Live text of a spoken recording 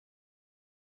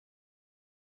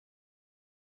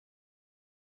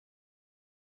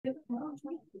Okay.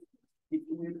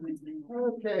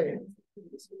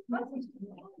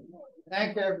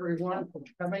 Thank everyone for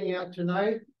coming out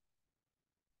tonight.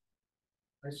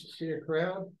 Nice to see a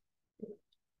crowd.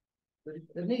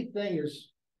 The neat thing is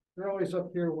they're always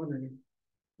up here wondering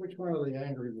which one are they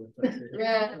angry with.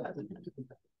 Yeah.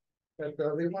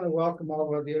 But we want to welcome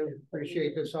all of you.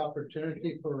 Appreciate this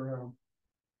opportunity for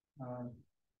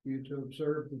you to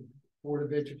observe the Board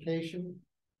of Education.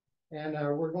 And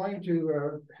we're going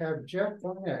to have Jeff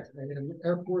Barnett, an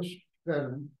Air Force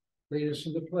veteran, lead us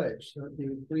in the pledge. So if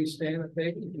you please stand and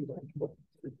take it.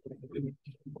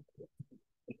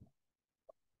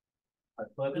 I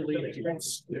pledge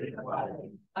allegiance to the flag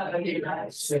of the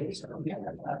United States of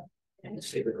America and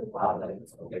to the republic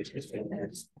for which it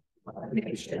stands, one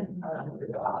nation under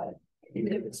God,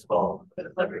 indivisible, with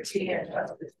liberty and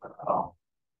justice for all.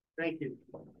 Thank you.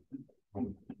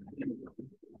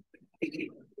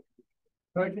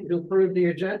 Motion to approve the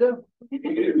agenda.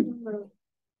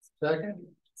 Second.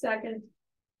 Second.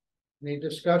 Any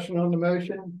discussion on the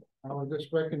motion? I will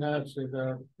just recognize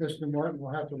that Mr. Martin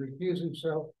will have to recuse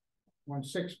himself on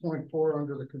 6.4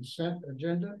 under the consent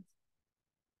agenda.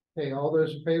 Okay, all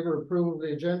those in favor of approval of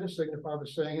the agenda signify by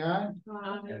saying aye.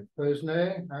 Aye. Opposed,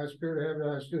 nay. Ayes appear to have it.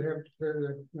 Ayes do have to declare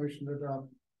the motion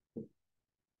adopted.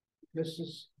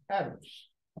 Mrs. Adams.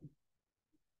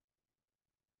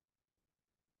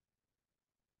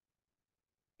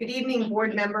 Good evening,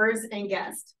 board members and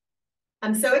guests.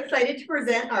 I'm so excited to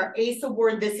present our ACE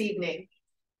Award this evening.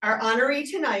 Our honoree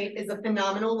tonight is a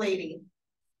phenomenal lady.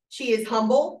 She is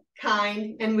humble,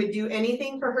 kind, and would do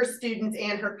anything for her students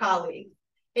and her colleagues.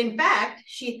 In fact,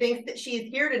 she thinks that she is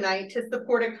here tonight to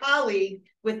support a colleague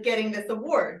with getting this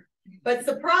award. But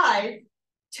surprise,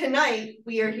 tonight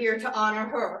we are here to honor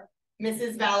her,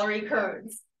 Mrs. Valerie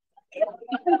Kearns.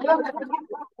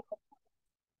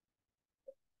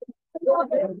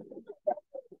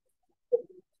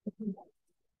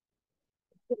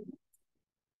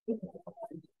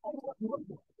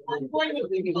 I'm going to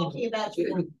be talking about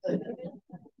you.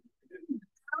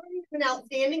 An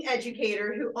outstanding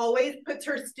educator who always puts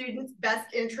her students'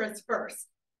 best interests first.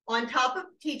 On top of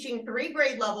teaching 3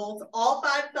 grade levels, all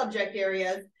 5 subject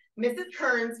areas, Mrs.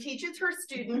 Kearns teaches her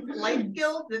students life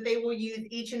skills that they will use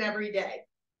each and every day.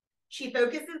 She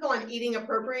focuses on eating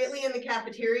appropriately in the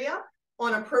cafeteria,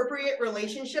 on appropriate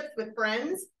relationships with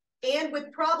friends, and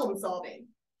with problem solving.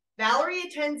 Valerie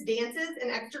attends dances and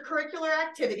extracurricular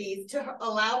activities to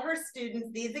allow her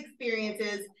students these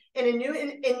experiences in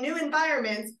new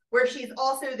environments where she's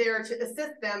also there to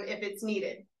assist them if it's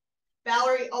needed.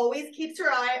 Valerie always keeps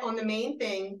her eye on the main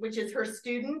thing, which is her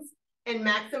students and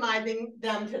maximizing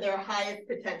them to their highest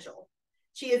potential.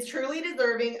 She is truly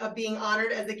deserving of being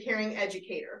honored as a caring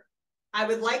educator. I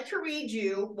would like to read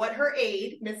you what her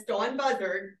aide, Miss Dawn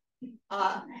Buzzard,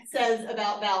 says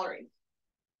about Valerie.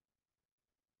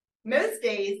 Most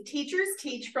days, teachers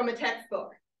teach from a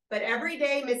textbook, but every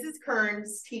day Mrs.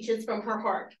 Kearns teaches from her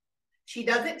heart. She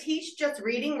doesn't teach just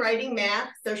reading, writing, math,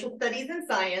 social studies, and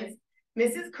science.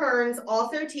 Mrs. Kearns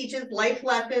also teaches life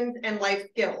lessons and life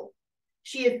skills.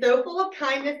 She is so full of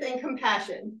kindness and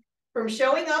compassion, from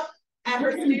showing up at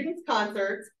her students'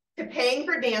 concerts, to paying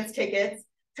for dance tickets,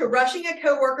 to rushing a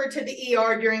coworker to the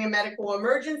ER during a medical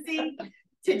emergency,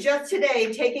 to just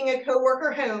today taking a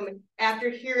coworker home after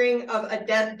hearing of a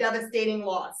devastating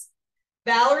loss.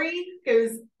 Valerie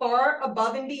goes far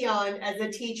above and beyond as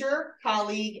a teacher,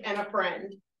 colleague, and a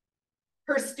friend.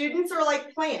 Her students are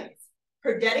like plants.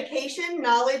 Her dedication,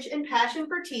 knowledge, and passion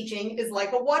for teaching is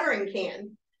like a watering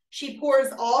can. She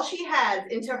pours all she has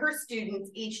into her students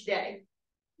each day.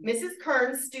 Mrs.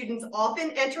 Kearns' students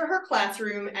often enter her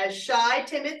classroom as shy,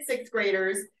 timid 6th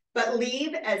graders, but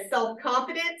leave as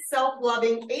self-confident,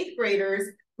 self-loving 8th graders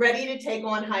ready to take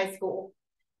on high school.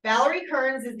 Valerie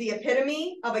Kearns is the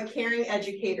epitome of a caring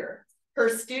educator. Her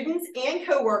students and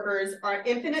coworkers are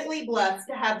infinitely blessed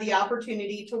to have the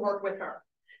opportunity to work with her.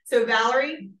 So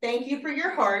Valerie, thank you for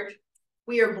your heart.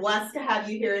 We are blessed to have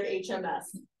you here at HMS.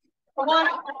 Come on.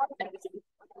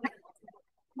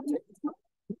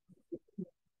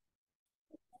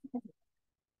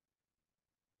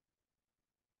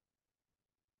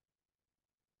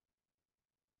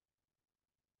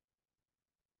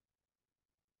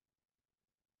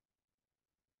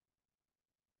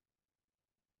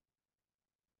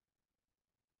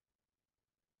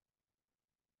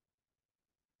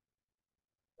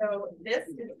 So this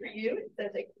is for you. It says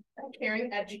a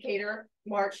caring educator,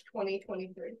 March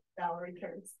 2023, Valerie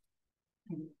Kearns.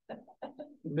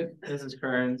 Mrs.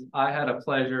 Kearns, I had a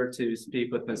pleasure to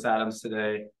speak with Ms. Adams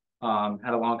today.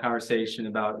 Had a long conversation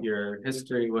about your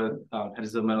history with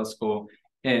Hedgesville Middle School,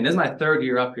 And this is my third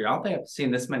year up here. I don't think I've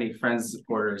seen this many friends and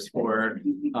supporters for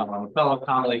fellow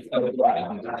colleagues. I wouldn't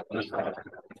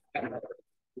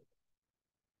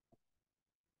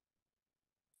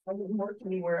work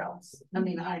anywhere else. I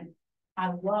mean, I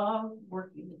love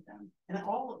working with them and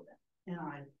all of them. And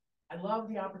I love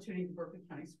the opportunity Berkeley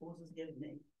County Schools has given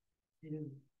me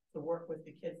to work with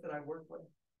the kids that I work with.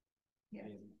 Yeah.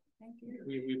 Thank you.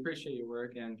 We appreciate your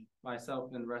work, and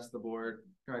myself and the rest of the board,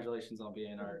 congratulations on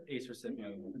being our ACE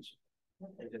recipient.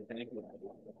 Thank you.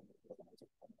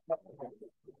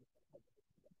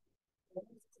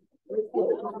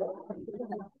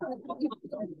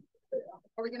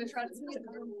 Are we going to try to see it?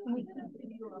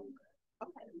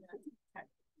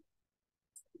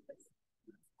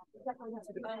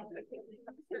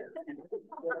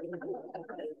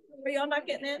 Are y'all not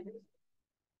getting in?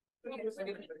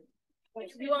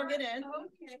 You won't get in.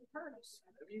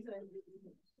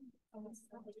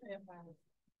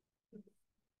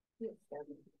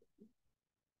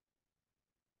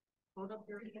 Hold up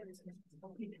your hands.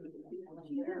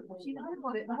 She knows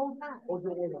about it the whole time.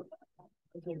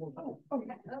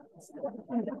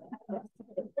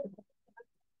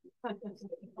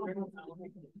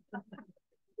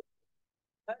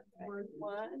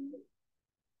 One.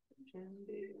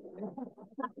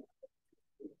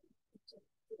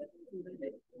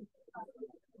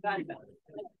 Okay,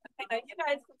 now you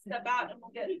guys can step out and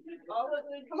we'll get all of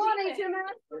the. Come on,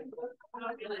 HMS.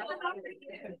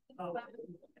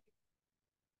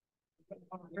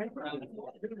 Come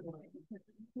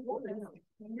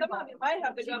on, you might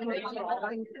have to go.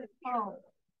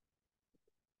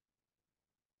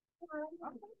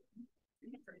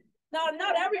 No,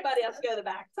 not everybody has to go to the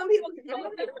back. Some people can go.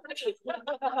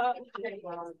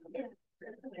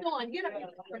 Come on, get up.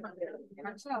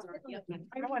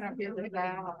 I went up here with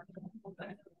that.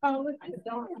 Oh,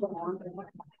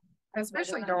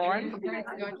 especially Dawn.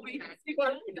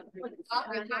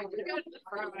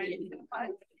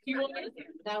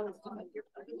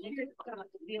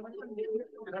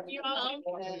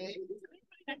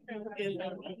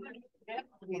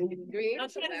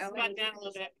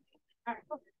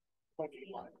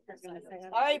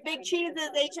 All right, big cheeses,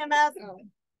 HMS.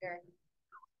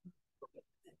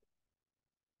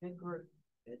 Good group.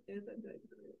 It is a good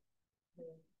group.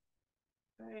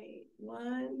 All right,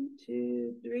 1,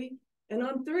 2, 3. And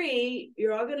on 3,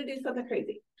 you're all gonna do something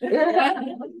crazy. 2,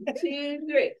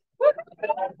 3.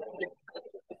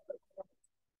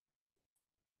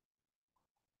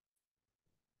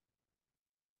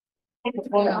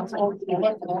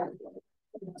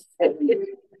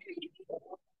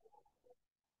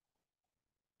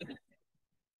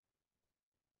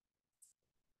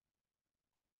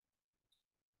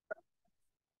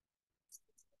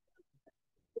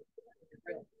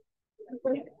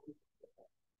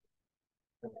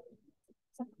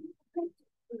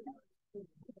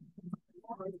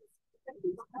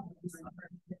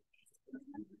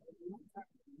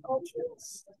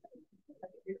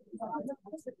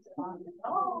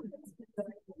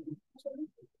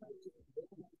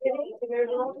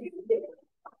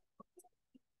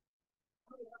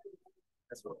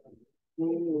 That's what.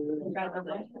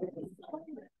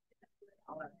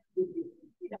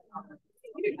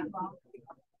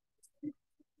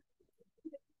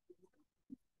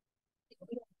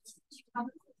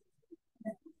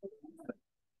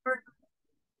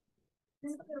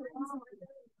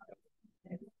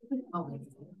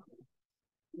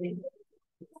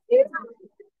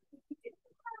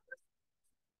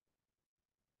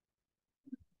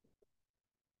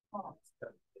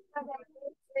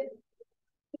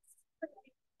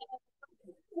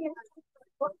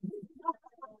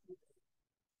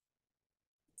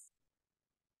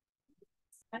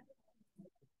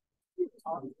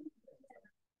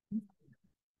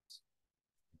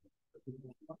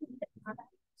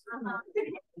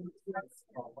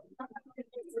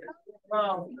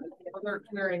 They're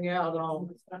clearing out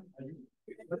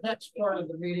the next part of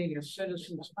the meeting is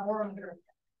citizens forum.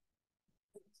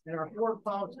 And our board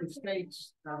policy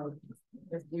states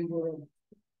that we will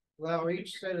allow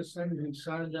each citizen who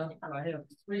signed up. I have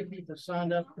 3 people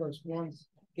signed up, plus one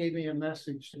gave me a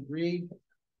message to read.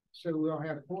 So we'll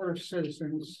have 4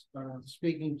 citizens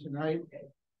speaking tonight.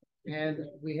 And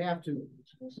we have to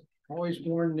always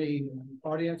warn the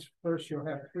audience. First, you'll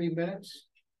have 3 minutes.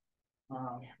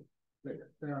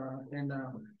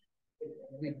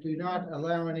 We do not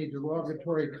allow any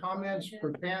derogatory comments,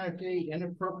 profanity,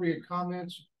 inappropriate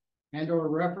comments, and or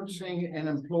referencing an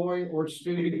employee or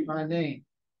student by name.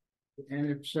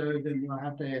 And if so, then we'll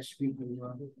have to ask you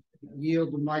to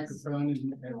yield the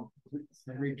microphone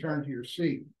and return to your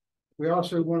seat. We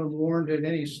also want to warn that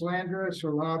any slanderous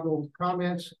or libel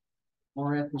comments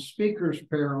are at the speaker's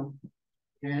peril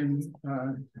and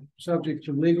subject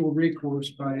to legal recourse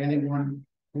by anyone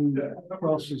who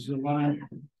crosses the line,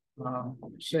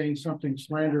 saying something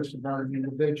slanderous about an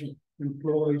individual,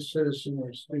 employee, citizen,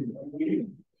 or student.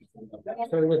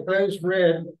 So with those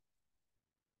read,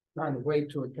 trying to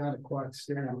wait till it kind of quiets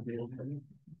down.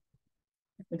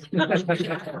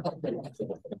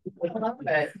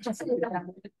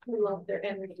 We love their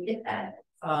energy.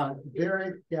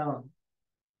 Derek Gallen.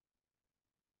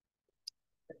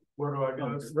 Where do I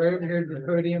go? Right here to the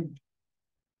podium.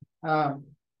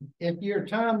 If your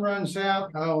time runs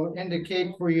out, I'll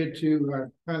indicate for you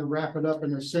to kind of wrap it up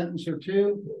in a sentence or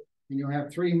two. And you'll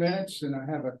have 3 minutes, and I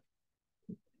have a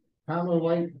timer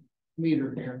light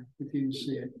meter here, if you can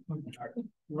see it.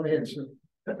 Go ahead, sir.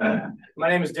 My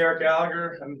name is Derek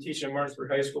Gallagher. I'm teaching at Martinsburg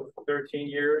High School for 13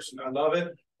 years, and I love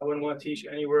it. I wouldn't want to teach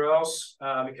anywhere else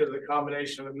because of the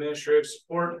combination of administrative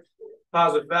support,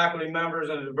 positive faculty members,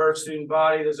 and a diverse student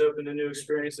body that's open to new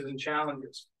experiences and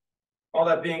challenges. All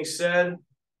that being said,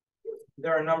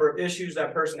 there are a number of issues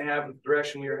that personally have with the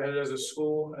direction we are headed as a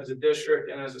school, as a district,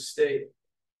 and as a state.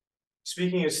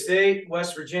 Speaking of state,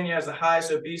 West Virginia has the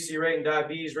highest obesity rate and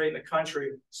diabetes rate in the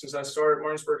country. Since I started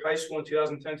Martinsburg High School in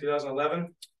 2010-2011,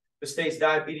 the state's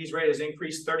diabetes rate has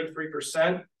increased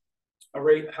 33%, a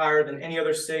rate higher than any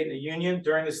other state in the union.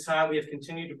 During this time, we have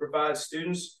continued to provide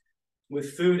students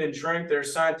with food and drink that are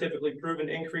scientifically proven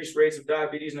to increase rates of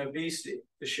diabetes and obesity.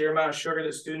 The sheer amount of sugar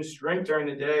that students drink during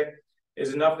the day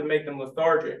is enough to make them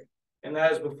lethargic. And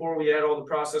that is before we add all the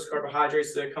processed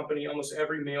carbohydrates that accompany almost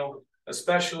every meal,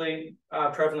 especially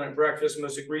prevalent at breakfast,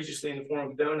 most egregiously in the form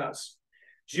of donuts.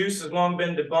 Juice has long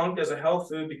been debunked as a health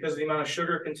food because of the amount of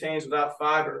sugar it contains without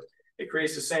fiber. It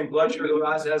creates the same blood sugar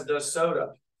rise as does soda.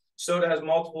 Soda has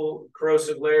multiple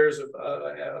corrosive layers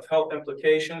of health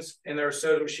implications, and there are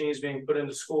soda machines being put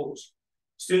into schools.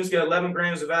 Students get 11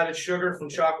 grams of added sugar from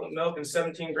chocolate milk and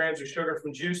 17 grams of sugar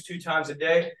from juice 2 times a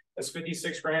day. That's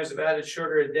 56 grams of added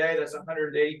sugar a day. That's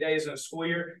 180 days in a school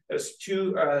year. That's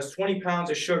 20 pounds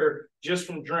of sugar just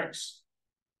from drinks.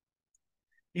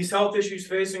 These health issues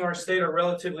facing our state are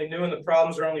relatively new, and the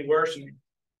problems are only worsening.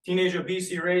 Teenage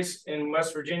obesity rates in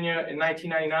West Virginia in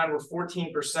 1999 were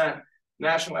 14%.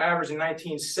 National average in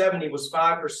 1970 was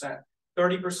 5%.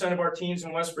 30% of our teens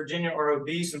in West Virginia are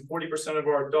obese, and 40% of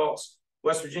our adults.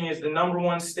 West Virginia is the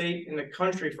 #1 state in the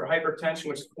country for hypertension,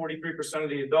 which is 43% of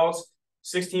the adults.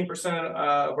 16%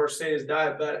 of our state is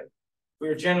diabetic. We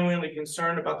are genuinely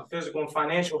concerned about the physical and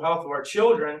financial health of our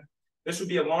children. This would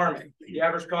be alarming. The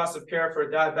average cost of care for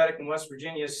a diabetic in West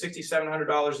Virginia is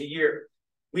 $6,700 a year.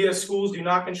 We as schools do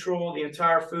not control the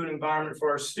entire food environment for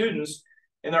our students,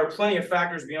 and there are plenty of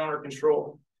factors beyond our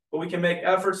control. But we can make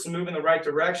efforts to move in the right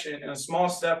direction, and a small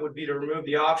step would be to remove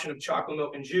the option of chocolate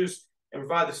milk and juice and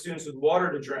provide the students with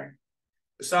water to drink.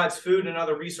 Besides food,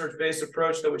 another research-based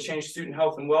approach that would change student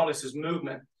health and wellness is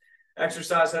movement.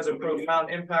 Exercise has a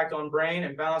profound impact on brain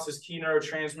and balances key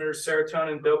neurotransmitters,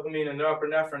 serotonin, dopamine, and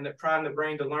norepinephrine that prime the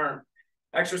brain to learn.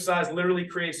 Exercise literally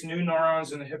creates new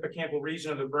neurons in the hippocampal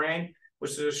region of the brain,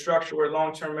 which is a structure where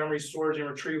long-term memory storage and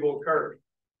retrieval occur.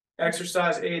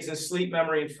 Exercise aids in sleep,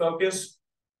 memory, and focus.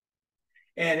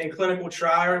 And in clinical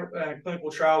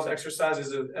trials, exercise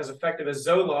is as effective as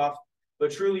Zoloft,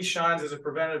 but truly shines as a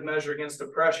preventative measure against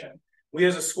depression. We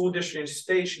as a school district and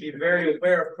state should be very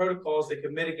aware of protocols that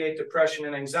can mitigate depression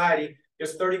and anxiety,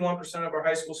 because 31% of our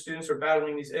high school students are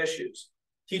battling these issues.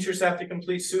 Teachers have to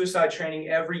complete suicide training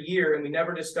every year, and we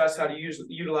never discuss how to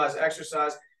utilize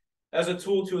exercise as a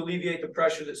tool to alleviate the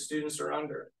pressure that students are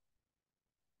under.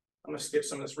 I'm going to skip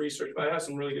some of this research, but I have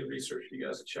some really good research for you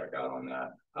guys to check out on that.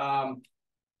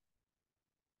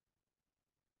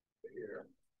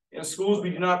 In schools,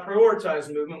 we do not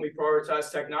prioritize movement, we prioritize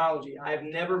technology. I have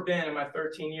never been in my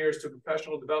 13 years to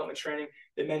professional development training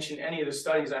that mentioned any of the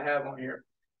studies I have on here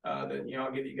that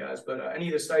I'll give you guys. But any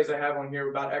of the studies I have on here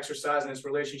about exercise and its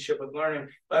relationship with learning.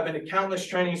 But I've been to countless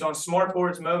trainings on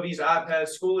smartboards, Movies,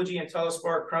 iPads, Schoology,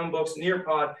 IntelliSpark, Chromebooks,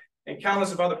 Nearpod, and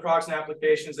countless of other products and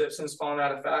applications that have since fallen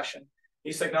out of fashion.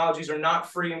 These technologies are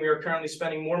not free, and we are currently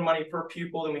spending more money per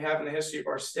pupil than we have in the history of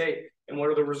our state. And what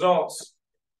are the results?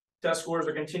 Test scores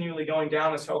are continually going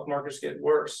down as health markers get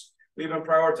worse. We've been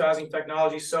prioritizing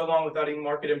technology so long without any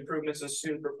market improvements in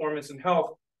student performance and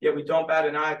health, yet we don't bat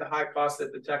an eye at the high cost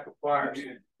that the tech requires.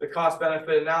 The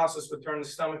cost-benefit analysis would turn the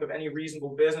stomach of any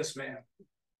reasonable businessman.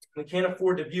 We can't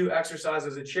afford to view exercise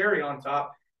as a cherry on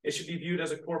top. It should be viewed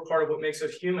as a core part of what makes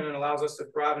us human and allows us to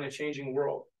thrive in a changing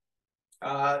world.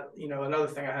 Another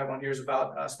thing I have on here is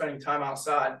about spending time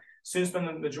outside. Students spend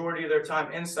the majority of their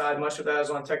time inside. Much of that is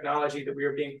on technology that we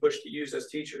are being pushed to use as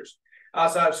teachers.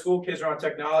 Outside of school, kids are on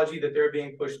technology that they're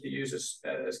being pushed to use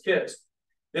as kids.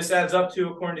 This adds up to,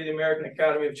 according to the American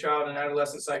Academy of Child and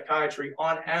Adolescent Psychiatry,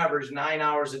 on average 9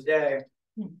 hours a day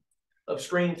of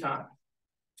screen time.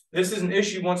 This is an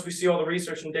issue once we see all the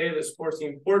research and data that supports the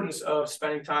importance of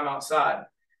spending time outside.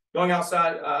 Going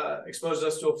outside exposes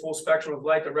us to a full spectrum of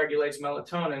light that regulates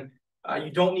melatonin.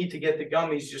 You don't need to get the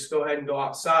gummies, just go ahead and go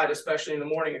outside, especially in the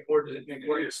morning, according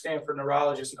to Stanford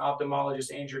neurologist and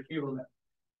ophthalmologist Andrew Huberman.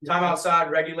 Time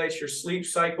outside regulates your sleep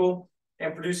cycle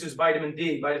and produces vitamin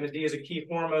D. Vitamin D is a key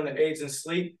hormone that aids in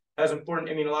sleep, has important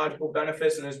immunological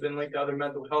benefits, and has been linked to other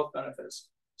mental health benefits.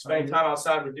 Spending time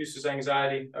outside reduces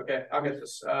anxiety. Okay, I'll get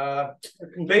this.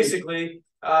 Basically,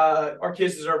 our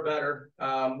kids deserve better.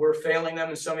 We're failing them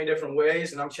in so many different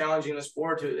ways, and I'm challenging this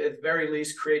board to, at the very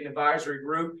least, create an advisory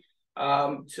group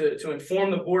to inform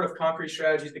the board of concrete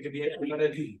strategies that could be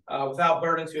implemented without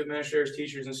burden to administrators,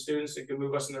 teachers, and students that could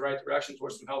move us in the right direction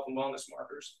towards some health and wellness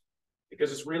markers,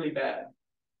 because it's really bad.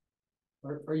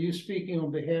 Are you speaking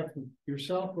on behalf of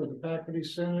yourself or the faculty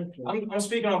senate? I'm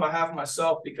speaking on behalf of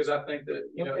myself, because I think that,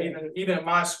 you know, even at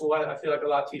my school, I feel like a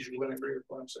lot of teachers wouldn't agree with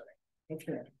what I'm saying.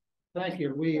 Okay, thank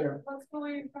you. What school are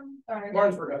you from? Sorry.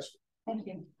 Martinsburg High School. Thank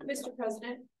you. Mr.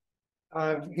 President,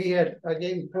 I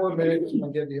gave him 4 minutes, and I'll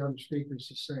give the other speakers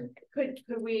the same. could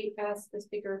we ask the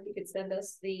speaker if he could send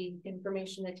us the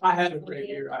information that? I have it right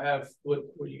here. I have what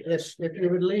you guys. Yes, if you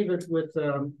would leave it with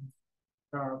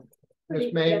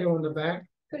Ms. Manuel in the back,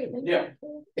 Yeah.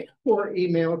 or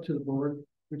email to the board,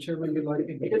 whichever you like.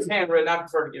 It's handwritten. I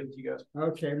prefer to give it to you guys.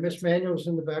 Okay, Miss Manuel's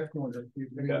in the back corner. You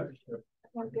can Okay.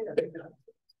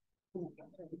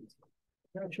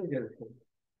 Don't you get it?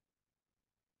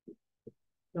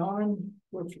 Don,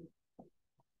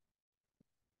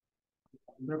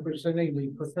 representing the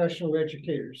professional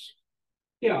educators.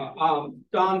 Yeah,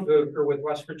 Don Vuker with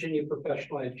West Virginia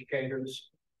Professional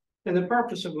Educators. And the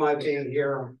purpose of my being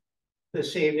here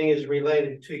this evening is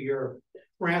related to your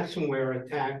ransomware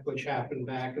attack, which happened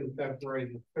back in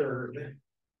February the 3rd.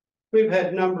 We've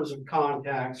had numbers of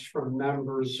contacts from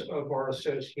members of our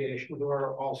association who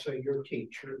are also your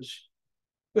teachers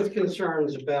with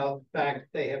concerns about the fact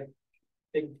they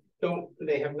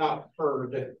have not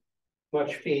heard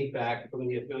much feedback from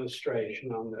the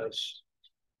administration on this.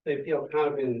 They feel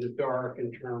kind of in the dark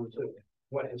in terms of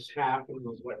what has happened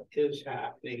and what is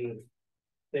happening.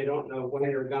 They don't know when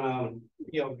they're gonna,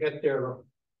 get their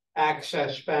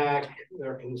access back.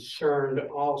 They're concerned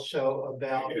also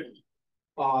about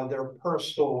their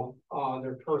personal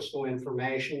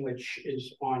information, which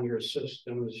is on your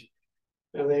systems.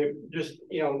 And they just,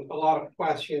 a lot of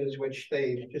questions which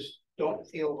they just don't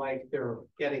feel like they're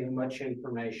getting much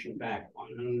information back on.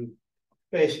 And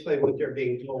basically what they're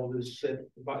being told is that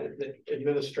the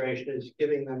administration is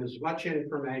giving them as much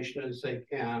information as they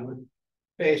can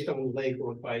based on the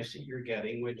legal advice that you're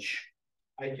getting, which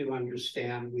I do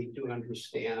understand, we do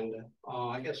understand.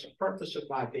 I guess the purpose of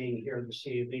my being here this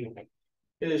evening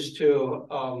is to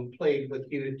plead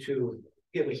with you to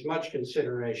give as much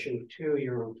consideration to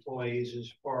your employees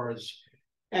as far as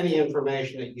any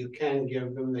information that you can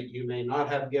give them that you may not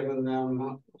have given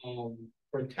them,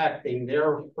 protecting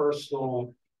their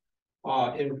personal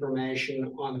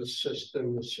information on the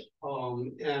systems,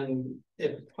 and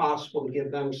if possible,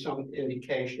 give them some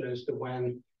indication as to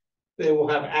when they will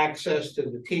have access to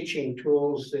the teaching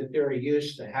tools that they're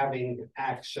used to having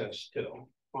access to.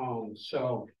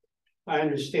 So I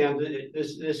understand that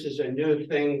this is a new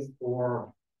thing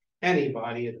for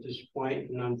anybody at this point,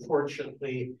 and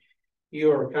unfortunately, you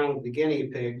are kind of the guinea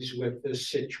pigs with this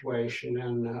situation,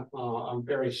 and I'm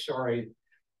very sorry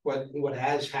what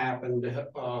has happened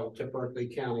to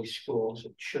Berkeley County Schools.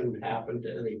 It shouldn't happen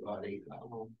to anybody.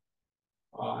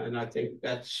 And I think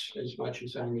that's as much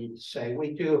as I need to say.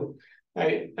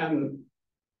 I am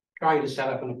trying to set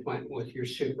up an appointment with your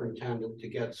superintendent to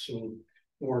get some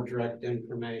more direct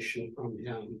information from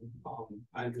him.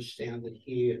 I understand that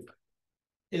he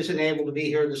isn't able to be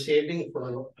here this evening for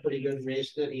a pretty good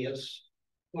reason, that he has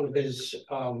one of his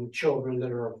children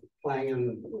that are playing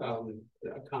in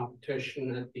a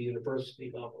competition at the university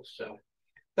level. So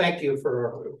thank you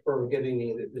for giving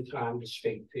me the time to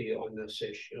speak to you on this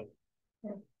issue.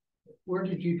 Where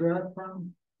did you drive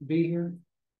from to be here?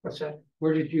 What's that?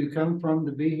 Where did you come from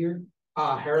to be here?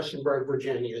 Harrisonburg,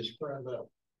 Virginia is where I live.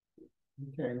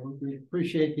 Okay, well, we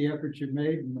appreciate the effort you've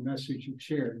made and the message you've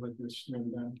shared with us.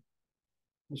 And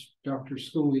Dr.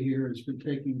 Schooley here has been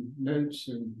taking notes,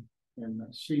 and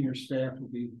senior staff will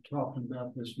be talking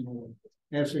about this more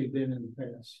as they've been in the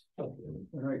past. Okay.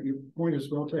 All right, your point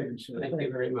is well taken, sir. Thank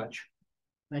you very much.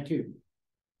 Thank you.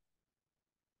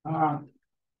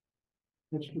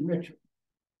 Mr. Mitchell.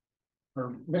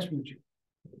 Or Miss Mitchell.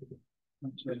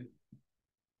 Let's see.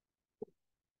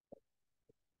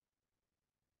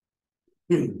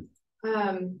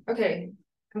 Okay,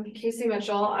 I'm Casey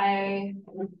Mitchell. I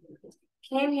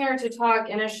came here to talk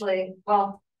initially,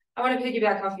 well, I want to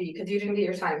piggyback off of you because you didn't get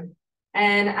your time.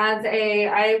 And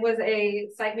I was a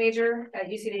psych major at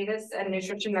UC Davis and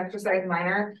nutrition and exercise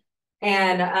minor.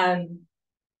 And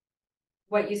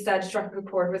what you said struck a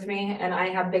chord with me, and I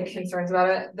have big concerns about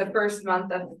it. The first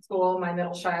month of school, my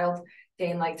middle child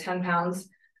gained like 10 pounds.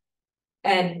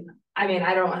 And I mean,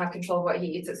 I don't have control of what he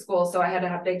eats at school, so I had to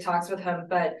have big talks with him.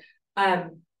 But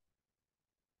the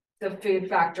food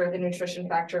factor, the nutrition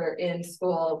factor in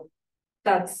school,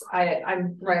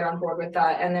 I'm right on board with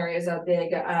that. And there is a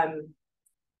big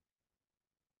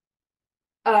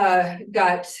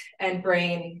gut and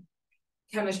brain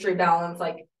chemistry balance.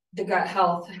 Like the gut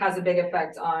health has a big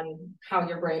effect on how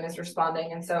your brain is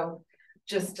responding. And so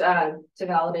just to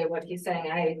validate what he's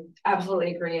saying, I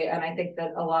absolutely agree. And I think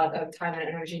that a lot of time and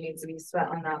energy needs to be spent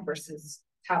on that versus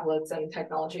tablets and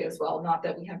technology as well. Not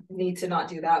that we need to not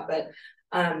do that, but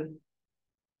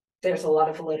there's a lot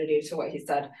of validity to what he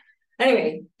said.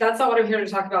 Anyway, that's not what I'm here to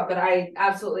talk about, but I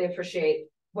absolutely appreciate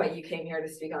what you came here to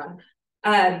speak on.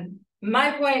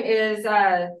 My point is,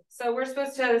 so we're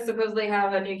supposed to supposedly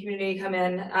have a new community come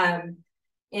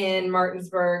in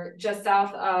Martinsburg, just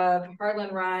south of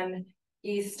Harlan Run,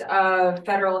 east of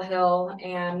Federal Hill,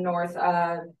 and north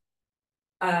of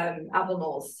Apple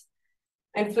Knolls.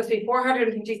 And it's supposed to be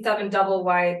 457 double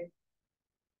wide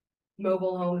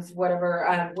mobile homes,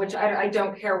 whatever, which I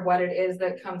don't care what it is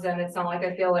that comes in. It's not like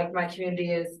I feel like my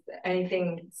community is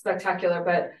anything spectacular,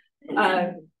 but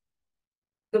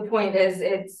the point is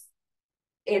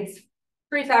it's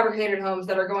prefabricated homes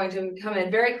that are going to come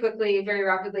in very quickly, very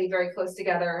rapidly, very close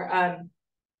together.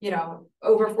 You know,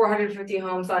 over 450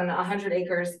 homes on 100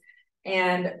 acres.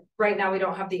 And right now we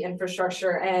don't have the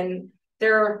infrastructure. And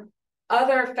there are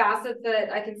other facets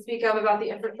that I can speak of about the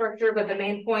infrastructure, but the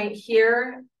main point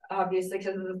here, obviously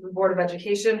because of the Board of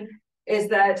Education, is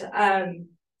that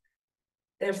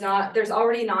there's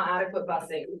already not adequate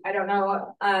busing. I don't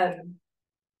know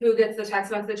who gets the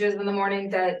text messages in the morning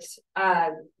that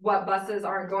what buses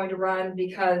aren't going to run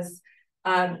because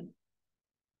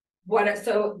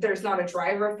so there's not a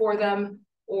driver for them,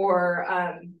 or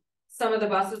some of the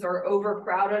buses are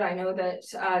overcrowded. I know that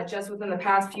just within the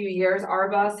past few years, our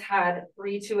bus had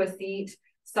 3 to a seat,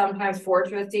 sometimes 4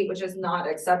 to a seat, which is not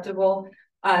acceptable.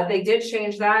 They did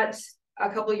change that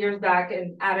a couple of years back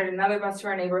and added another bus to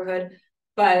our neighborhood,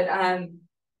 but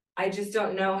I just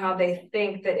don't know how they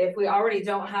think that if we already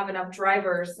don't have enough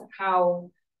drivers, how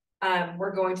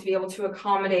we're going to be able to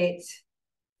accommodate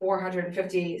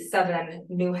 457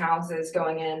 new houses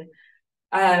going in.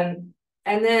 And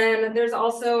then there's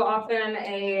also often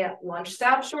a lunch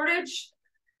staff shortage.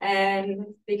 And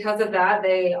because of that,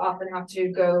 they often have to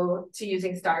go to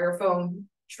using styrofoam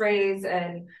trays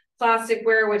and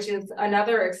plasticware, which is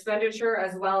another expenditure,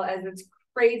 as well as it's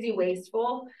crazy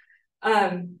wasteful.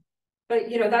 But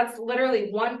you know, that's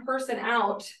literally one person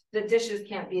out, the dishes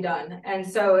can't be done. And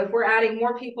so if we're adding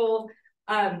more people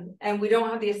and we don't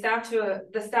have the staff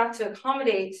to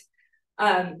accommodate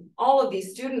all of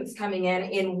these students coming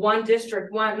in one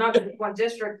district, not just one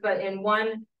district, but in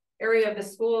one area of the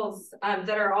schools that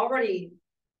are already,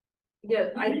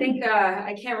 I think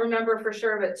I can't remember for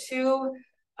sure, but 2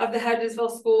 of the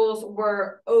Hedgesville schools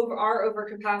are over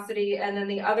capacity, and then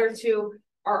the other 2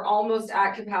 are almost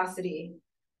at capacity.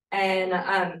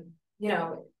 And you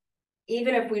know,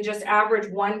 even if we just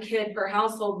average 1 kid per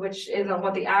household, which isn't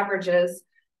what the average is,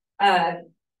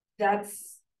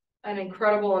 that's an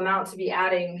incredible amount to be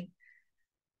adding.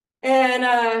 And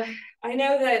I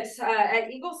know that at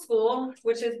Eagle School,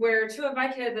 which is where 2 of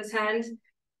my kids attend,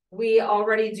 we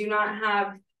already do not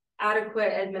have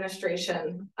adequate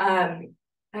administration.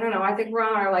 I don't know, I think we're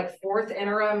on our like 4th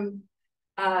interim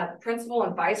principal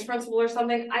and vice principal or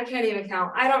something. I can't even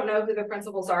count. I don't know who the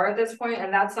principals are at this point,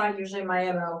 and that's not usually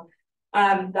my MO.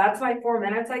 That's my 4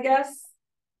 minutes, I guess.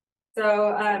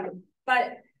 So,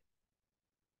 but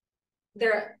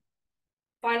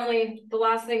finally, the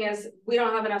last thing is we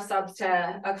don't have enough subs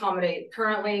to accommodate.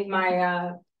 Currently,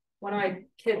 my one of my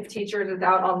kids' teachers is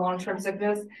out on long-term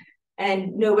sickness,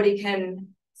 and nobody can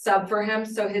sub for him,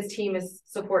 so his team is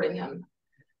supporting him.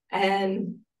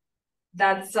 And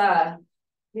that's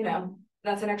you know,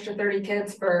 that's an extra 30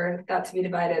 kids for that to be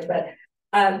divided. But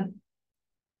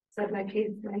so my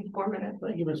piece, 4 minutes.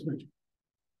 Thank you, Ms. Mitchell.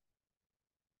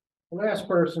 The last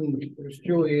person is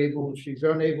Julie Abel. She's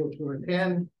unable to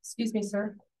attend. Excuse me,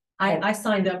 sir. I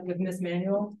signed up with Miss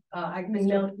Manuel. I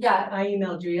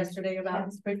emailed you yesterday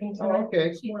about speaking to her.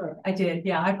 Okay, I did,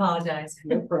 yeah, I apologize.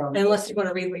 no problem. Unless you want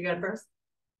to read what you got first.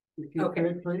 If you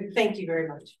could, please. Thank you very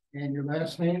much. And your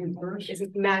last name first? Is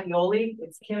it Mattioli?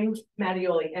 It's Kim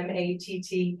Mattioli, Mattioli.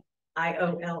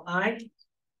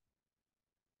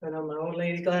 Put on my old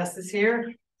lady glasses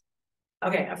here.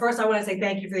 Okay, first I want to say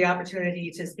thank you for the opportunity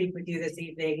to speak with you this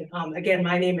evening. Again,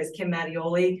 my name is Kim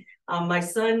Mattioli. My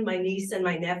son, my niece, and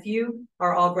my nephew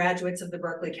are all graduates of the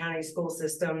Berkeley County school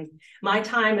system. My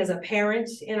time as a parent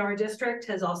in our district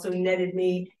has also netted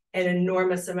me an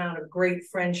enormous amount of great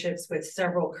friendships with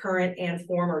several current and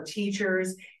former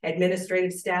teachers,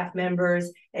 administrative staff members,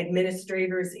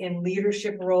 administrators in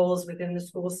leadership roles within the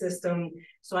school system.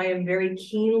 So I am very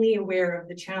keenly aware of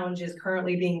the challenges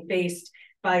currently being faced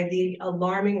by the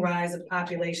alarming rise of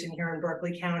population here in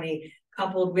Berkeley County,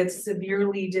 coupled with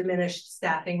severely diminished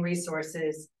staffing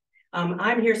resources.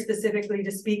 I'm here specifically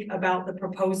to speak about the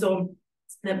proposal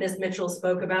that Ms. Mitchell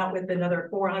spoke about with another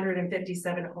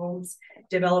 457 homes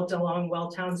developed along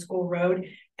Welltown School Road,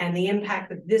 and the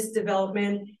impact of this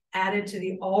development added to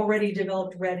the already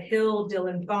developed Red Hill,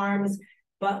 Dillon Farms,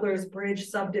 Butler's Bridge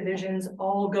subdivisions,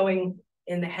 all going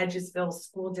in the Hedgesville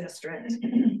School District.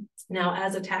 Now,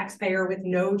 as a taxpayer with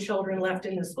no children left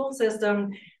in the school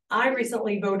system, I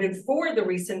recently voted for the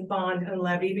recent bond and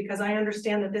levy because I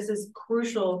understand that this is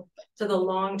crucial to the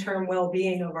long-term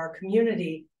well-being of our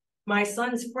community. My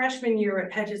son's freshman year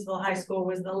at Hedgesville High School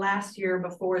was the last year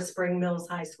before Spring Mills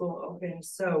High School opened.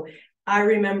 So I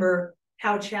remember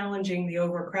how challenging the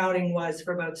overcrowding was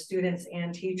for both students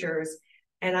and teachers.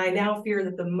 And I now fear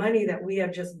that the money that we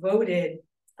have just voted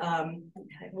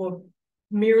will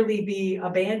merely be a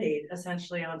Band-Aid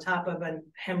essentially on top of a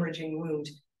hemorrhaging wound.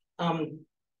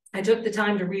 I took the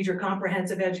time to read your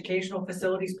comprehensive educational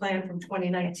facilities plan from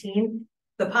 2019.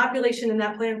 The population in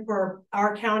that plan for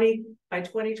our county by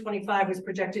 2025 was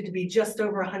projected to be just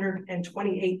over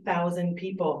 128,000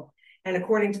 people. And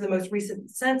according to the most recent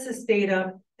census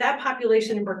data, that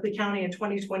population in Berkeley County in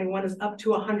 2021 is up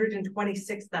to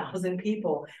 126,000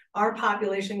 people. Our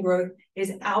population growth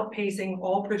is outpacing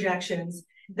all projections.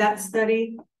 That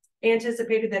study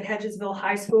anticipated that Hedgesville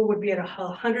High School would be at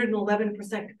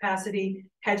 111% capacity,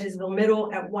 Hedgesville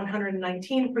Middle at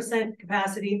 119%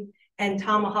 capacity, and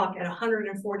Tomahawk at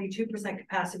 142%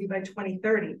 capacity by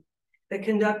 2030. The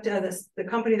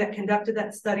company that conducted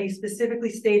that study specifically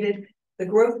stated the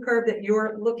growth curve that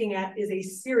you're looking at is a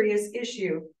serious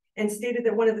issue, and stated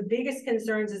that one of the biggest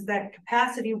concerns is that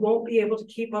capacity won't be able to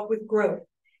keep up with growth.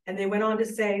 And they went on to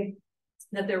say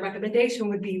that their recommendation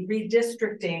would be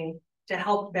redistricting to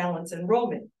help balance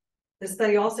enrollment. The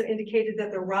study also indicated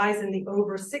that the rise in the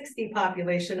over 60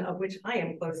 population, of which I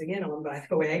am closing in on, by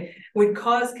the way, would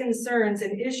cause concerns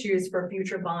and issues for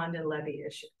future bond and levy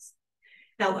issues.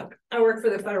 Now, look, I work for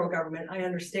the federal government. I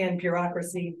understand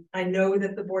bureaucracy. I know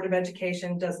that the Board of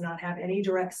Education does not have any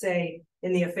direct say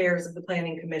in the affairs of the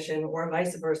Planning Commission or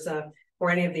vice versa,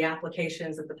 or any of the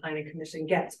applications that the Planning Commission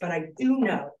gets. But I do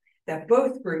know that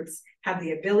both groups have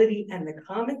the ability and the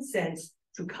common sense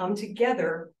to come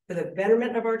together for the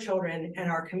betterment of our children and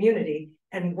our community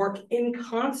and work in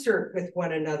concert with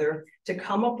one another to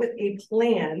come up with a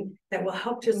plan that will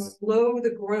help to slow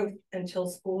the growth until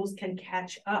schools can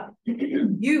catch up.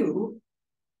 You,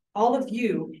 all of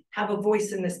you, have a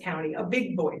voice in this county, a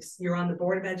big voice. You're on the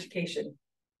Board of Education.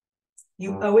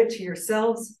 You owe it to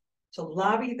yourselves to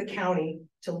lobby the county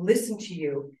to listen to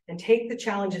you and take the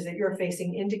challenges that you're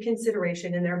facing into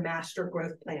consideration in their master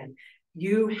growth plan.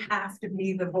 You have to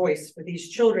be the voice for these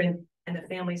children and the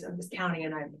families of this county,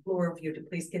 and I implore you to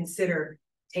please consider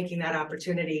taking that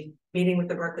opportunity, meeting with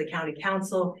the Berkeley County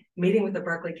Council, meeting with the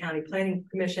Berkeley County Planning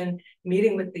Commission,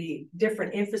 meeting with the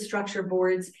different infrastructure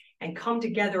boards, and come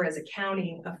together as a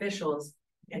county officials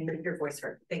and make your voice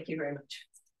heard. Thank you very much.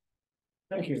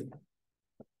 Thank you.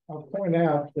 I'll point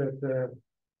out that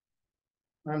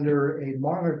under a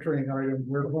monitoring item,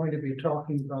 we're going to be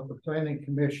talking about the Planning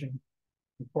Commission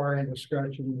requiring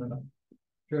discussion. The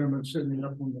gentleman sitting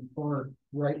up on the far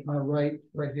right, my right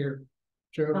here.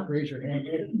 Joe, raise your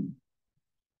hand.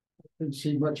 Didn't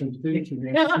see much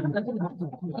enthusiasm.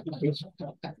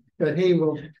 But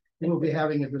we'll be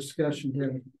having a discussion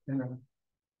here in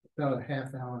about a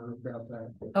half hour about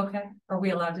that. Okay. Are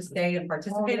we allowed to stay and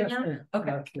participate in that?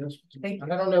 Okay. Yes. Thank you.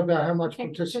 I don't know about how much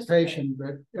participation,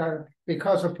 but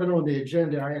because I put it on the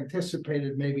agenda, I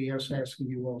anticipated maybe us asking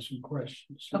you all some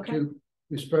questions. So okay.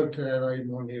 We spoke to that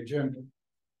item on the agenda.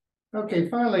 Okay,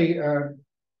 finally, a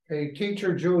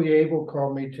teacher, Julie Abel,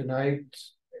 called me tonight,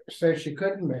 said she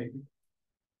couldn't make it,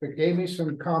 but gave me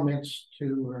some comments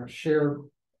to share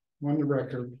on the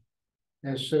record.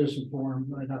 as citizen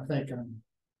forum, and I think I'm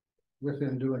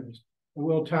within doing this. I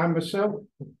will time myself.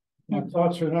 My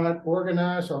thoughts are not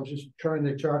organized. I was just trying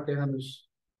to jot down as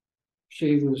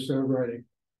she was writing.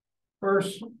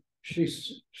 First, she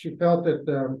felt that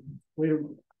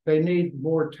they need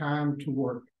more time to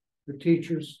work. The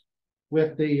teachers,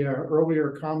 with the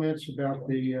earlier comments about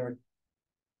the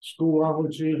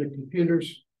Schoolology, the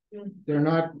computers, they're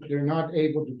not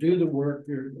able to do the work.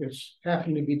 It's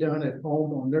having to be done at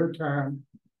home on their time.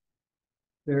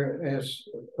 There, as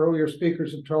earlier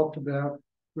speakers have talked about,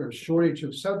 there's a shortage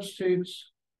of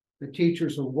substitutes. The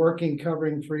teachers are working,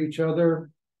 covering for each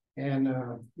other, and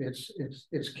it's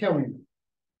killing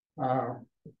them.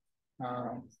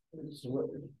 It's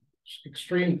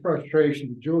extreme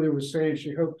frustration. Julia was saying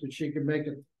she hoped that she could make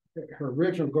it. Her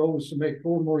original goal was to make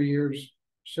 4 more years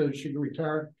so that she could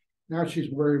retire. Now she's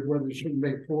worried whether she can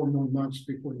make 4 more months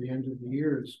before the end of the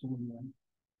year is going on.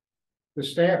 The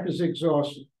staff is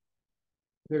exhausted.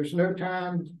 There's no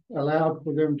time allowed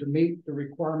for them to meet the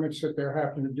requirements that they're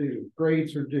having to do.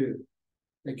 Grades are due.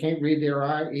 They can't read their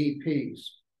IEPs.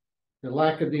 The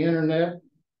lack of the internet,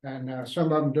 and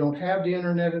some of them don't have the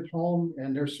internet at home,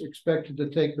 and they're expected to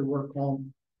take their work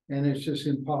home, and it's just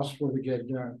impossible to get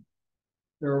done.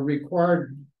 There are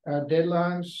required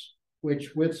deadlines,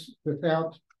 which with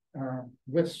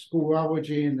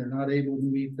Schoolology, and they're not able to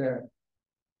meet that.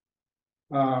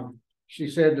 She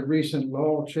said the recent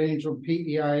law change on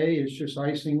PEIA is just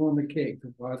icing on the cake.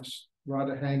 There's lots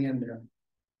to hang in there.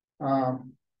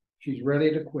 She's ready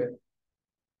to quit.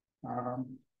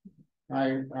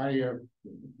 I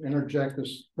interject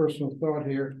this personal thought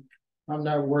here. I'm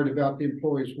not worried about the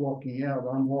employees walking out.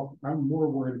 I'm more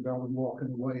worried about them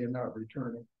walking away and not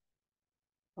returning.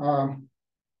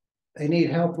 They need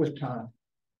help with time.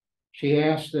 She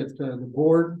asked that the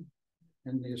board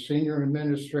and the senior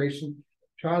administration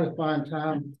try to find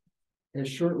time as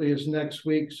shortly as next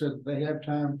week so that they have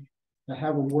time to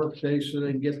have a work day so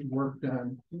they can get the work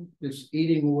done. It's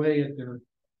eating away at their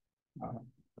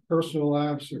personal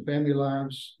lives, their family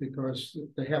lives, because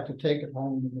they have to take it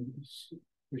home. And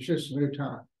there's just no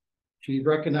time. She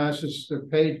recognizes they're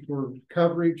paid for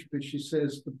coverage, but she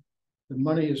says the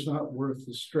money is not worth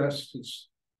the stress that's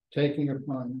taking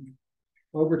upon them.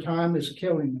 Overtime is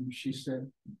killing them, she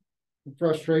said. The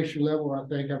frustration level, I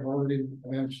think I've already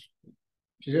mentioned.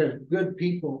 She said good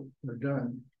people are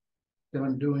done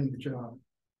doing the job.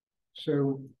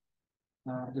 So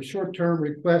the short-term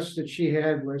request that she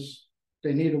had was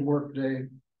they need a work day.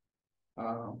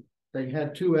 They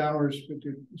had 2 hours, but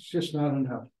it's just not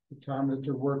enough. The time that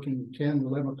they're working 10,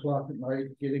 11 o'clock at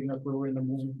night, getting up early in the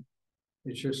morning,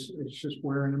 it's just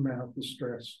wearing them out, the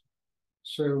stress.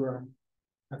 So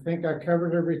I think I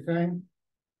covered everything.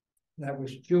 That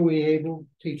was Julie Abel,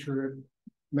 teacher at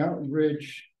Mountain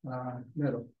Ridge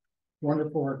Middle.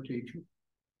 Wonderful art teacher.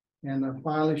 And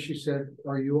finally she said,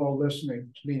 are you all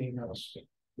listening, meaning us?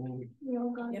 We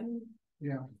all got it.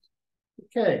 Yeah.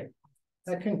 Okay.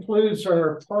 That concludes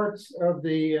our parts of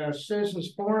the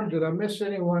Citizens Forum. Did I miss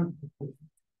anyone?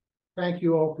 Thank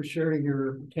you all for sharing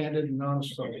your candid and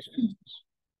honest thoughts.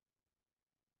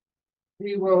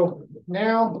 We will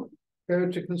now go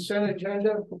to consent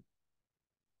agenda.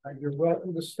 You're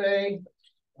welcome to stay,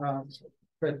 but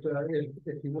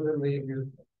if you want to leave,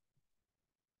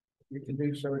 you can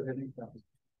do so at any time.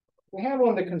 We have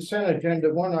on the consent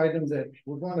agenda one item that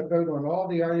we're going to vote on all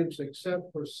the items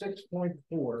except for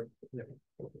 6.4.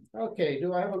 Okay,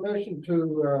 do I have a motion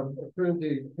to approve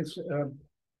the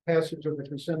passage of the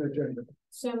consent agenda?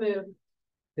 So moved.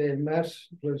 The mess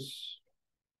was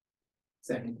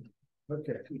second.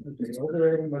 Okay. Over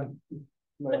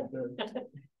there,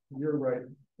 you're right.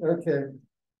 Okay.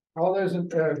 All those,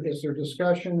 is there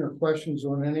discussion or questions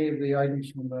on any of the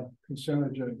items from the consent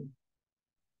agenda?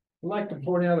 I'd like to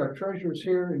point out our treasurer's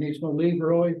here and he's going to leave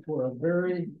early for a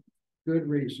very good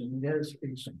reason. He is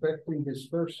expecting his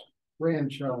first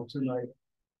grandchild tonight.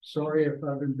 Sorry if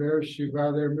I've embarrassed you by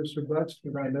there, Mr. Butts,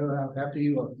 but I know how happy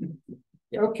you are.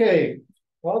 Okay.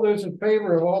 All those in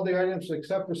favor of all the items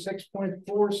except for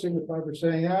 6.4, signify by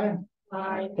saying aye.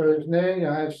 Aye. Opposed, nay.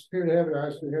 Ayes appear to have it.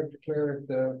 Ayes we have declared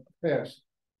it passed.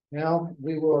 Now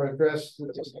we will address the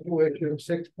issue of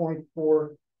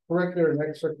 6.4 curricular and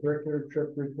extracurricular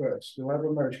trip requests. Do I have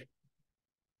a motion?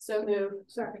 So moved.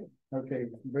 Second. Okay,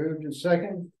 moved and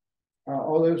second.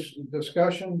 All those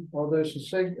discussion, all those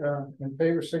in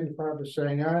favor signify by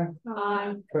saying aye.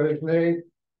 Aye. Opposed, nay.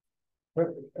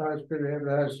 Ayes appear to have it.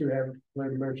 Ayes do have it.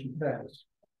 Declared motion passed.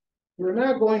 We're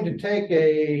now going to take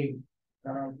a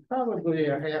probably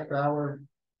a half hour.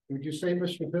 Would you say,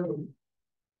 Mr. Bill?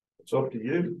 It's up to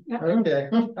you. Okay,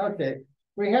 okay.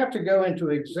 we have to go into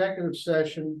executive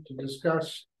session to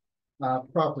discuss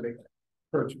property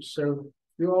purchase. So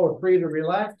you all are free to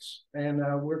relax, and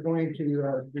we're going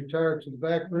to retire to the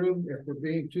back room. If we're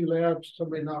being too loud,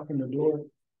 somebody knock on the door,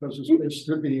 because it's supposed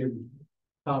to be in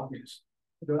copies.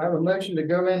 Do I have a motion to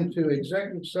go into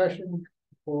executive session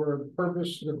for the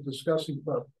purpose of discussing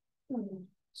property?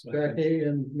 Becky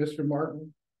and Mr.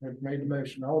 Martin have made the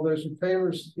motion. All those in favor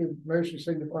of the motion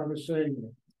signify by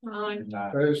saying aye.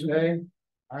 Opposed, nay.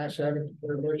 Ayes have it,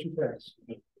 the motion passed.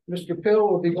 Mr. Pill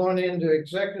will be going into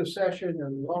executive session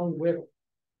along with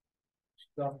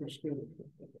Dr. Stewart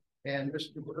and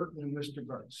Mr. Burton and Mr.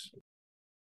 Burns.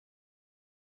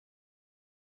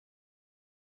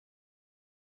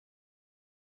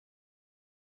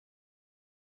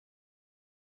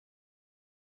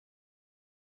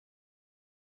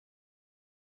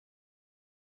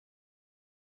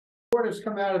 Board has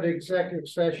come out of the executive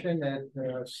session at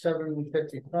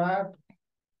 7:55.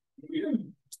 We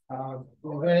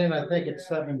went in, I think, at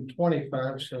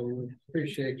 7:25, so we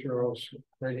appreciate your all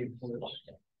waiting for us.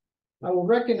 I will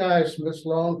recognize Ms.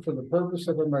 Long for the purpose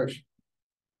of a motion.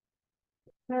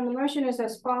 And the motion is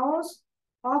as follows: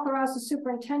 authorize the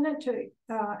superintendent to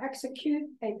execute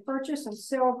a purchase and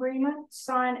sale agreement,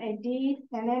 sign a deed,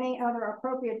 and any other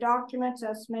appropriate documents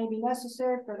as may be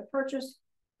necessary for the purchase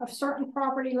of certain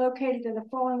property located in the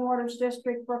Flowing Waters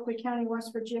District, Berkeley County,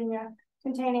 West Virginia,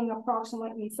 containing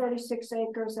approximately 36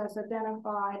 acres as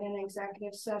identified in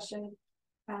executive session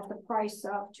at the price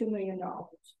of $2 million.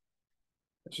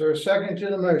 Is there a second to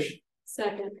the motion?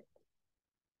 Second.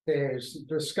 Okay, is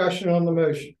discussion on the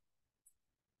motion.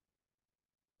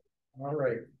 All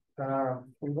right.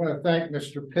 We want to thank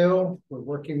Mr. Pill for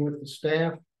working with the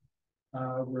staff.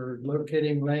 We're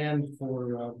locating land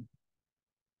for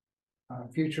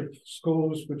future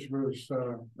schools, which was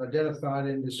identified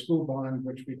in the school bond,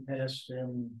 which we passed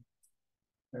in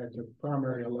at the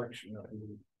primary election.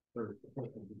 And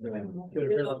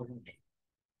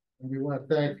we want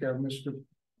to thank Mr.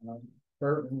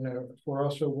 Burton for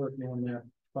also working on that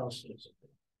process.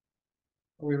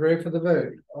 Are we ready for the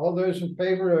vote? All those in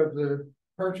favor of the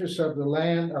purchase of the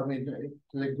land,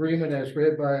 the agreement as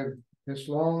read by Ms.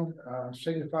 Long,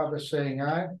 signify by saying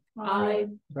aye. Aye.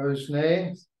 Opposed,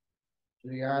 nay.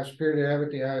 The ayes appear to have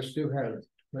it. The ayes do have it.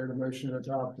 Declare the motion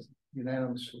adopted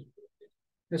unanimously.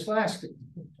 Ms. Lasky.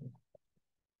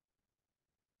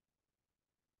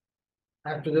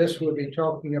 After this, we'll be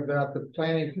talking about the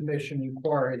Planning Commission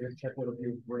inquiry that would have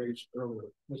been raised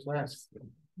earlier. Ms. Lasky.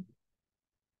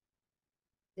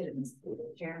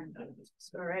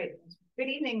 All right. Good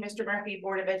evening, Mr. Murphy,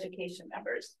 Board of Education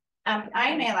members. I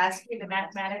am Ann Lasky, the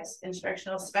Mathematics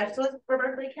Instructional Specialist for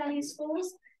Berkeley County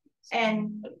Schools,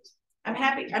 and I'm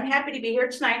happy to be here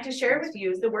tonight to share with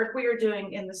you the work we are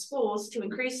doing in the schools to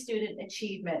increase student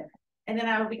achievement. And then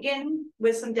I will begin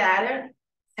with some data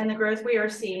and the growth we are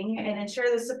seeing and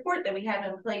ensure the support that we have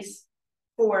in place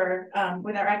for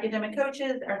with our academic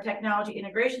coaches, our technology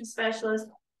integration specialists,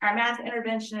 our math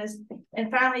interventionists,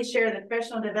 and finally share the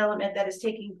professional development that is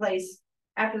taking place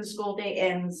after the school day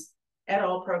ends at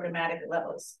all programmatic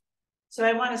levels. So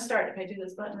I want to start, if I do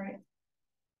this button right.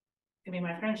 Give me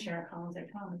my friend Sharon Collins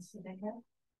at comments. Did they get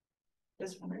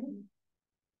this one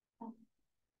right?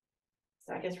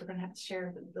 So I guess we're gonna have to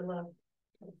share the love.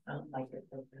 I don't like it.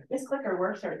 This clicker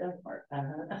works or it doesn't work.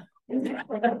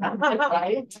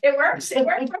 It works. It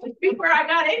worked before I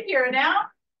got in here.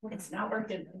 Now it's not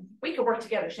working. We could work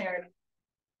together, Sharon.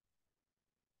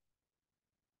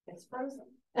 It's frozen.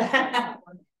 All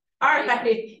right,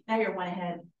 now you're one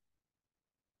ahead.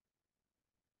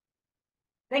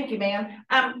 Thank you, ma'am.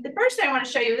 The first thing I want to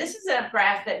show you, this is a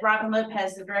graph that Robin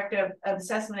Lopez, the Director of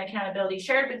Assessment and Accountability,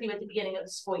 shared with you at the beginning of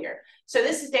the school year. So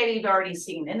this is data you've already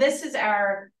seen. And this is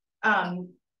our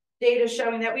data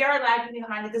showing that we are lagging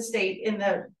behind at the state in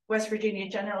the West Virginia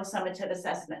General Summative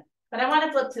Assessment. But I want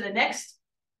to flip to the next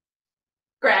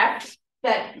graph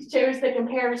that shows the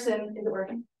comparison, is it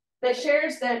working? That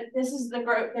shares that this is the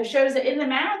growth, that shows that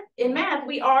in math,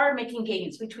 we are making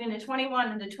gains between the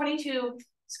 21 and the 22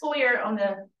 school year on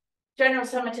the general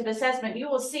summative assessment. You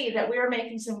will see that we are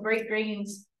making some great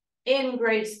gains in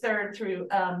grades 3rd through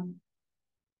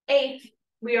 8th.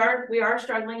 We are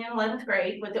struggling in 11th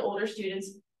grade with the older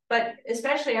students, but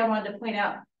especially I wanted to point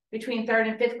out between 3rd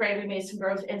and 5th grade, we made some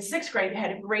growth, and 6th grade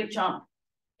had a great jump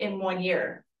in 1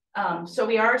 year. So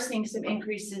we are seeing some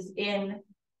increases in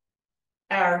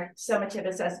our summative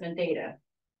assessment data.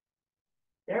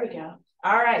 There we go.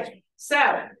 All right.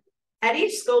 So at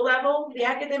each school level, the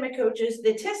academic coaches,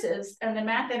 the TISs, and the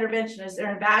math interventionists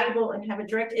are invaluable and have a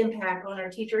direct impact on our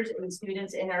teachers and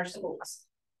students in our schools.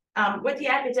 With the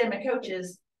academic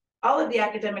coaches, all of the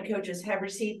academic coaches have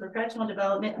received professional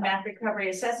development, math recovery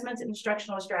assessments, and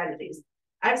instructional strategies.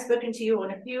 I've spoken to you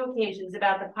on a few occasions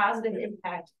about the positive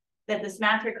impact that this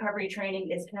math recovery training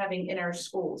is having in our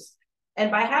schools. And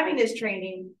by having this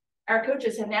training, our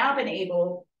coaches have now been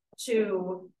able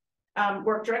to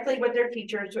work directly with their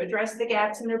teachers to address the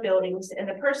gaps in their buildings and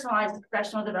the personalized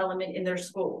professional development in their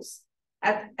schools.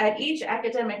 At each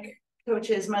academic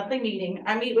coaches monthly meeting,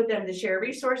 I meet with them to share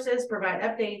resources, provide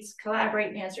updates, collaborate,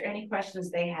 and answer any questions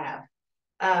they have.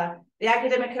 The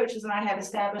academic coaches and I have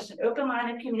established an open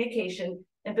line of communication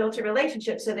and built a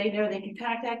relationship so they know they can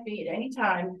contact me at any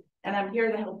time, and I'm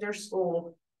here to help their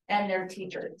school and their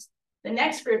teachers. The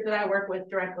next group that I work with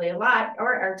directly a lot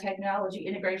are our technology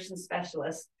integration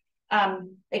specialists.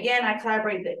 Again, I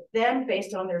collaborate with them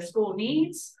based on their school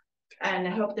needs and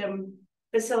help them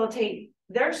facilitate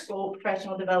their school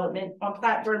professional development on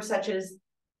platforms such as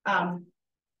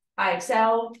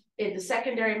iExcel. At the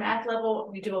secondary math level,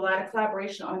 we do a lot of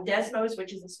collaboration on Desmos,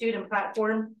 which is a student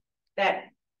platform that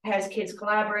has kids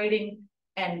collaborating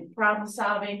and problem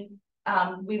solving.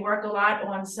 We work a lot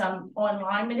on some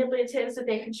online manipulatives that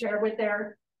they can share with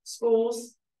their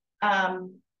schools.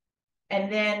 And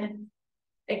then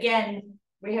again,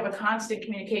 we have a constant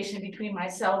communication between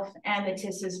myself and the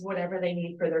TISs, whatever they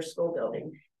need for their school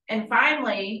building. And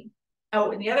finally,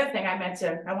 oh, and the other thing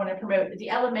I want to promote the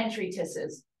elementary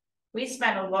TISs. We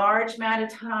spent a large amount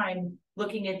of time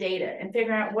looking at data and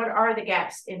figuring out what are the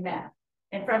gaps in math.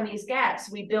 And from these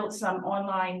gaps, we built some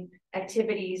online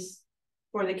activities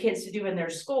for the kids to do in their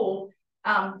school.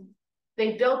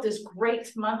 They built this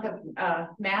great month of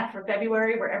math for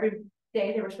February, where every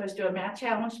day they were supposed to do a math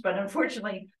challenge, but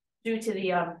unfortunately, due to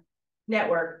the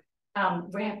network,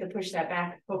 we have to push that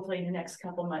back hopefully in the next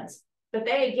couple months. But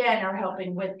they again are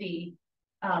helping with the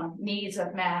needs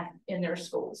of math in their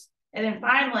schools. And then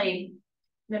finally,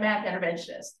 the math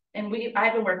interventionist. And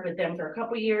I've been working with them for a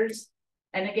couple of years.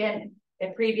 And again,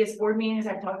 at previous board meetings,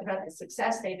 I've talked about the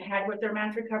success they've had with their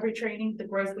math recovery training, the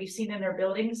growth we've seen in their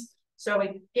buildings. So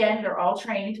again, they're all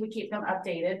trained. We keep them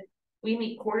updated. We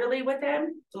meet quarterly with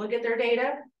them to look at their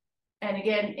data and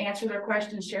again, answer their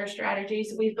questions, share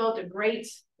strategies. We've built a great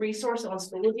resource on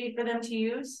Schoology for them to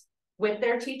use with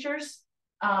their teachers,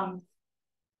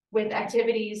 with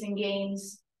activities and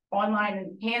games, online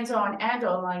and hands-on and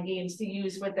online games to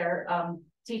use with their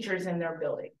teachers in their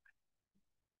building.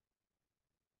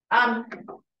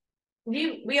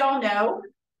 We all know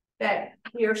that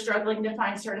we are struggling to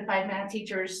find certified math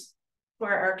teachers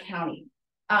for our county.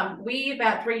 We,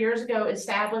 about 3 years ago,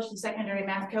 established a secondary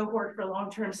math cohort for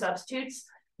long-term substitutes.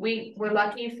 We were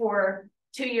lucky for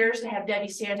 2 years to have Debbie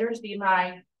Sanders be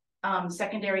my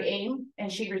secondary aide,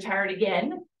 and she retired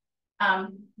again.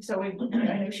 So I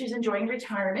know she's enjoying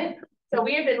retirement. So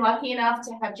we have been lucky enough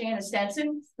to have Jana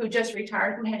Stenson, who just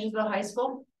retired from Hedgesville High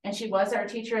School, and she was our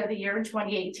Teacher of the Year in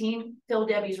 2018, fill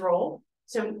Debbie's role.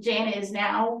 So Jana is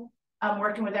now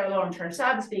working with our long-term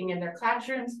subs, being in their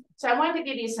classrooms. So I wanted to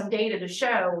give you some data to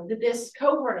show that this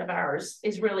cohort of ours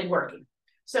is really working.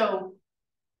 So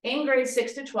in grades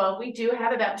 6 to 12, we do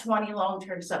have about 20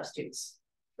 long-term substitutes,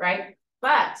 right?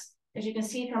 But as you can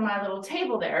see from my little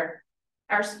table there,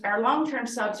 our long-term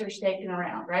subs are sticking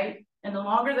around, right? And the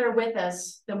longer they're with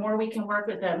us, the more we can work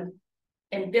with them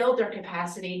and build their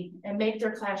capacity and make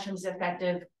their classrooms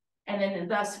effective, and then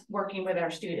thus working with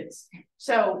our students.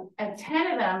 So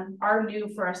 10 of them are new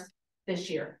for us this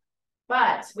year,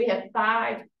 but we have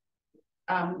 5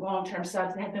 long-term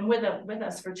subs that have been with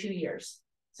us for 2 years.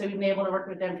 So we've been able to work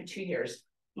with them for 2 years.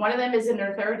 One of them is in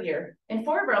their 3rd year, and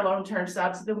 4 of our long-term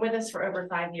subs have been with us for over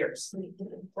 5 years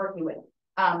working with.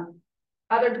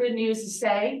 Other good news to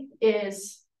say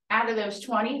is out of those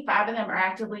 20, 5 of them are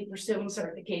actively pursuing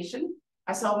certification.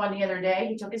 I saw one the other day,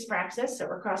 he took his practice, so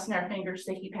we're crossing our fingers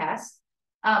that he passed.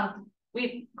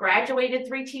 We've graduated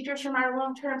 3 teachers from our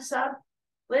long-term sub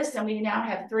list, and we now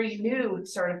have 3 new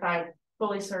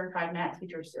fully certified math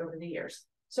teachers over the years.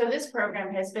 So this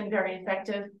program has been very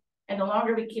effective, and the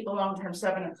longer we keep a long-term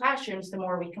sub in the classrooms, the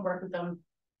more we can work with them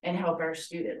and help our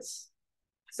students.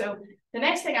 So the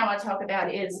next thing I want to talk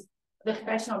about is the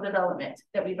professional development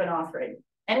that we've been offering.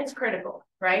 And it's critical,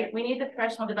 right? We need the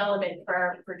professional development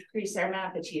for increase our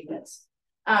math achievements.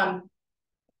 Guided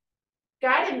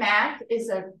math is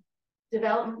a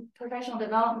professional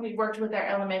development. We worked with our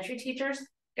elementary teachers.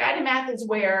 Guided math is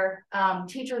where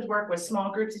teachers work with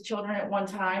small groups of children at one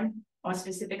time on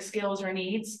specific skills or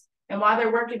needs. And while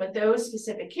they're working with those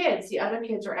specific kids, the other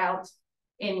kids are out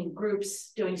in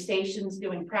groups doing stations,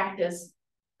 doing practice.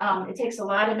 It takes a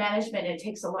lot of management. It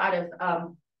takes a lot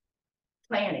of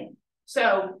planning.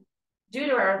 So due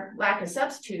to our lack of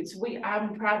substitutes,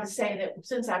 I'm proud to say that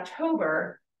since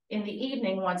October, in the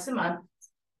evening, once a month,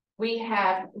 we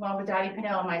have, along with Dottie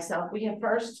Pinnell and myself, we have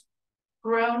first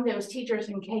grown those teachers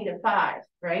in K-5,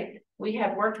 right? We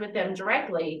have worked with them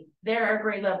directly. They're our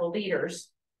grade level leaders.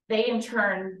 They in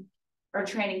turn are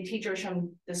training teachers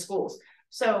from the schools.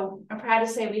 So I'm proud to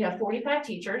say we have 45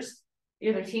 teachers,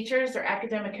 either teachers or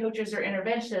academic coaches or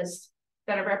interventionists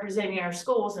that are representing our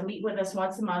schools and meet with us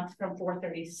once a month from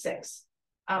 4:30 to 6.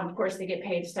 Of course, they get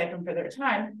paid a stipend for their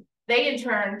time. They in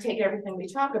turn take everything we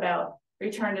talk about,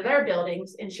 return to their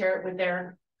buildings and share it with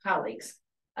their colleagues.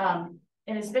 And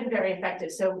it's been very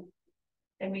effective. So,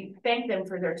 and we thank them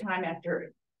for their time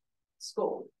after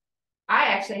school. I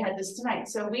actually had this tonight.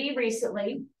 So we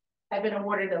recently have been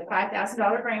awarded a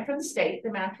 $5,000 grant from the state,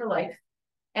 the Math for Life.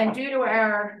 And due to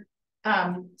our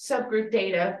subgroup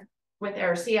data with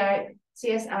our CSI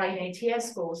and ATS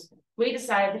schools, we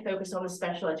decided to focus on the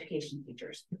special education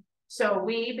teachers. So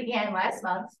we began last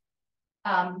month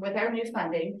with our new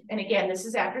funding. And again, this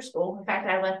is after school. In fact,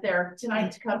 I left there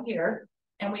tonight to come here,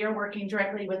 and we are working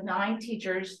directly with 9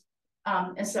 teachers.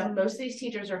 And so most of these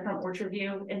teachers are from Orchard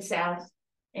View and South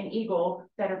and Eagle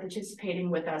that are participating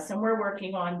with us. And we're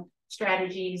working on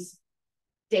strategies,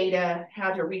 data,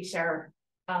 how to reach our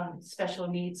special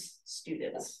needs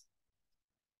students.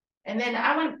 And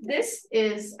then this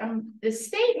is, the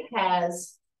state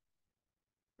has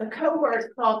a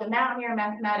cohort called the Mountaineer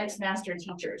Mathematics Master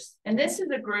Teachers. And this is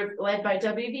a group led by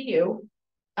WVU,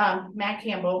 Matt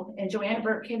Campbell and Joanna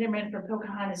Burke Kinderman from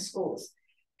Pocahontas Schools.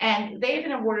 And they've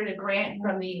been awarded a grant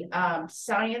from the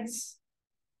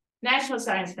National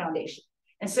Science Foundation.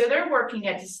 And so they're working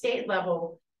at the state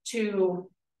level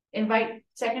to invite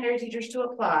secondary teachers to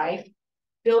apply,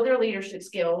 build their leadership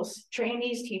skills, train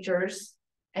these teachers,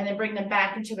 and then bring them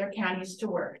back into their counties to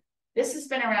work. This has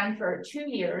been around for 2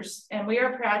 years, and we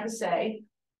are proud to say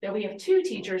that we have 2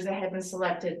 teachers that have been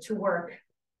selected to work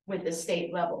with the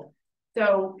state level.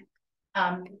 So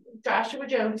Joshua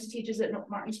Jones teaches at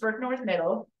Martinsburg North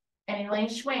Middle, and Elaine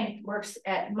Schwank works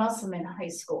at Musselman High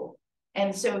School.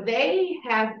 And so they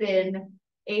have been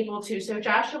able to, so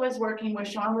Joshua is working with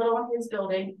Sean Little on his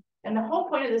building, and the whole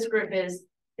point of this group is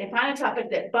they find a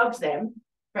topic that bugs them,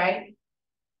 right?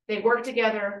 They work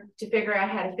together to figure out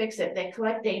how to fix it. They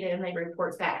collect data and they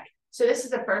report back. So this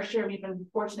is the first year we've been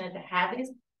fortunate to have these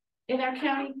in our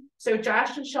county. So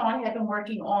Josh and Sean have been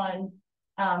working on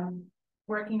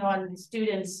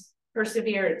students'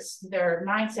 perseverance, their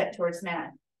mindset towards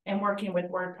math, and working with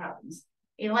word problems.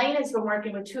 Elaine has been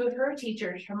working with 2 of her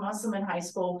teachers from Musselman High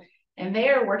School, and they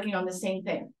are working on the same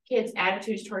thing, kids'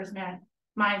 attitudes towards math,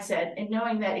 mindset, and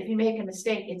knowing that if you make a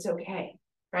mistake, it's okay,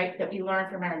 right? That we learn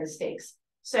from our mistakes.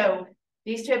 So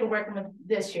these 2 have been working with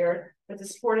this year. With the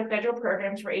support of federal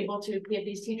programs, we're able to give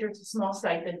these teachers a small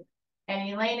stipend. And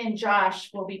Elaine and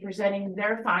Josh will be presenting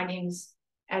their findings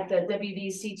at the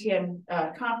WVCTM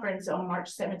conference on March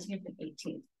 17th and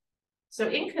 18th. So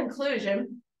in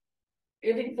conclusion,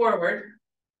 moving forward,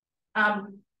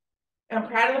 I'm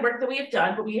proud of the work that we have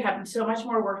done, but we have so much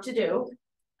more work to do.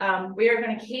 We are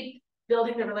going to keep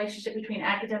building the relationship between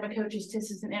academic coaches,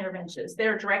 TISs, and interventionists.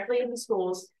 They're directly in the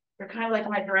schools. They're kind of like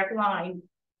my direct line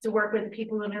to work with the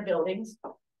people in their buildings.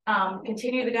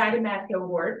 Continue the guided math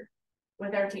cohort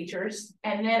with our teachers.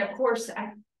 And then of course,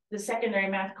 the secondary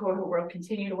math cohort will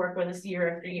continue to work with us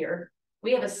year after year.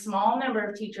 We have a small number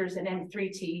of teachers in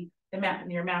M3T, the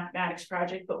Mountaineer Mathematics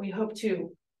Project, but we hope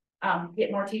to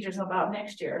get more teachers involved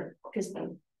next year because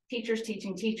teachers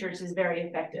teaching teachers is very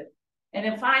effective. And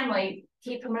then finally,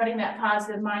 keep promoting that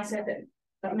positive mindset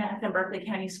that math in Berkeley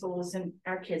County schools and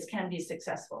our kids can be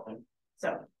successful.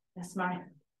 So that's my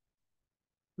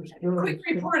quick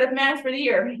report of math for the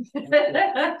year.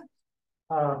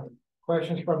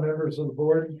 Questions from members of the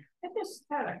board? I just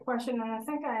had a question, and I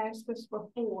think I asked this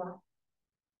before.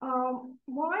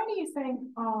 Why do you think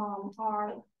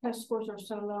our test scores are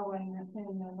so low in the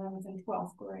 11th and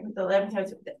 12th grade? The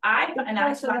 11th, I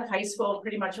taught high school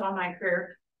pretty much all my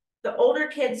career. The older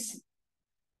kids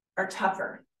are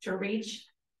tougher to reach.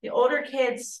 The older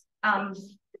kids, they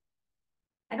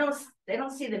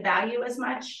don't see the value as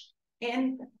much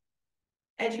in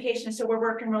education. So we're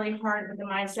working really hard with the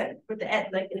mindset with the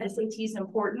SAT is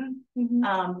important.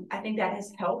 I think that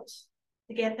has helped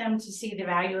to get them to see the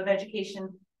value of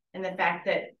education and the fact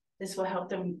that this will help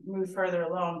them move further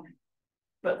along.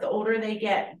 But the older they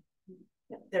get,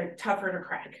 they're tougher to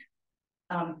crack.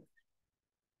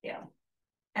 Yeah.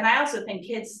 And I also think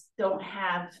kids don't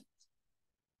have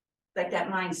like that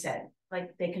mindset,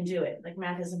 like they can do it, like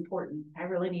math is important. I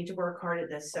really need to work hard at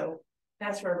this. So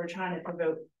that's where we're trying to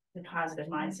promote the positive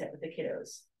mindset with the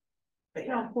kiddos. But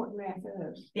how important math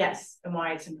is. Yes, and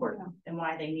why it's important and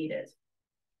why they need it.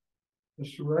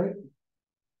 Mr. Wright?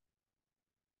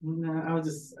 No, I was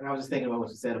just thinking about what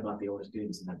you said about the older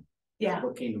students, and Yeah.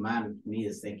 what came to mind with me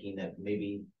is thinking that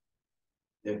maybe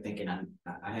they're thinking I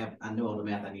know all the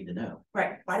math I need to know.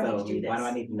 Right, why do I So, do this? why do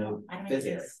I need to know Why do I do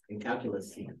physics and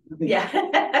calculus?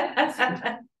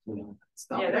 Yeah. You know,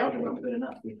 stop Yeah, it they're- out, good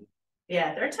enough.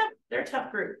 Yeah, they're a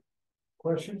tough group.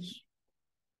 Questions?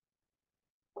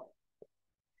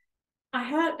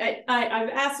 I've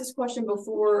asked this question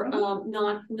before,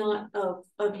 not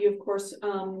of you, of course,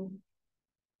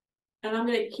 and I'm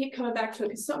gonna keep coming back to it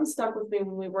because something stuck with me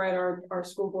when we were at our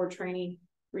school board training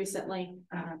recently.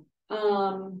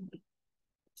 And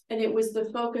it was the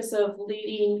focus of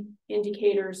leading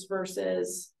indicators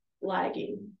versus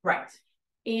lagging. Right.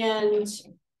 And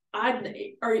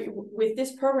with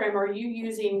this program, are you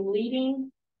using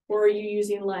leading or are you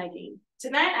using lagging?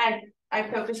 Tonight, I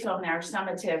focused on our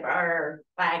summative, our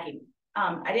lagging.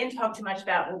 I didn't talk too much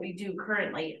about what we do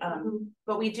currently,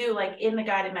 but we do, like in the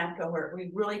guided math cohort, we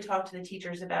really talk to the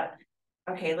teachers about,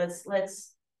 okay, let's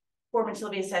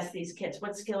formatively assess these kids.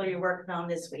 What skill are you working on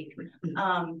this week?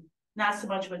 Not so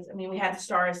much with, I mean, we have the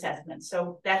STAR assessment,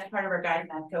 so that's part of our guided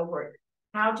math cohort.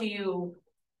 How are you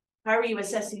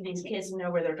assessing these kids and know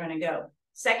where they're going to go?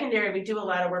 Secondary, we do a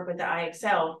lot of work with the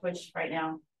IXL, which right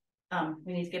now,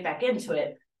 we need to get back into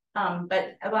it.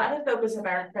 But a lot of focus of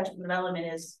our professional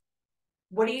development is,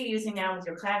 what are you using now with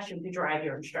your classroom to drive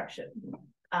your instruction?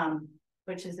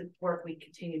 Which is the work we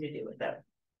continue to do with them.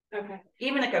 Okay.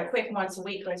 Even like a quick once a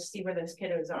week, let's see where those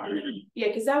kiddos are. Yeah,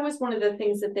 because that was one of the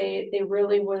things that they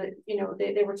really would,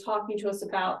 they were talking to us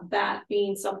about, that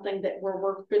being something that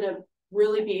we're gonna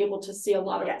really be able to see a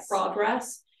lot of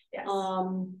progress. Yes.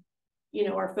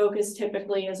 Our focus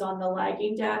typically is on the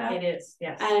lagging data. It is,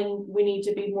 yes. And we need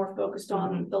to be more focused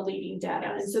on the leading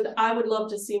data. And so I would love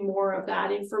to see more of that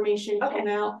information come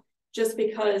out, just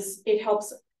because it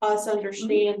helps us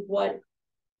understand what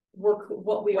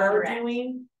we are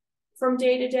doing from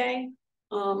day to day.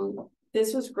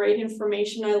 This was great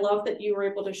information. I love that you were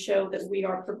able to show that we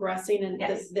are progressing and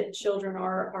that children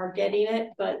are getting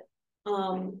it, but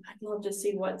I'd love to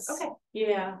see what's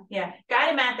yeah.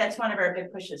 Guided math, that's one of our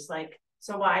big pushes. Like,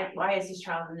 so why is this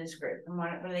child in this group? And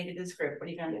what do they do this group? What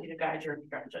are you going to do to guide your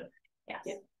instruction? Yes.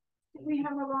 We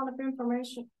have a lot of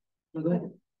information.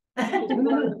 And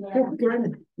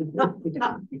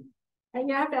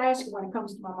you have to ask when it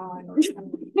comes to my mind.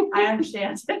 I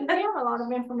understand. We have a lot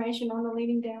of information on the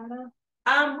leading data.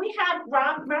 We have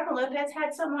Robin Lopez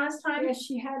had some last time. Yes,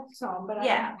 she had some, but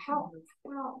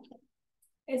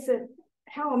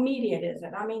how immediate is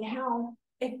it? I mean, how?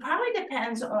 It probably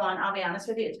depends on, I'll be honest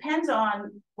with you, it depends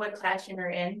on what classroom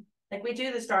you're in. Like, we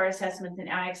do the STAR assessments and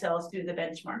IXLs do the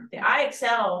benchmark. The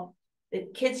IXL, the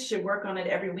kids should work on it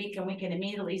every week, and we can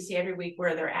immediately see every week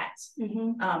where they're at.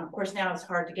 Of course, now it's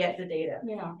hard to get the data.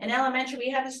 Yeah. In elementary,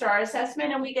 we have the STAR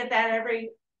assessment, and we get that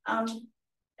every 9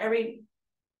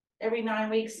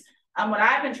 weeks. What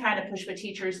I've been trying to push with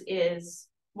teachers is,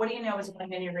 what do you know is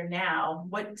going in your room now?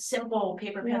 What simple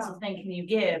paper pencil thing can you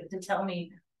give to tell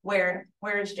me where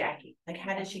is Jackie? Like,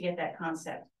 how did she get that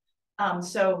concept?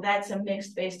 So that's a mix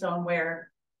based on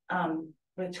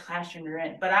which classroom you're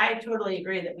in. But I totally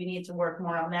agree that we need to work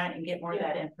more on that and get more of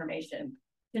that information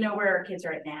to know where our kids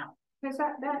are at now. Because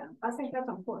I think that's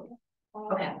important.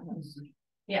 Okay.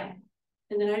 Yeah.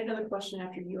 And then I had another question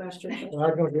after you asked your question.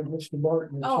 I'm gonna give Mr.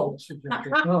 Martin.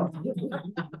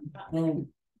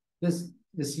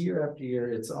 This year after year,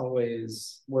 it's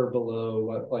always, we're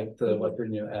below what the West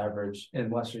Virginia average, and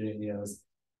West Virginia is,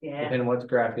 and what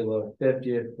graph you look,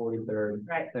 50th, 43rd,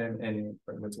 right, and in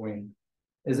between.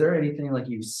 Is there anything like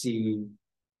you see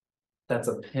that's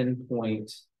a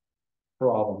pinpoint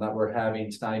problem that we're having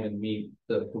to not even meet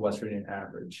the West Virginia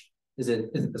average? Is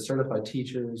it the certified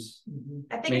teachers?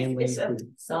 I think it's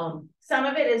some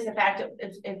of it is the fact that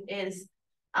it is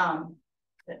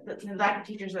the lack of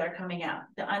teachers that are coming out,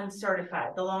 the uncertified,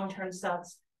 the long-term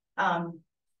subs. I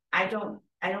do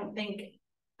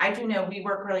know we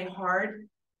work really hard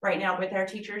right now with our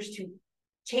teachers to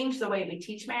change the way we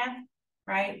teach math,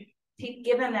 right?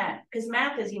 Give them that, because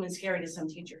math is even scary to some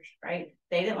teachers, right?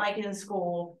 They didn't like it in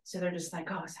school, so they're just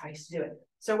like, oh, it's how I used to do it.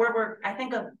 So I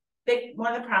think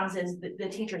one of the problems is the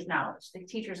teacher's knowledge, the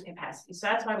teacher's capacity. So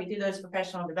that's why we do those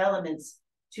professional developments,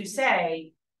 to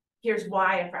say, here's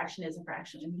why a fraction is a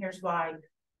fraction, and here's why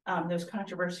those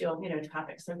controversial,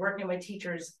 topics. Like, working with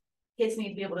teachers, kids need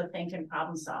to be able to think and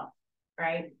problem solve,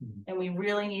 right? And we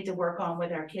really need to work on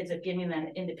with our kids of giving them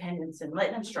independence and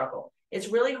letting them struggle. It's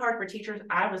really hard for teachers.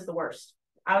 I was the worst.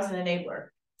 I was an enabler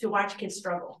to watch kids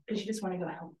struggle, because you just want to go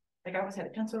help. Like, I always had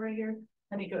a pencil right here.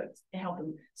 Let me go and help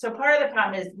them. So part of the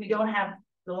problem is we don't have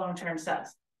the long-term subs.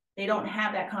 They don't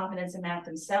have that confidence in math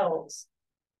themselves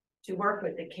to work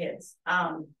with the kids,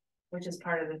 which is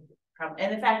part of the problem.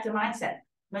 And in fact, the mindset,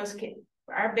 most kids,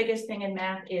 our biggest thing in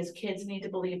math is kids need to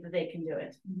believe that they can do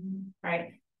it,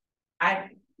 right?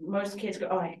 Most kids go,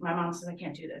 oh, my mom says I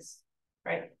can't do this,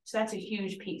 right? So that's a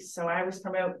huge piece. So I always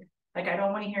promote, like, I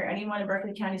don't want to hear anyone in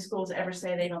Berkeley County schools ever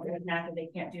say they don't do math or they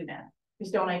can't do math.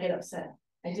 Because don't I get upset?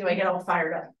 I do, I get all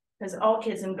fired up. Because all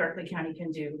kids in Berkeley County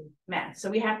can do math. So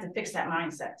we have to fix that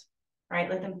mindset, right?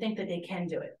 Let them think that they can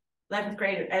do it. 11th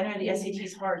grade, I know the SAT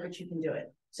is hard, but you can do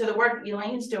it. So the work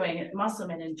Elaine's doing at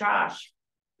Musselman and Josh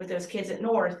with those kids at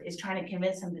North is trying to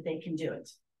convince them that they can do it,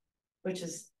 which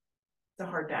is the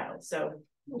hard battle. So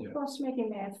of course, making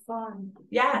math fun.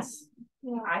 yes,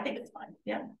 Yeah. I think it's fun.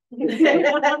 Yeah.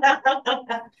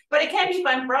 But it can be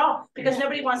fun for all because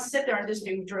nobody wants to sit there and just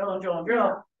do drill and drill and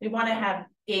drill. We want to have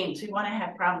games. We want to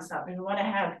have problem solving. We want to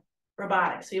have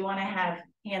robotics. We want to have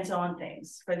hands-on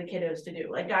things for the kiddos to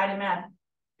do, like guided math. If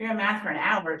you're in math for an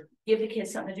hour, give the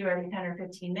kids something to do every 10 or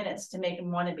 15 minutes to make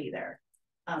them want to be there.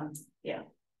 Yeah.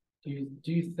 Do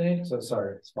you think, so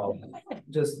sorry, it's following.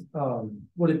 Just,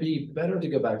 would it be better to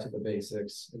go back to the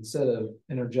basics instead of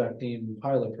interjecting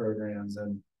pilot programs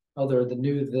and the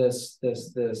new this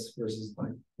versus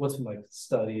like what's been like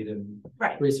studied and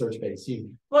research based?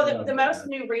 Well, the most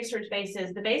new research base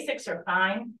is the basics are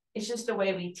fine. It's just the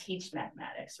way we teach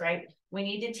mathematics, right? We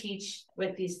need to teach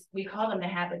with these, we call them the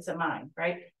habits of mind,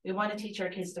 right? We want to teach our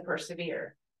kids to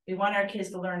persevere. We want our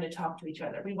kids to learn to talk to each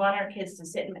other. We want our kids to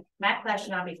sit in math class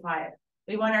should not be quiet.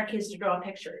 We want our kids to draw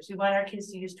pictures. We want our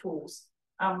kids to use tools.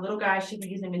 Little guys should be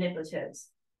using manipulatives.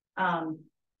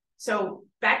 So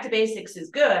back to basics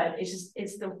is good.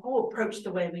 It's the whole approach,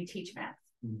 the way we teach math.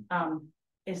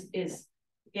 Is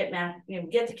get math,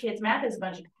 get the kids, math is a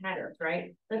bunch of patterns,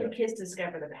 right? Let the kids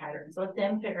discover the patterns, let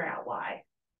them figure out why.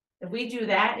 If we do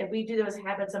that, if we do those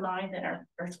habits of mind, then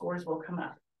our scores will come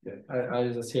up. Yeah, I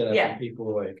just hear that from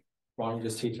people like, why don't you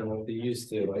just teach them what they used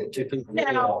to? Like,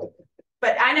 no,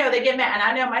 but I know they get mad, and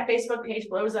I know my Facebook page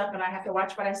blows up, and I have to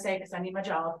watch what I say because I need my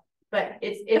job. But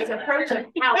it's an approach of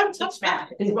how to teach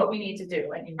math is what we need to do.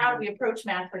 Like, how do we approach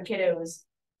math for kiddos?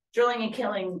 Drilling and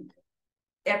killing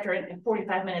after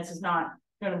 45 minutes is not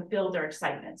going to build their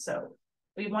excitement. So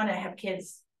we want to have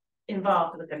kids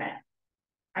involved with the math.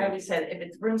 I always said, if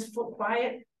it's room's full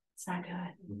quiet, it's not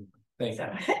good. Thank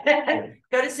you.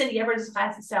 Go to Cindy Edwards'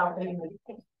 class itself.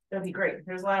 It'll be great.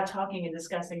 There's a lot of talking and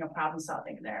discussing and problem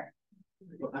solving in there.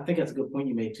 Well, I think that's a good point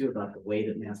you made too about the way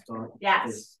that math's taught.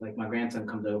 Yes. Like my grandson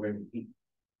comes over and he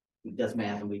does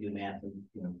math and we do math,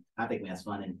 and I think math's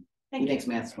fun and he thinks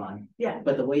math's fun. Yeah.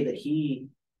 But the way that he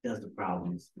does the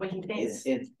problems, what he thinks,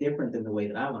 it's different than the way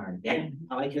that I learned. Yeah.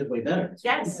 I like his way better.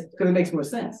 Yes. Because it makes more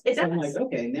sense. It does. So I'm like,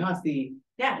 okay, now I see.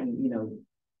 Yeah. And,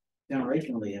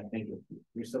 generationally, I think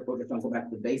we're so focused on go back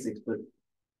to the basics, but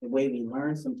the way we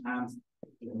learn sometimes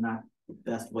is not the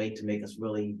best way to make us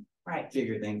really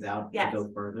figure things out and go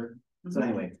further. So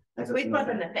anyway, we want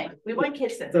them to think. We want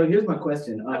kids to think. So here's my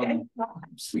question. Okay.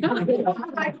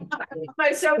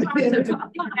 I'm so tired of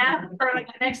talking math for like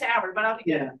the next hour, but I'll be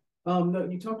good. No,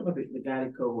 you talked about the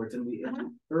guided cohorts, and we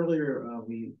earlier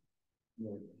we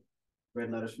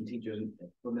read letters from teachers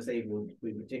from Miss Abel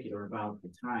in particular about the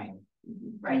time.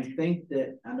 Right. Do you think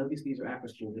that, I know these are after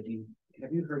school, but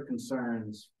have you heard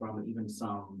concerns from even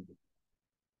some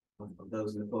of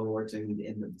those in the cohorts and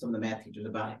some of the math teachers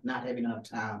about not having enough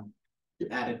time to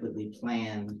adequately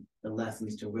plan the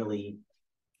lessons to really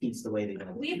teach the way they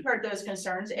want? We've heard those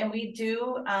concerns, and we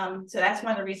do. So that's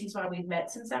one of the reasons why we've met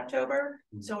since October.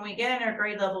 So when we get in our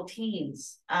grade level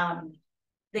teams,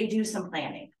 they do some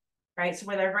planning, right? So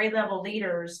with our grade level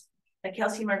leaders, like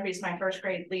Kelsey Murphy is my first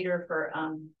grade leader for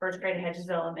first grade at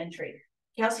Hedgesville Elementary.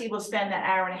 Kelsey will spend that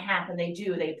hour and a half, and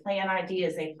they plan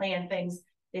ideas, they plan things,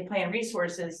 they plan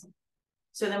resources.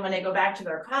 So then when they go back to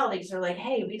their colleagues, they're like,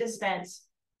 hey, we just spent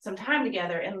some time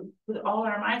together and with all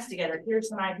our minds together, here's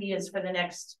some ideas for the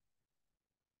next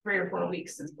 3 or 4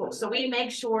 weeks in school. So we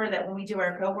make sure that when we do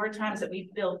our cohort times that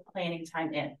we build planning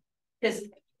time in, because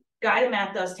guided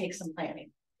math does take some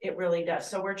planning. It really does.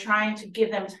 So we're trying to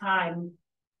give them time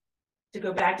to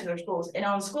go back to their schools. And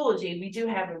on Schoology, we do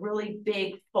have a really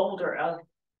big folder of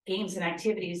games and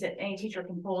activities that any teacher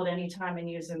can pull at any time and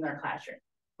use in their classroom,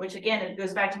 which again, it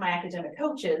goes back to my academic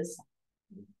coaches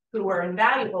who are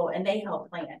invaluable, and they help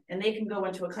plan. And they can go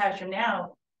into a classroom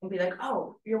now and be like,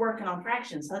 oh, you're working on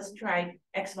fractions. Let's try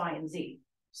X, Y, and Z.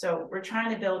 So we're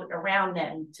trying to build around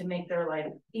them to make their life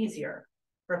easier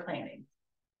for planning.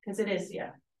 Because it is,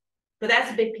 But that's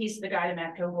a big piece of the guided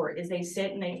math cohort is they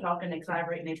sit and they talk and they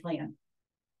collaborate and they plan.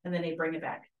 And then they bring it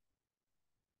back.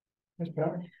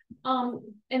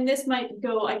 And this might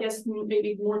go, I guess,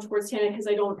 maybe more towards Hannah, because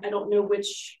I don't know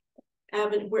which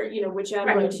avenue, where, you know, which Right,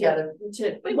 avenue together.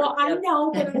 well, I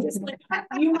know, but I'm just like,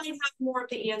 you might have more of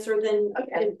the answer than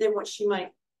what she might.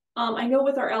 I know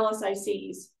with our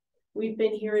LSICs, we've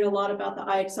been hearing a lot about the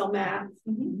IXL math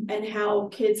and how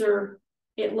kids are,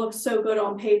 it looks so good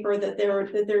on paper that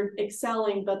they're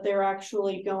excelling, but they're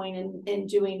actually going and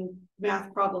doing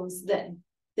math problems that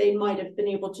they might have been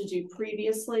able to do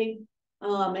previously,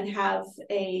 and have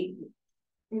a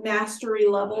mastery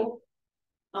level.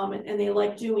 And they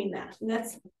like doing that. And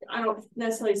that's, I don't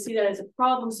necessarily see that as a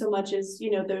problem so much as,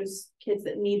 you know, those kids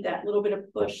that need that little bit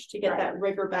of push to get that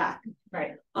rigor back.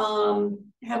 Right.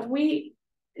 Have we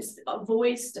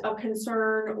voiced a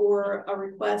concern or a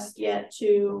request yet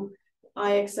to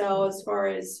IXL as far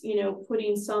as, you know,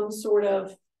 putting some sort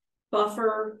of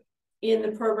buffer in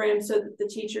the program so that the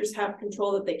teachers have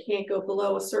control, that they can't go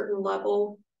below a certain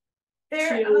level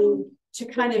to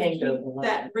kind of keep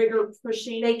that rigor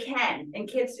pushing? They can, and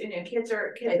kids, you know, kids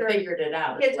are figured it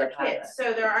out. Kids are kids,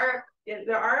 so there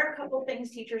are a couple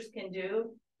things teachers can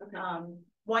do.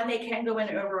 One, they can go in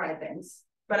and override things,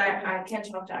 but I can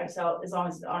talk to IXL as long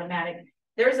as it's automatic.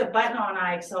 There's a button on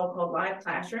IXL called Live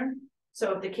Classroom.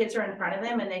 So if the kids are in front of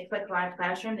them and they click Live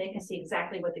Classroom, they can see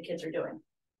exactly what the kids are doing.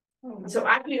 So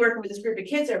I can be working with this group of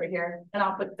kids over here, and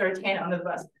I'll throw Tana under the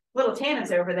bus. Little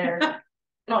Tana's over there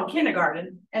on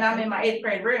kindergarten, and I'm in my 8th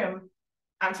grade room.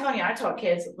 I'm telling you, I taught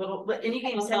kids little, and you can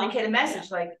even send a kid a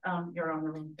message like, you're on the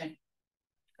wrong thing,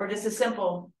 or just a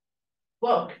simple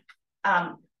look.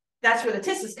 That's where the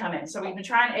TISs come in. So we've been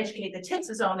trying to educate the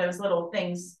TISs on those little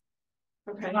things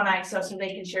on IXL so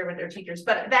they can share with their teachers.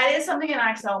 But that is something in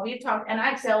IXL we've talked, and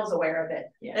IXL is aware of it.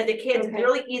 That the kids, it's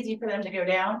really easy for them to go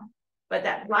down. But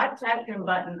that Live Classroom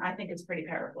button, I think is pretty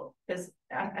powerful, because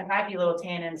if I'd be little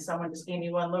Tana and someone just gave me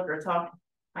one look or talk,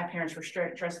 my parents were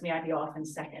strict. Trust me, I'd be off in a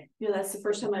second. Yeah, that's the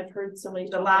first time I've heard somebody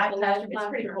the Live Classroom. It's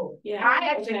pretty cool. Yeah, I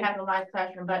actually have the Live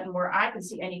Classroom button where I can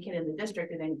see any kid in the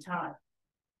district at any time.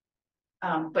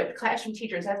 But classroom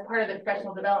teachers, that's part of the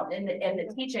professional development and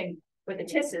the teaching with the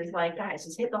TISs, like, guys,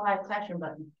 just hit the Live Classroom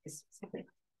button.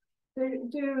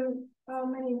 Do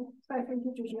many classroom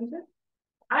teachers use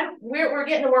it? We're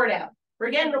getting the word out. We're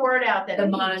getting the word out that the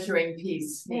monitoring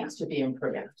piece needs to be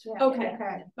improved. Okay.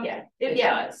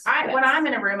 When I'm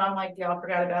in a room, I'm like, y'all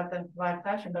forgot about the Live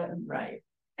Classroom button. Right.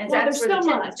 And well, that's there's where so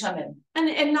the much come in.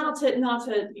 And not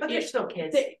to but they're still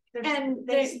kids.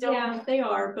 They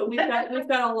are, but we've got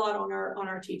a lot on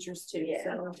our teachers too. Yeah.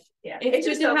 So yeah, it's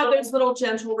just to have those little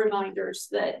gentle reminders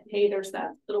that, hey, there's that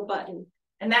little button.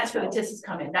 And that's where the TISs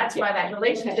come in. That's why that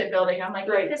relationship building, I'm like,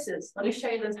 great, TISs, let me show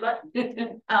you this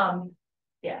button.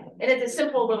 Yeah, and it's a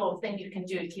simple little thing you can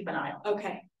do to keep an eye on.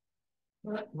 Okay.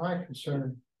 My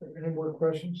concern, any more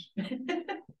questions?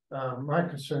 My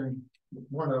concern,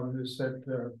 one of them is that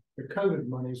the COVID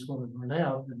money is going to run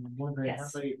out, and I'm wondering how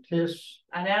many TIS,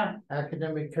 I know,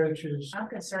 academic coaches, I'm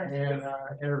concerned, and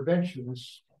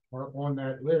interventionists are on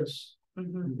that list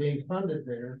and being funded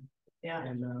there. Yeah,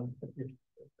 and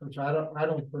which I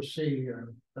don't foresee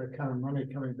that kind of money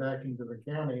coming back into the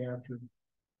county after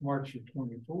March of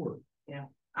 24. Yeah,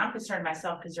 I'm concerned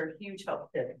myself because they're huge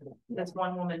help. That's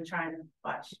one woman trying to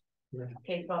watch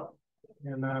K-12.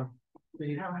 And I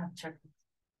don't have to check.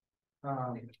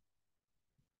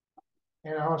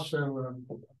 And also,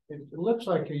 it looks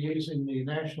like you're using the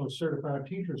National Certified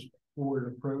Teachers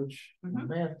Board approach for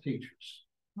math teachers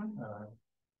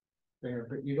there,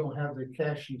 but you don't have the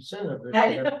cash incentive.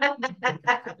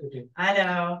 I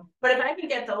know, but if I can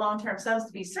get the long-term subs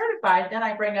to be certified, then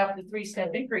I bring up the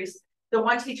 3-step increase. The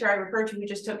one teacher I referred to who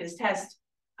just took his test,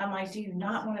 I'm like, do you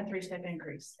not want a 3-step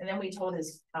increase? And then we told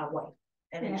his wife,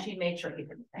 and then she made sure he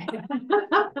didn't.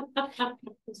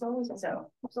 It's always a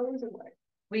way.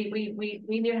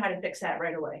 We knew how to fix that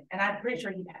right away, and I'm pretty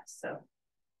sure he passed. So,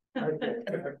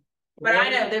 but I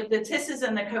know the TISs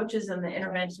and the coaches and the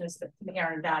interventionists to me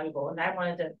are invaluable, and I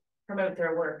wanted to promote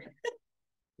their work.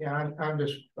 Yeah, I'm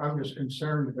just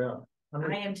concerned about.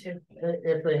 I am too.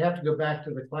 If they have to go back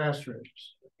to the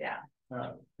classrooms. Yeah.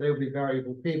 They'll be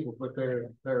valuable people, but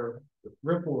their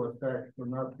ripple effect will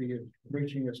not be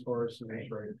reaching as far as it is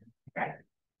right now. Right.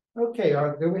 Okay,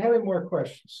 do we have any more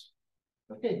questions?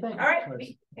 Okay, thank you. All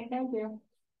right. Thank you.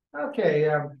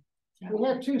 Okay, we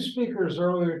had 2 speakers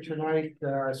earlier tonight.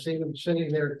 I see them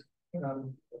sitting there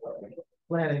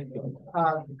planning.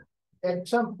 At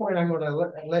some point, I'm going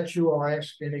to let you all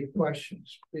ask any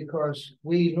questions, because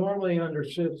we normally under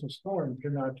Citizens Forum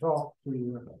cannot talk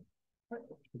to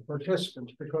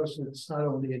participants because it's not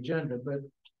on the agenda. But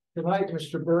tonight,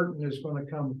 Mr. Burton is going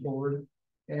to come forward,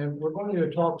 and we're going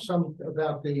to talk some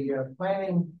about the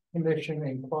Planning Commission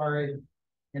inquiry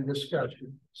and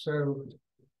discussion. So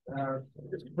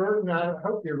Mr. Burton, I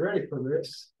hope you're ready for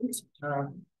this. I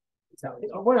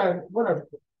want to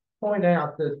point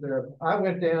out that I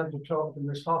went down to talk to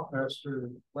Ms.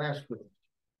 Hoffmeister last week.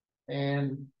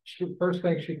 And first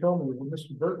thing she told me, well,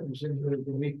 Mr. Burton was in here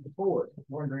the week before,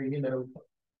 wondering, you know,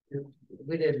 if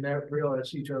we didn't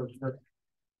realize each other's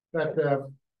but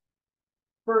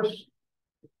first,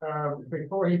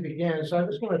 before he begins, I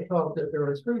just want to talk that there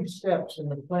are 3 steps in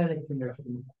the planning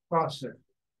commission process.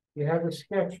 You have a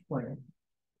sketch plan,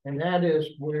 and that is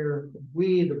where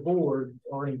we, the board,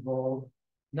 are involved,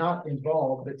 not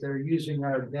involved, but they're using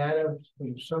our data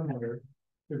from somewhere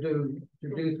to do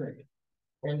things.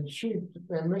 And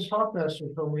Ms. Hoffmeister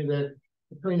told me that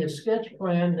between the sketch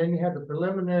plan, then you have the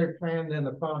preliminary plan, then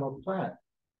the final plat.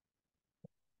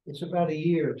 It's about a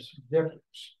year's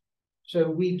difference. So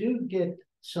we do get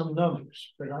some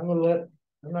numbers, but I'm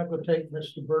not going to take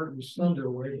Mr. Burton's thunder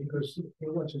away because he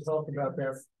wants to talk about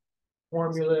that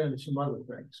formula and some other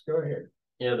things. Go ahead.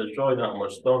 Yeah, there's really not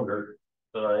much thunder,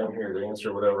 but I am here to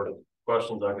answer whatever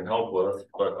questions I can help with.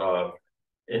 But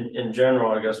in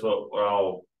general, I guess what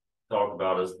I'll talk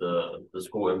about is the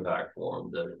school impact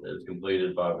form that is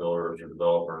completed by builders or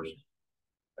developers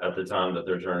at the time that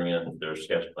they're turning in their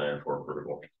sketch plan for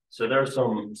approval. So there's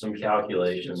some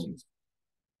calculations.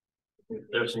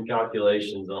 There's some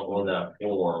calculations on that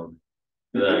form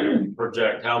that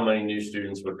project how many new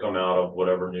students would come out of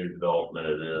whatever new development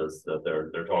it is that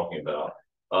they're talking about.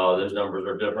 Those numbers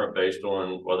are different based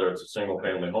on whether it's a single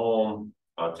family home,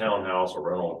 a townhouse, a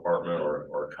rental apartment,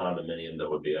 or a condominium that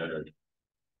would be owned.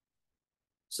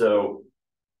 So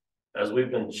as we've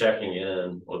been checking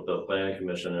in with the planning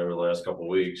commission over the last couple of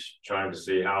weeks, trying to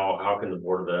see how can the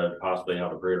Board of Ed possibly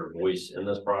have a greater voice in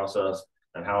this process,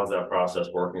 and how is that process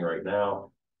working right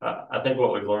now? I think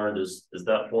what we've learned is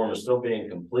that form is still being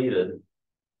completed,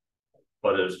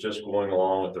 but it's just going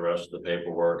along with the rest of the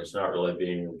paperwork. It's not really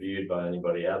being reviewed by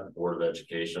anybody at the Board of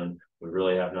Education. We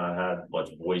really have not had much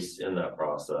voice in that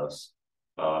process.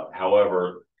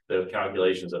 However, the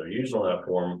calculations that are used on that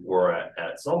form were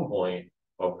at some point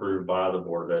approved by the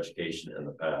Board of Education in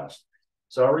the past.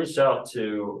 So I reached out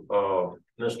to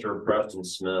Mr. Preston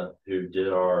Smith, who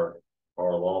did our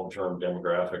long-term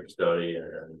demographic study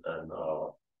and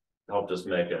helped us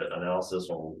make an analysis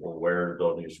on where to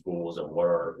build new schools and what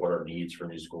our needs for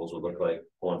new schools would look like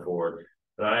going forward.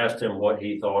 And I asked him what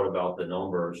he thought about the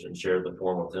numbers and shared the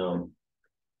form with him.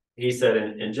 He said,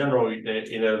 in general,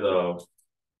 you know,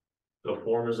 the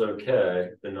form is okay.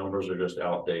 The numbers are just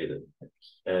outdated.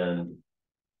 And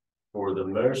for the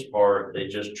most part, they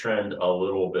just trend a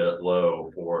little bit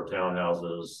low for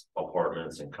townhouses,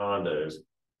 apartments, and condos,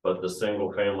 but the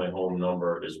single family home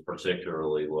number is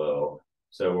particularly low.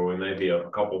 So where we may be a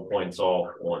couple points off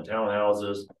on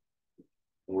townhouses,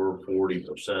 we're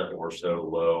 40% or so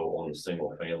low on the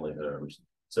single family homes.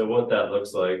 So what that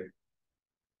looks like,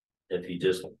 if you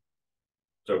just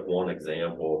took one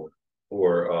example,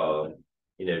 for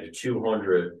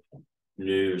 200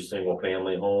 new single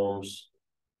family homes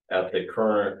at the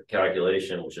current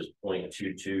calculation, which is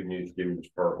 0.22 new students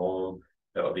per home,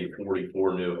 that would be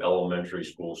 44 new elementary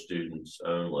school students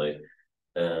only.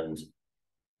 And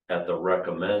at the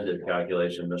recommended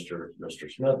calculation Mr.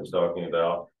 Smith was talking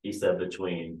about, he said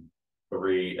between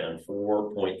 3 and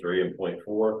 4, 0.3 and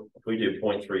 0.4. If we do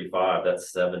 0.35,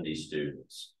 that's 70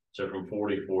 students. So from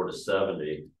 44 to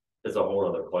 70, it's a whole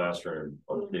other classroom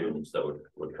of students that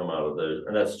would come out of those.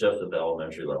 And that's just at the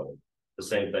elementary level. The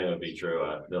same thing would be true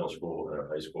at middle school and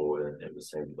high school in the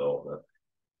same development.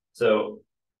 So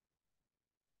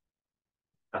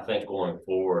I think going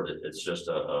forward, it's just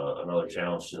another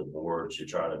challenge to the board to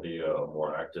try to be a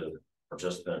more active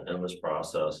participant in this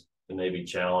process, and maybe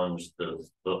challenge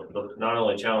not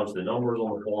only challenge the numbers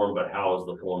on the form, but how is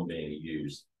the form being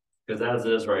used? Because as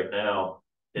is right now,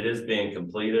 it is being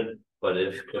completed, but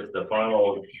if the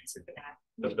final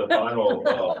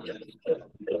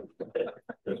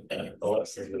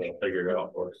Alexa's gonna figure it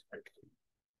out for us.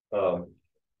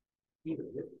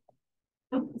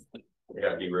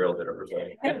 Yeah, derailed it for a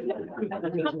second.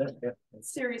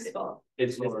 Serious fault.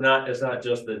 It's not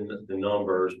just the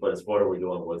numbers, but it's what are we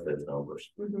doing with those numbers.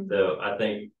 So I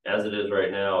think as it is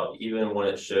right now, even when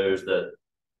it shows that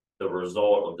the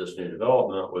result of this new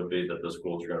development would be that the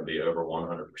schools are going to be over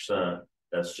 100%,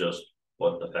 that's just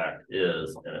what the fact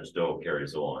is, and it still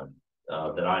carries on.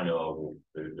 That I know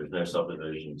of, there's no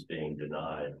subdivisions being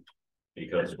denied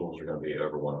because schools are going to be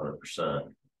over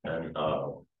 100%. And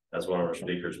as one of our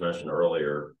speakers mentioned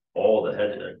earlier, all the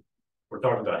hedges, we're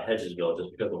talking about Hedgesville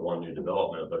just because of one new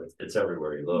development, but it's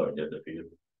everywhere you look. If you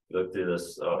look through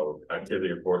this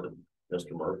activity report that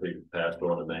Mr. Murphy passed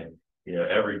on to me, you know,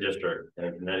 every district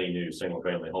and many new single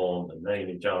family homes and many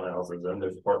new townhouses, and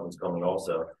there's apartments coming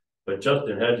also. But just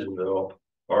in Hedgesville,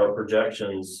 our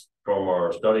projections from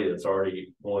our study that's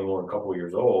already only a couple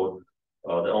years old,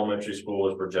 the elementary school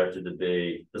is projected to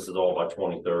be, this is all by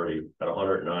 2030, at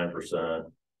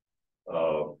 109%.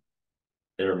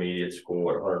 Intermediate school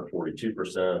at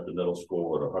 142%, the middle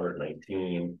school at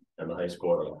 119%, and the high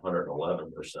school at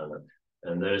 111%.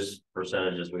 And those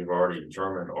percentages we've already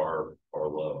determined are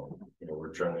low. You know,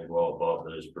 we're trending well above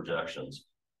those projections.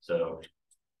 So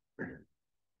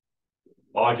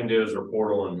all I can do is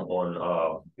report on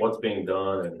what's being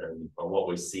done and on what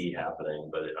we see happening.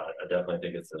 But I definitely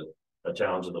think it's a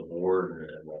challenge of the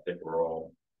board, and I think we're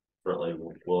all certainly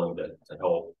willing to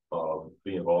help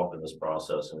be involved in this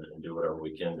process and do whatever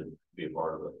we can to be a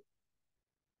part of it.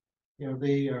 You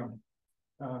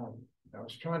know, I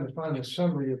was trying to find a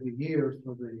summary of the year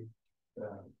for the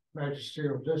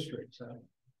magisterial districts.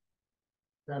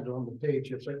 Found it on the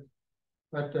page,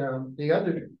 but the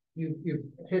other, you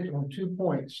hit on 2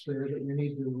 points there that we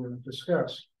need to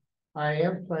discuss. I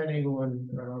am planning on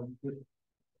with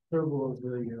approval of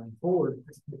the board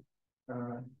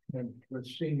and with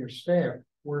senior staff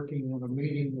working on a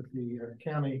meeting with the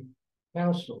county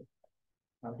council.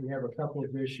 We have a couple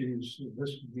of issues.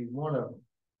 This would be one of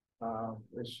them.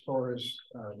 As far as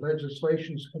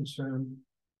legislation is concerned,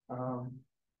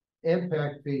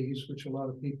 impact fees, which a lot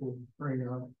of people bring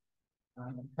up,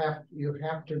 you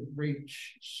have to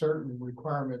reach certain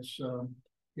requirements.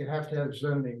 You have to have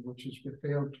zoning, which has been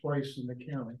failed twice in the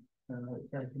county,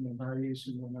 back in the 90s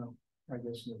and I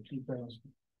guess in the 2000s.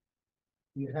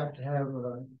 You have to have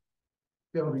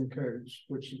building codes,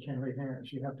 which the county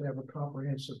has. You have to have a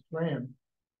comprehensive plan,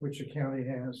 which the county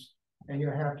has, and you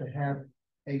have to have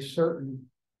a certain,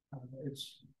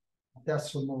 it's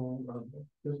decimal,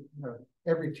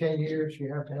 every 10 years,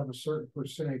 you have to have a certain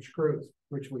percentage growth,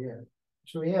 which we have.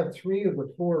 So we have 3 of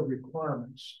the 4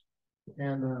 requirements,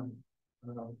 and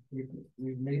we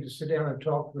need to sit down and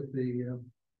talk with the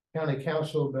county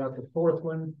council about the 4th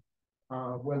one,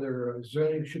 whether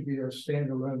zoning should be a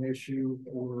standalone issue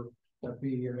or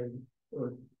be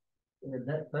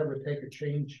that would take a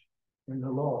change in the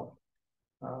law.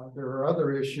 There are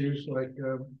other issues like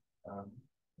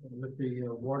with the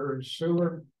water and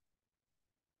sewer.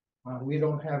 We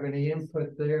don't have any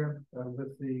input there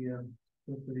with the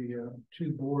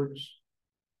 2 boards.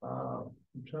 I'm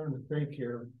trying to think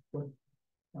here. What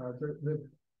the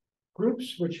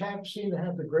groups which seem to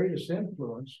have the greatest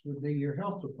influence would be your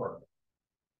health department,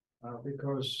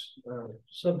 because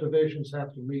subdivisions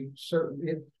have to meet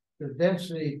certain. The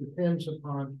density depends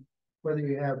upon whether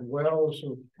you have wells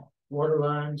or water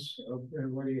lines,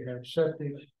 and whether you have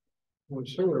septic or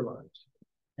sewer lines.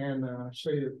 And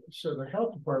so the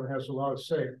health department has a lot of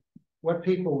say. What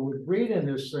people would read in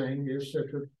this thing is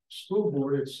that the school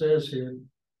board, it says here,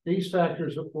 these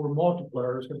factors or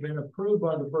multipliers have been approved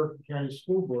by the Berkeley County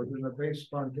School Board and are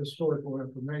based on historical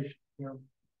information. You know,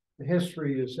 the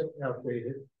history is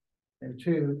outdated. And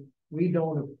 2, we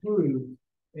don't approve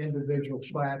individual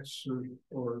plats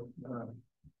or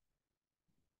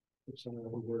what's another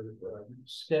word,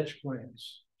 sketch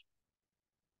plans.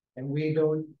 And we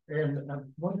don't, and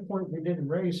one point we didn't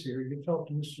raise here, you talked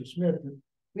to Mr. Smith, that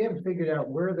we haven't figured out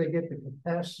where they get the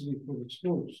capacity for the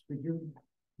schools. Did you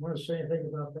want to say anything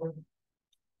about that?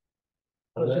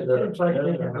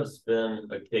 There has been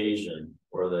occasion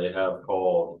where they have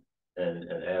called and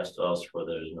asked us for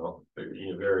those,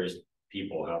 various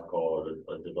people have called,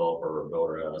 a developer or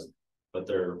builder has, but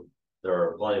there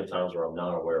are plenty of times where I'm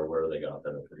not aware where they got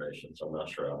that information, so I'm not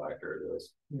sure how accurate it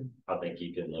is. Yeah. I think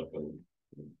you can look and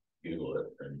Google it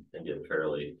and get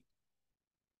fairly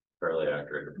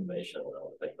accurate information. I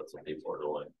don't think that's what people are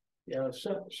doing. Yeah,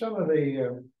 some of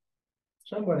the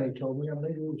somebody told me,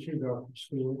 maybe it was you got from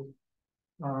school.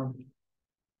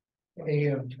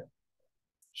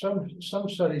 Some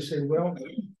studies say, well,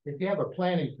 if you have a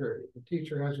planning period, the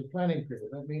teacher has a planning period,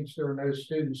 that means there are no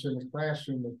students in the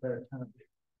classroom at that time.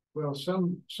 Well,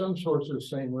 some sources are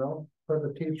saying, well, put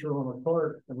the teacher on a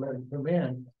cart and let him come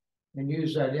in and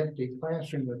use that empty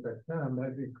classroom at that time.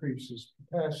 That increases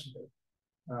capacity.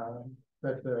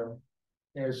 But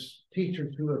as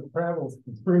teachers who have traveled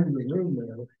from room to room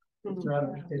there,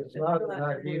 it's not an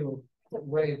ideal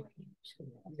way.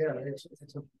 Yeah,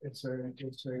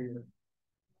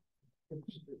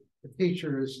 the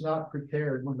teacher is not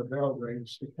prepared when the bell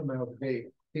rings to come out of the gate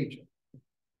teaching.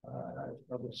 I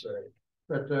would say,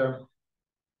 but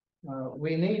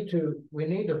we need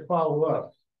to follow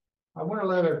up. I want to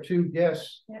let our 2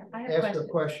 guests ask a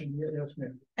question. Yes,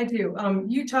 ma'am. I do.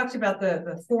 You talked about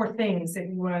the 4 things that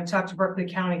you want to talk to Berkeley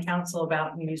County Council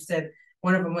about, and you said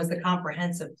One of them was the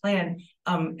comprehensive plan.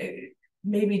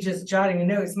 Maybe just jotting a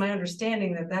note, it's my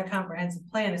understanding that that comprehensive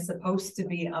plan is supposed to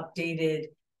be updated.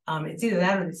 It's either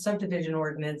that or the subdivision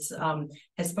ordinance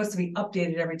is supposed to be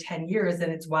updated every 10 years,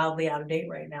 and it's wildly out of date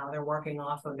right now. They're working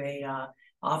off of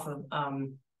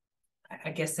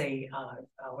I guess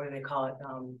what do they call it?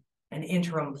 An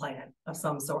interim plan of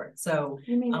some sort. So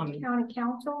you mean the county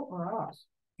council or us?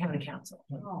 County council.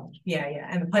 Oh. Yeah,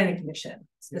 and the planning commission,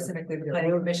 specifically the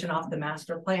planning commission off the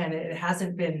master plan. It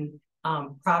hasn't been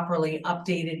properly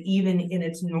updated even in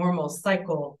its normal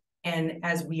cycle. And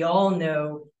as we all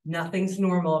know, nothing's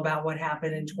normal about what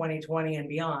happened in 2020 and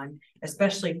beyond,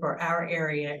 especially for our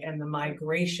area and the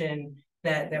migration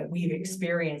that we've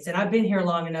experienced. And I've been here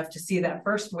long enough to see that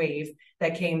first wave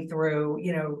that came through,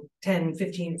 10,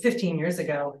 15 years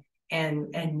ago. And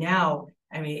now,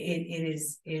 I mean, it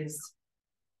is,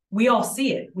 we all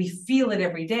see it, we feel it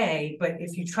every day, but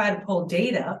if you try to pull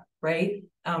data, right,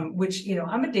 which,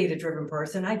 I'm a data-driven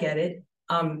person, I get it,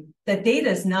 that data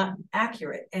is not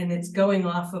accurate and it's going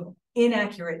off of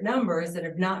inaccurate numbers that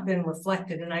have not been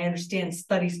reflected. And I understand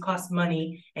studies cost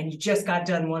money, and you just got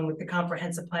done one with the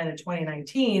comprehensive plan in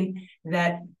 2019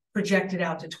 that projected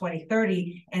out to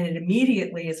 2030, and it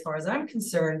immediately, as far as I'm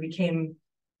concerned, became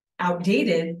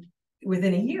outdated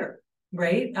within a year,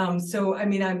 right? So I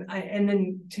mean, and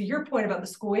then to your point about the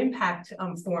school impact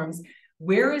forms,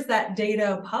 where is that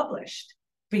data published?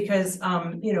 Because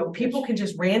people can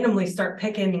just randomly start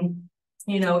picking.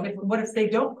 What if they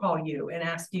don't call you and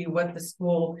ask you what the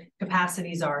school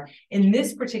capacities are? In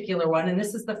this particular one, and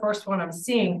this is the first one I'm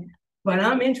seeing, but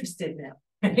I'm interested now.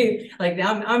 Like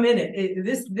I'm in it.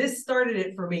 This started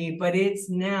it for me, but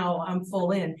it's now I'm full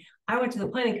in. I went to the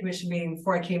planning commission meeting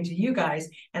before I came to you guys,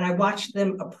 and I watched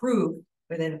them approve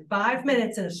within 5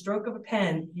 minutes and a stroke of a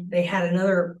pen. They had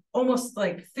another almost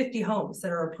like 50 homes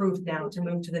that are approved now to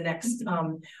move to the next,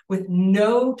 with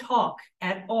no talk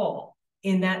at all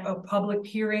in that public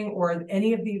hearing or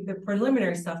any of the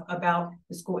preliminary stuff about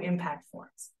the school impact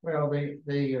forms. Well,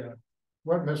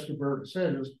 what Mr. Burton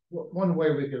said is one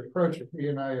way we could approach it. He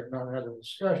and I have not had a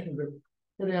discussion, but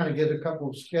go down and get a couple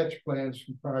of sketch plans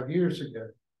from 5 years ago,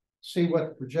 see what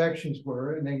the projections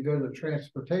were, and then go to the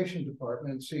transportation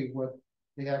department and see what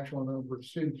the actual number of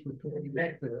students would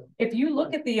get there. If you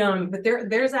look at the but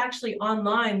there's actually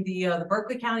online, the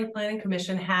Berkeley County Planning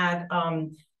Commission had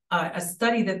a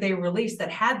study that they released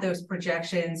that had those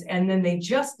projections, and then they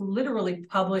just literally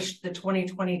published the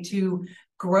 2022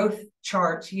 growth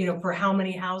chart, for how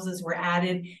many houses were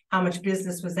added, how much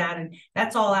business was added.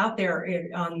 That's all out there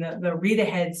on the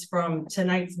read-aheads from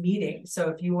tonight's meeting. So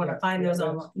if you want to find those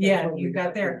on, you've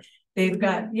got there. They've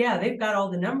got all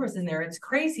the numbers in there. It's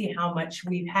crazy how much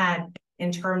we've had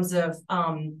in terms of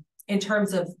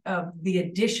the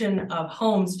addition of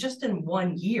homes just in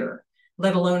 1 year,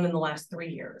 let alone in the last 3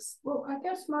 years. Well, I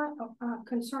guess my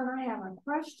concern I have, a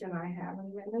question I have,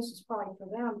 and this is probably for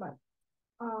them, but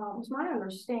it's my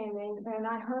understanding, and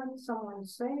I heard someone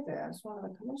say this, one of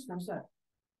the commissioners said,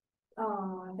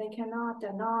 they cannot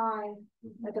deny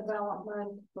a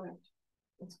development, but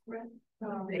it's correct.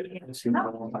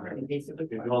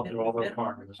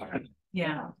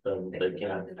 Yeah. They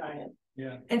can.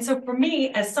 Yeah. And so for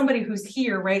me, as somebody who's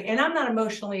here, right, and I'm not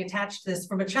emotionally attached to this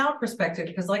from a child perspective,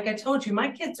 because like I told you, my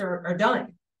kids are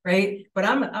done, right? But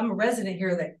I'm a resident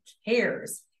here that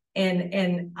cares.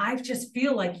 And I just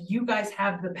feel like you guys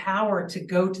have the power to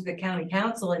go to the county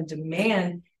council and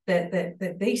demand that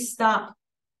they stop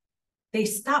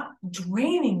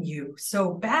draining you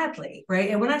so badly, right?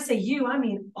 And when I say you, I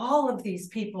mean all of these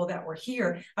people that were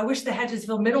here. I wish the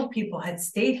Hedgesville Middle people had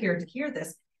stayed here to hear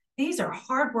this. These are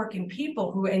hardworking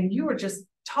people who, and you were just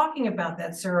talking about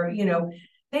that, sir,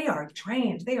 they are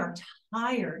drained, they are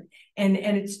tired. And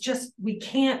it's just, we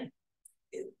can't,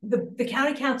 the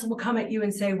county council will come at you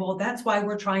and say, well, that's why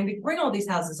we're trying to bring all these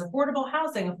houses, affordable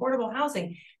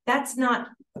housing. That's not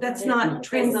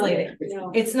translating.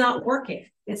 It's not working.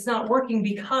 It's not working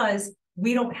because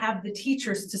we don't have the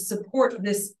teachers to support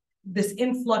this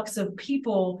influx of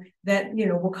people that,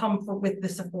 will come with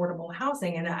this affordable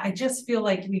housing. And I just feel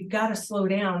like we've got to slow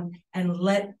down and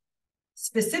let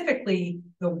specifically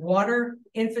the water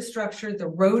infrastructure, the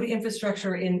road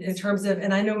infrastructure in terms of,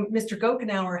 and I know Mr.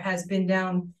 Gokenauer has been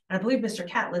down, and I believe Mr.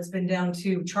 Catlett's been down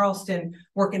to Charleston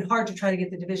working hard to try to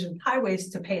get the Division of Highways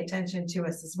to pay attention to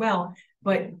us as well.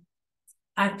 But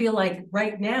I feel like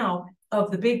right now, of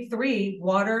the big three,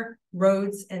 water,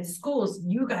 roads, and schools,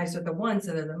 you guys are the ones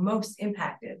that are the most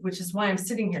impacted, which is why I'm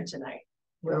sitting here tonight.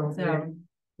 Well, so,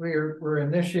 we're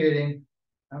initiating,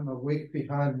 I'm a week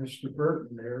behind Mr.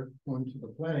 Burton there, going to the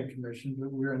planning commission,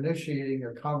 but we're initiating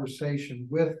a conversation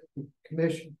with the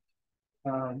commission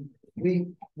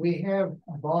We have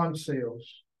bond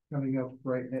sales coming up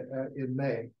right in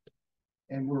May.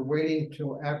 And we're waiting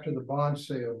till after the bond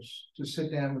sales to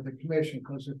sit down with the commission,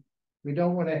 because we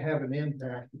don't want to have an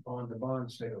impact upon the bond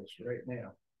sales right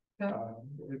now.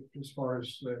 As far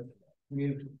as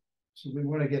so we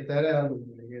want to get that out of the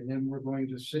way, and then we're going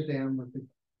to sit down with the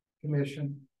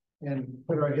commission and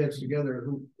put our heads together,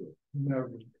 whomever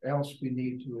else we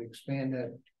need to expand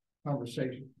that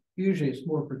conversation. Usually it's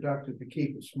more productive to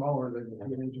keep it smaller than to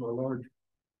get into a large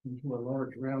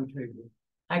round table.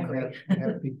 I agree.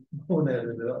 Have people going at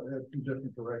it in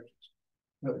different directions.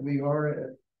 But we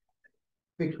are,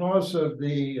 because of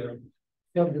the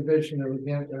subdivision of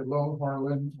Long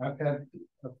Harlan, I've had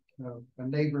a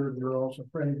neighbor girl, a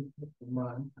friend of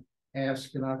mine,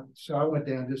 ask, and so I went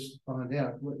down just to find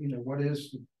out what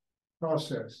is the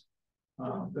process.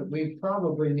 But we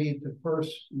probably need to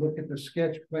first look at the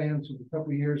sketch plans of a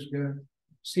couple of years ago,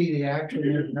 see the actual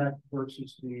impact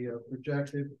versus the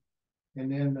projected,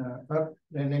 and then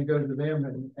go to them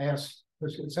and ask,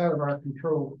 because it's out of our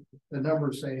control, the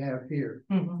numbers they have here.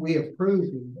 We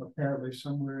approved them apparently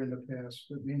somewhere in the past,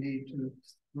 but we need to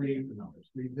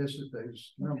revisit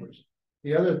those numbers.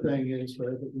 The other thing is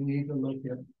that we need to look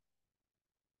at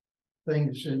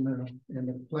things in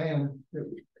the plan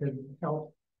that could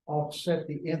help offset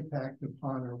the impact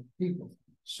upon our people.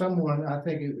 Someone, I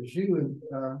think it was you,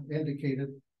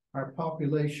 indicated our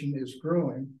population is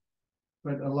growing,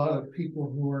 but a lot of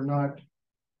people who are not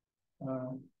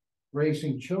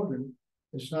raising children,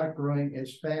 it's not growing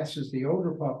as fast as the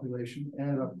older population.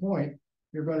 And at a point,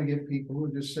 you're going to get people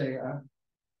who just say,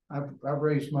 I've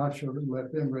raised my children,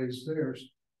 let them raise theirs,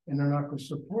 and they're not going to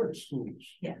support schools.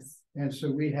 Yes. And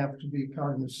so we have to be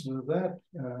cognizant of that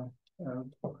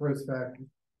growth factor.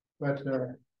 But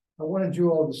I wanted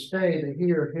you all to stay to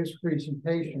hear his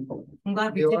presentation. I'm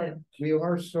glad we did. We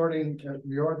are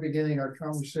beginning our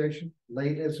conversation,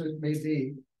 late as it may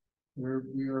be.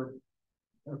 We are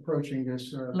approaching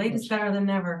this. Late is better than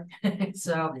never.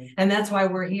 So, and that's why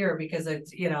we're here, because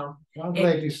it's, I'm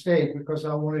glad you stayed, because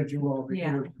I wanted you all to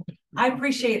hear. I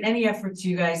appreciate any efforts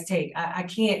you guys take. I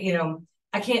can't,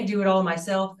 I can't do it all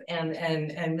myself, and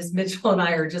Ms. Mitchell and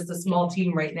I are just a small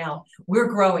team right now. We're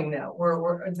growing though.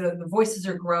 The voices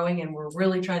are growing, and we're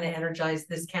really trying to energize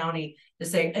this county to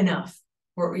say enough.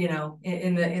 We're,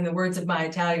 in the words of my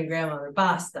Italian grandmother,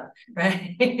 basta,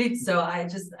 right? So I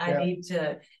need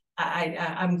to,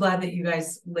 I'm glad that you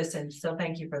guys listened. So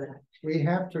thank you for that. You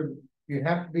have to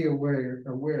be aware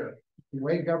the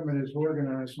way government is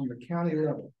organized on the county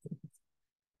level.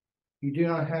 You do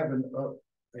not have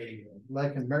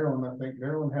like in Maryland. I think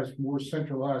Maryland has more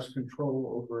centralized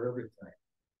control over everything.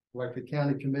 Like the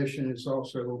county commission is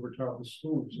also over top of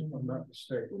schools, if I'm not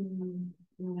mistaken.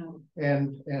 No.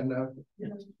 And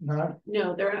not?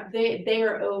 No, they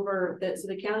are over that. So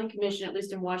the county commission, at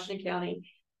least in Washington County,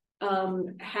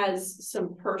 has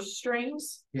some purse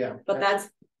strings. Yeah. But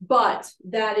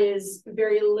that is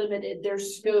very limited. Their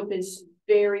scope is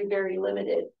very, very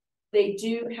limited. They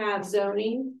do have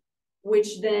zoning,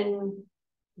 which then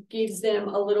gives them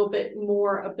a little bit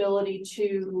more ability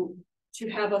to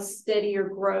have a steadier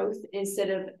growth instead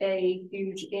of a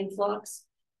huge influx.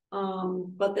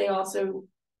 But they also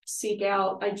seek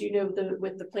out, I do know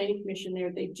with the planning commission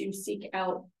there, they do seek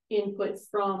out input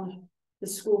from the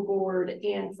school board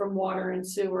and from water and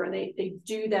sewer, and they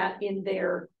do that in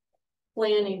their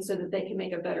planning so that they can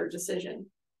make a better decision.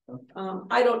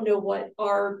 I don't know what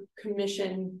our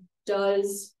commission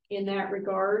does in that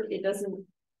regard. It doesn't,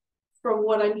 from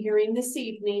what I'm hearing this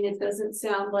evening, it doesn't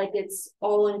sound like it's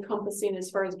all encompassing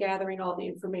as far as gathering all the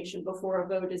information before a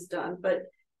vote is done. But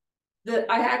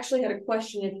I actually had a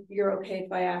question, if you're okay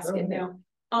if I ask it now.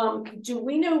 Do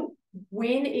we know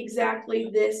when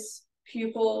exactly this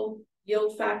pupil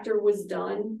yield factor was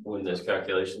done? When those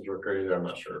calculations were created, I'm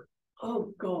not sure.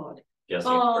 Oh God. Guessing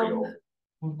pretty old.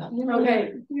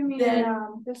 Okay. You mean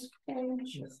this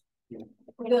page?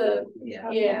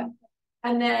 Yeah.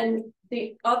 And then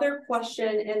the other question,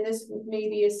 and this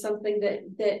maybe is something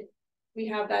that we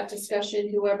have that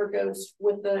discussion, whoever goes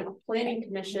with the planning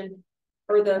commission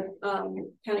or the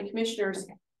county commissioners.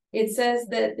 It says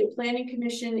that the planning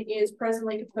commission is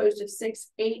presently composed of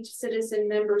 8 citizen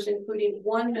members, including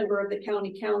 1 member of the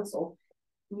county council.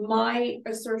 My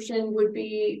assertion would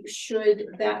be, should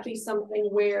that be something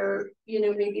where,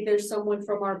 maybe there's someone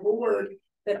from our board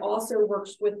that also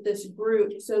works with this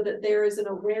group, so that there is an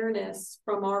awareness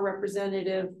from our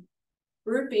representative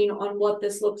grouping on what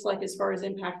this looks like as far as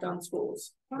impact on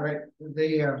schools. Right.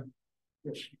 We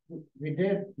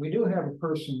do have a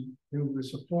person who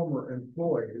was a former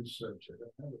employee, it's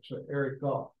Eric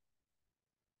Goff.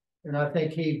 And I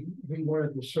think he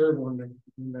wanted to serve on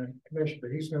the commission,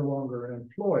 but he's no longer an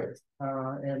employee.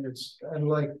 And it's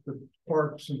unlike the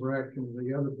Parks and Rec and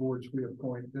the other boards we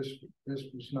appoint, this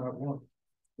was not one.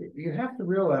 You have to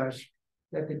realize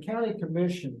that the county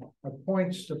commission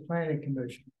appoints the planning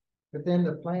commission, but then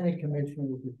the planning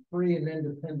commission is a free and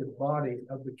independent body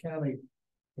of the county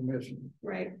commission.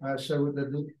 Right. So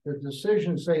the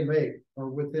decisions they make are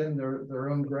within their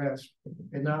own grasp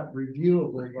and not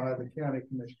reviewable by the county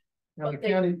commission. Now,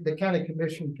 the county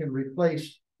commission can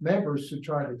replace members to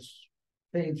try to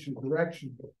change the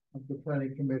direction of the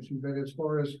planning commission, but as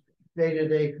far as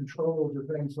day-to-day controls or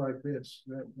things like this,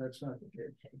 that's not the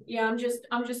case. Yeah,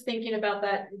 I'm just thinking about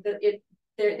that,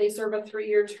 they serve a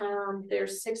 3-year term,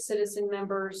 there's 6 citizen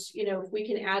members, you know, if we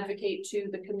can advocate to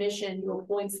the commission who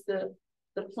appoints the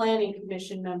planning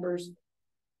commission members,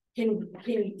 can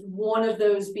one of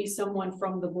those be someone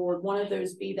from the board, one of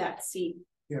those be that seat?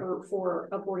 Yeah. For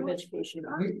a Board of Education.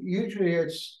 Usually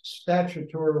it's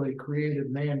statutorily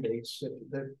created mandates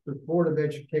that the Board of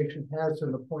Education has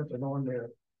an appointment on there.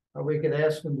 We could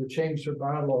ask them to change their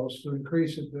bylaws to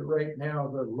increase it, but right now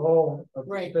the law of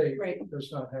the state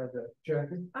does not have that.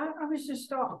 Jackie? I was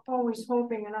just always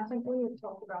hoping, and I think we had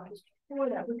talked about this before,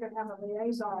 that we could have a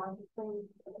liaison between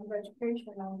the Board of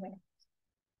Education and the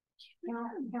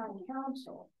county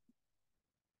council.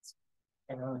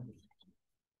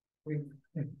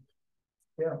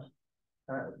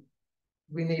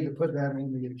 We need to put that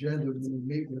on the agenda when we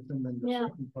meet with them in the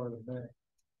second part of that.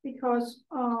 Because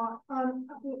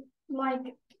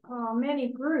like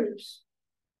many groups,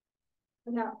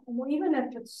 now even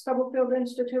at the Stubblefield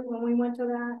Institute, when we went to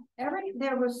that,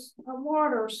 there was a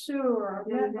water, sewer,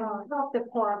 health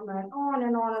department, on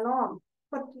and on and on,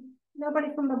 but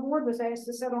nobody from the board was asked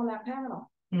to sit on that panel.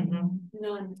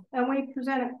 None. And we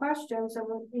presented questions, and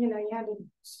you know, you had to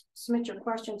submit your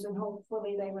questions, and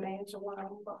hopefully they would answer one of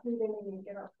them. But we didn't even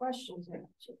get our questions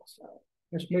answered, so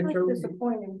Ms. Mitchell,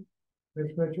 disappointing.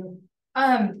 Ms. Mitchell?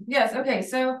 Yes, okay,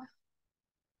 so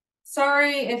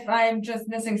sorry if I'm just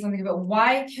missing something, but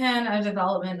why can a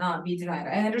development not be denied?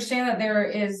 I understand that there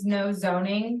is no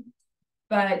zoning,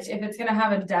 but if it's gonna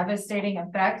have a devastating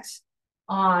effect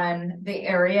on the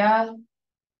area,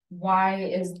 why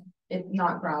is it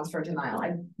not grounds for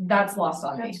denial? That's lost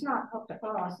on me. That's not up to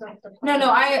us. No,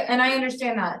 I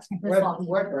understand that.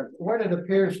 What it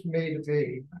appears to me to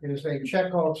be is a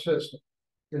checkoff system.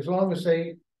 As long as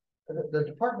the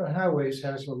Department of Highways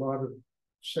has a lot of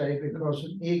say because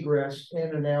of egress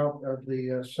in and out of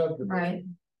the subdivision. Right.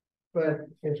 But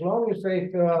as long as they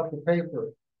fill out the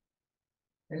paper,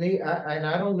 and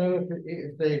I don't know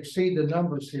if they exceed the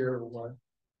numbers here or what.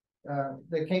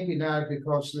 They can't be denied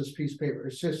because of this piece of paper.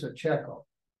 It's just a checkoff.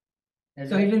 And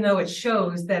so even though it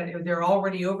shows that they're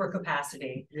already over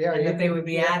capacity, and that they would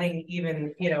be adding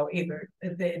even, you know,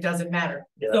 it doesn't matter.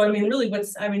 Yeah. So I mean, really,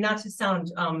 not to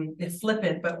sound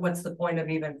flippant, but what's the point of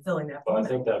even filling that form? I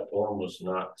think that form was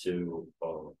not to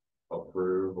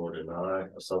approve or deny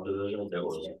a subdivision. It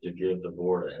was to give the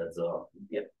board a heads up.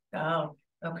 Yep. Oh,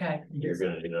 okay. You're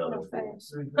gonna need another form.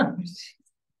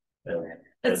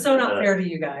 That's so not fair to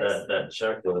you guys. That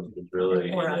checklist is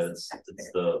really, it's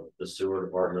the sewer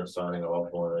department signing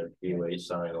off on it, PUH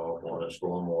signing off on it,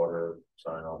 stormwater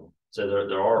sign off. So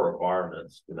there are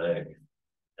requirements to make.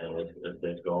 And if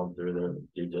they've gone through their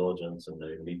due diligence and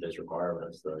they meet those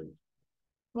requirements, then.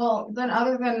 Well, then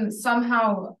other than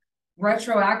somehow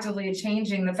retroactively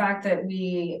changing the fact that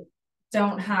we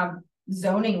don't have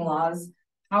zoning laws,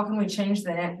 how can we change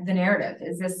the narrative?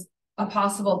 Is this a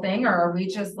possible thing, or are we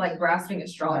just like grasping at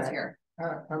straws here?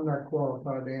 I'm not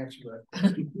qualified to answer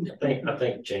that. I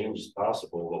think change is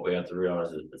possible, but we have to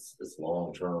realize that it's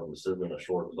long term. This isn't a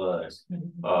short play.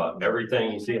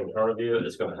 Everything you see in front of you,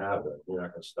 it's going to happen. You're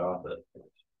not going to stop it.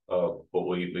 But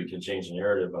we can change the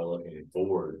narrative by looking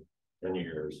forward 10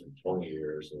 years and 20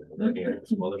 years, and looking at what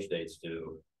some other states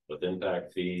do with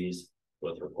impact fees,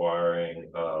 with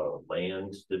requiring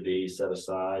land to be set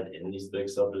aside in these big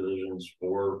subdivisions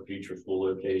for future school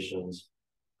locations.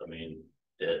 I mean,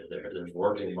 there's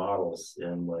working models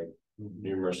in like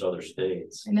numerous other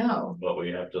states. I know, but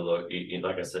we have to look.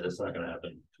 Like I said, it's not going to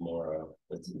happen tomorrow.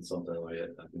 It's something we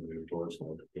have to move towards,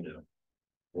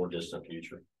 more distant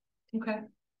future. Okay.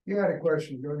 You had a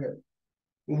question. Go ahead.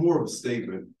 Well, more of a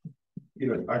statement.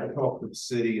 I can talk to the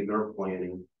city and their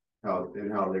planning. How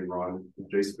they run.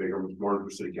 Jason Baker,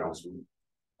 Martinsburg City Councilman.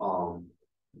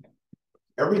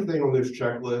 Everything on this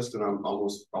checklist, and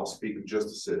I'll speak of just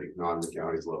the city, not in the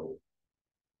county's level.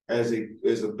 As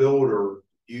a builder,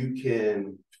 you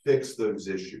can fix those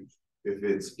issues. If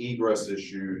it's egress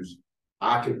issues,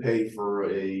 I can pay for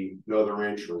another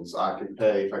entrance. I can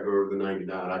pay, if I go over the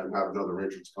 99, I can have another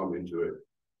entrance come into it.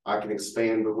 I can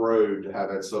expand the road to have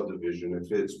that subdivision.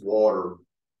 If it's water,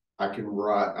 I can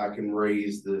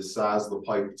raise the size of the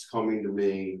pipe that's coming to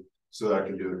me so that I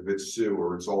can do it. If it's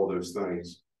sewer, it's all those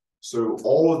things. So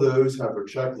all of those have their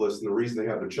checklist, and the reason they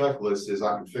have their checklist is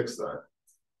I can fix that.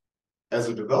 As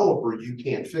a developer, you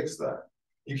can't fix that.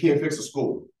 You can't fix a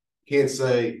school. You can't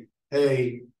say,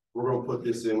 hey, we're going to put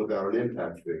this in without an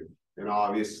impact fee. And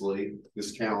obviously,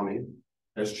 this county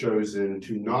has chosen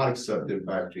to not accept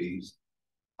impact fees.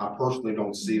 I personally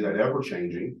don't see that ever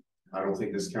changing. I don't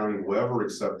think this county will ever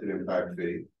accept an impact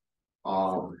fee.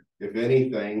 If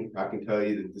anything, I can tell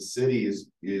you that the city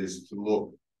is to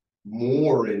look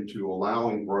more into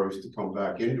allowing growth to come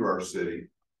back into our city,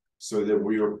 so that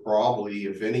we are probably,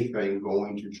 if anything,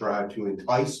 going to try to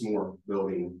entice more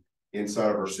building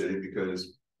inside of our city,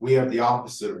 because we have the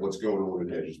opposite of what's going on in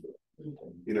Hedgesville.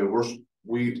 You know,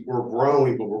 we're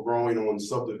growing, but we're growing on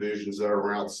subdivisions that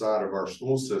are outside of our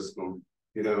school system.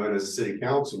 You know, and as a city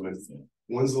councilman,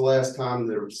 when's the last time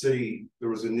there was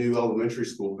a new elementary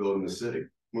school built in the city?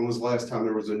 When was the last time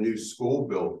there was a new school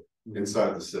built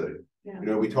inside the city? Yeah. You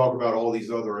know, we talk about all these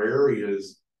other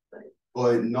areas,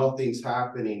 but nothing's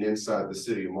happening inside the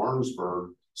city of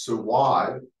Martinsburg. So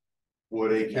why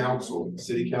would a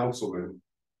city councilman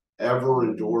ever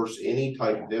endorse any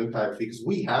type of impact fee? Because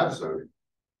we have zoning.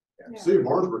 Yeah. City of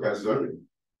Martinsburg has zoning.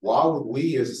 Why would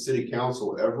we as a city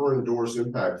council ever endorse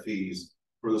impact fees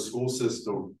for the school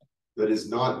system that is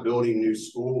not building new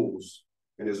schools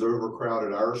and is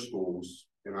overcrowded our schools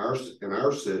in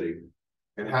our city,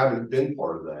 and haven't been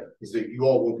part of that? Because you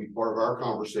all won't be part of our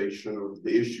conversation of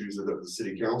the issues that the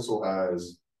city council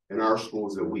has in our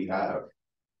schools that we have.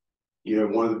 You know,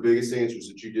 one of the biggest answers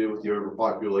that you did with the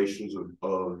overpopulations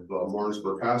of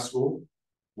Martinsburg High School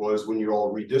was when you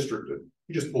all redistricted.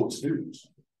 You just pulled students.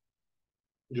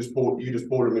 You just pulled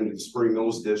them into the Spring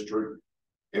Mills district,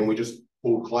 and we just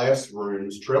pulled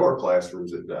classrooms, trailer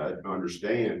classrooms at that, I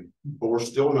understand, but we're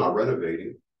still not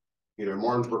renovating. You know,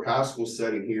 Martinsburg High School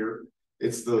setting here,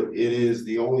 it is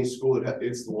the only school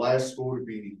it's the last school to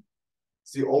be,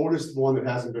 it's the oldest one that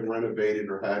hasn't been renovated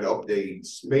or had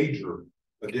updates, major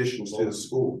additions to the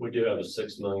school. We do have a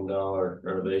 $6 million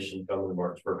renovation coming to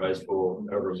Martinsburg High School,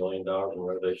 over $1 million in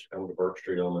renovation coming to Burke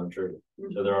Street Elementary.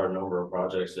 So there are a number of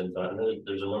projects in that, and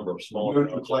there's a number of smaller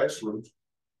classrooms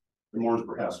in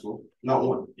Martinsburg High School, not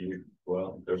one.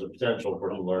 Well, there's a potential for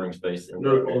some learning space. And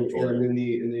in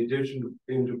the addition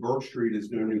into Burke Street is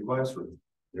no new classroom.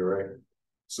 You're right.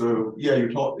 So yeah,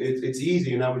 you're talking. It's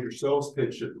easy, and that was your sales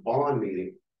pitch at the bond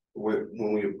meeting when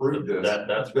we approved this. That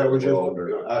was just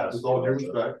with all due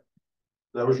respect.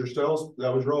 That was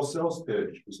your all sales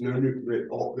pitch. There's no new.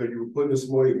 That you were putting this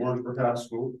money at Martinsburg High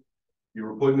School. You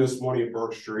were putting this money at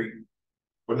Burke Street,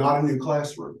 but not a new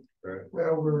classroom. Right.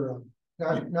 Well, we're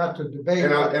not to debate.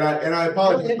 And I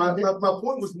apologize. My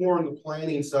point was more on the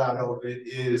planning side of it.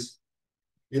 Is,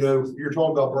 you know, you're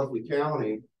talking about Berkeley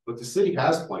County, but the city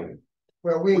has planning.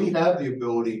 Well, we have the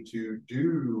ability to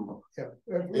do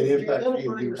an impact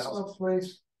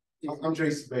fee. I'm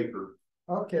Jason Baker.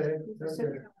 Okay. I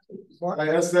said that.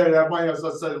 I said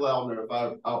it loud enough.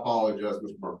 I apologize,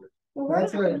 Mr. Murphy. Well, we're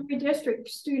not going to redistrict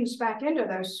students back into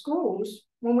those schools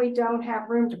when we don't have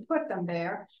room to put them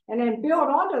there, and then build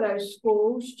onto those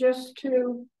schools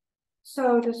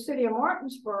so the city of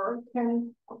Martinsburg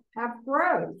can have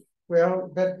growth.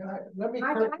 Well, but let me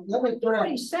correct what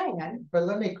he's saying. But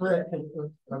let me correct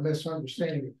a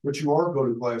misunderstanding. But you are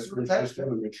going to classrooms just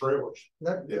in the trailers.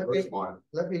 Let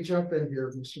me jump in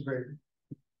here, Mr. Baker.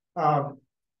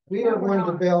 We are going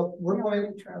to build. We're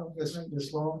going to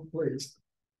this long, please.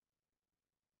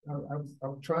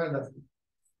 I'm trying to.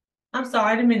 I'm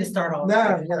sorry, I didn't mean to start off.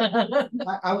 No.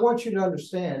 I want you to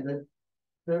understand that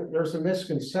there's a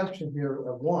misconception here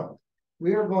of one.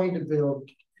 We are going to build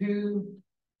 2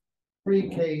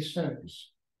 pre-K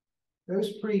centers.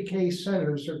 Those pre-K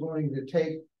centers are going to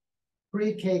take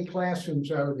pre-K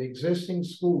classrooms out of the existing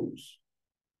schools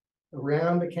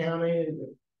around the county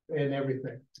and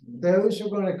everything. Those are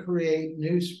going to create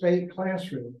new spate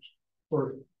classrooms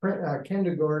for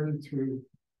kindergarten through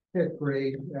 5th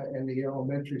grade in the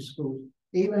elementary schools,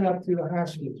 even up to the high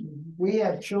schools. We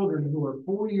have children who are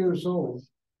 4 years old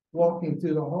walking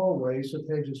through the hallways of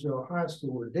Hedgesville High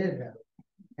School, or did have it.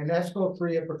 And that's going to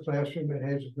free up a classroom at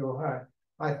Hedgesville High.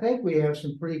 I think we have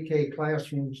some pre-K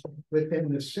classrooms within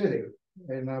the city,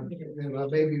 and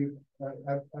maybe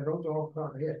I don't know off the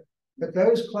top of my head, but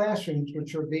those classrooms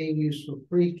which are being used for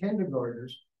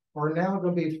pre-kindergartners are now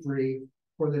going to be free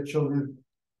for the children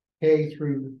K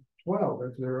through 12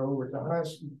 if they're over at the high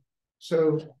school.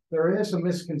 So there is a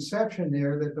misconception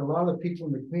there that a lot of people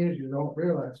in the community don't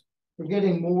realize. We're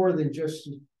getting more than just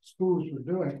the schools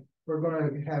we're doing. We're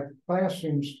gonna have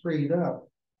classrooms freed up.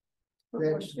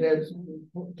 That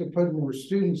to put more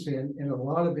students in a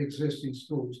lot of existing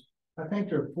schools. I think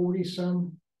there are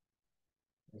 40-some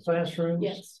classrooms.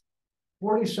 Yes.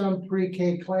 40-some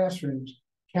pre-K classrooms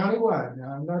countywide.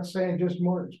 Now, I'm not saying just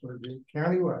Martinsburg, but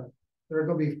countywide. They're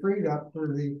gonna be freed up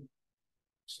for the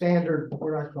standard,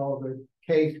 what I call the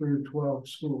K through 12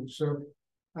 schools. So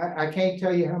I can't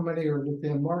tell you how many are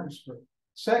within Martinsburg.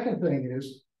 Second thing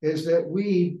is that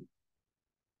we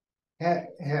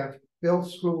have built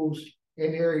schools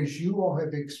in areas you all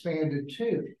have expanded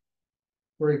to.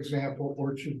 For example,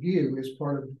 Orchard View is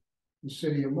part of the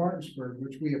city of Martinsburg,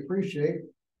 which we appreciate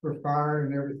for fire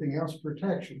and everything else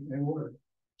protection and work.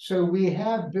 So we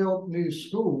have built new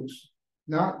schools,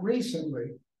 not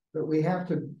recently, but we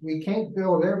can't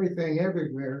build everything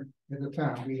everywhere at a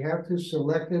time. We have to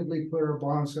selectively put our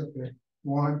bonds up there.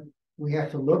 One, we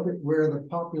have to look at where the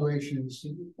population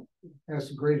has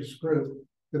the greatest growth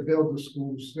to build the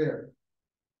schools there.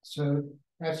 So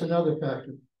that's another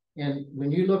factor. And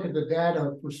when you look at the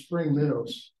data for Spring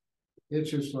Meadows,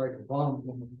 it's just like a bomb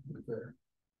there.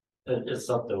 It's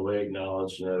something we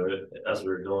acknowledge, you know, as we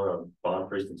were doing our bond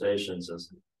presentations,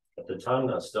 is at the time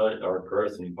that study, our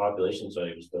growth and population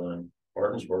study was done,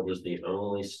 Martinsburg was the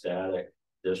only static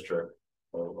district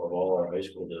of all our high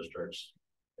school districts.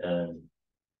 And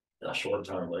a short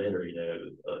time later, you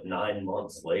know, 9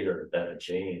 months later, that had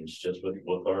changed just with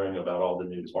learning about all the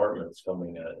new departments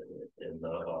coming in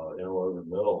the interwoven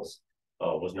middles.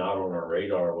 Was not on our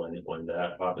radar when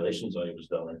that population study was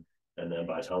done. And then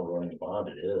by the time we're running the bond,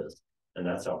 it is. And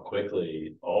that's how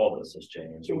quickly all this has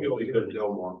changed. We couldn't do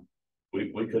more.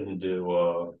 We couldn't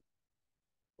do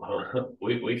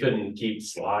we couldn't keep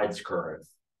slides current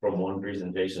from one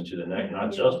presentation to the next,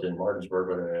 not just in Martinsburg,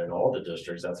 but in all the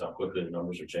districts. That's how quickly the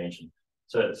numbers are changing.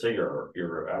 So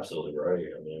you're absolutely right.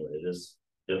 I mean, it is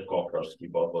difficult for us to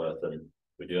keep up with, and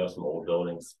we do have some old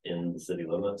buildings in the city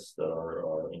limits that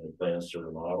are in the plans to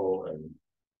remodel, and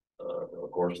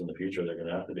of course, in the future, they're going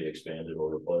to have to be expanded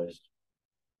or replaced.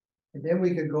 And then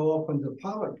we could go off into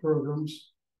pilot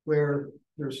programs where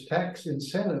there's tax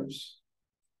incentives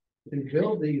to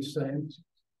build these things,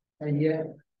 and yet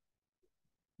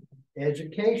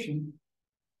education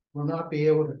will not be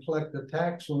able to collect the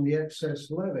tax on the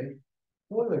excess levy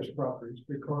for those properties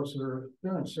because they're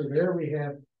done. So there we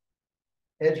have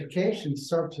education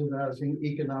subsidizing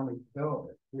economic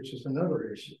development, which is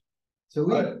another issue. So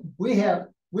we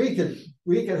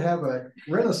could have a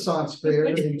Renaissance fair.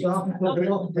 And I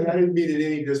didn't mean it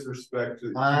any disrespect to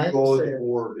people on the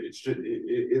board. It's just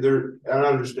there. I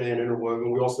understand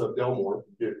interwoven. We also have Delmore.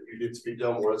 You did speak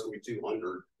Delmore. That's gonna be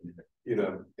 200. You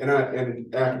know, and I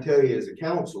can tell you as a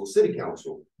council, city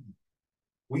council,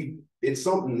 it's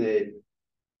something that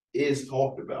is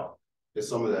talked about. There's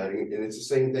some of that, and it's the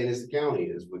same thing as the county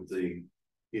is with the,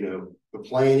 you know, the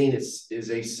planning is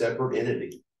a separate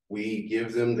entity. We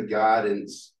give them the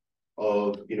guidance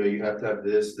of, you know, you have to have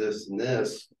this, this, and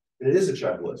this, and it is a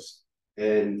checklist.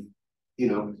 And, you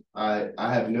know, I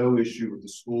have no issue with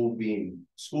the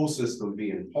school system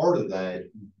being part of that.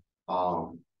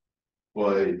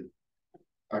 But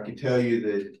I can tell you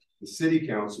that the city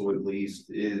council at least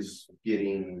is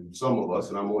getting, some of us,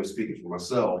 and I'm only speaking for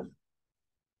myself,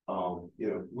 you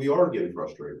know, we are getting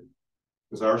frustrated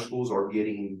because our schools are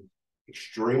getting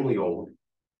extremely old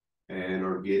and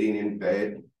are getting in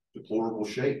bad, deplorable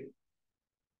shape.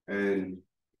 And,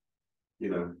 you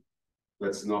know,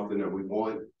 that's nothing that we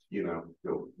want, you know,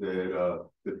 that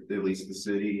at least the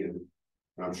city, and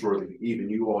I'm sure that even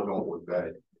you all don't want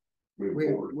that.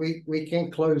 We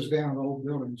can't close down old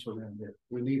buildings around there.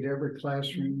 We need every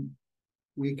classroom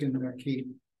we can keep.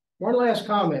 One last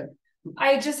comment.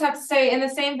 I just have to say, in the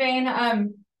same vein,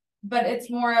 but it's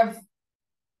more of,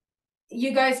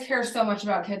 you guys care so much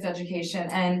about kids' education,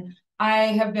 and I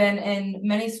have been in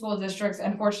many school districts.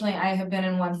 Unfortunately, I have been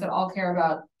in ones that all care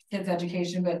about kids'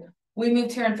 education, but we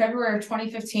moved here in February of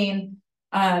 2015.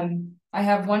 I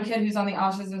have one kid who's on the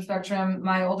autism spectrum.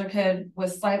 My older kid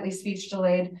was slightly speech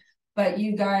delayed, but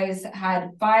you guys had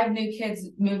 5 new kids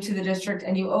move to the district,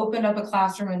 and you opened up a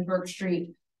classroom in Burke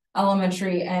Street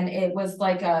Elementary, and it was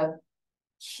like a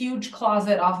huge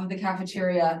closet off of the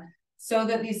cafeteria so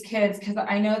that these kids, because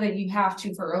I know that you have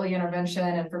to for early intervention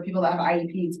and for people that have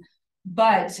IEPs,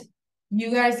 but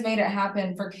you guys made it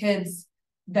happen for kids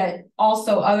that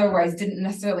also otherwise didn't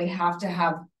necessarily have to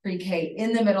have pre-K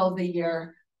in the middle of the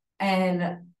year.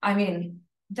 And I mean,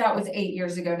 that was 8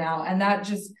 years ago now, and that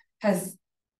just has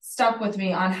stuck with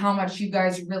me on how much you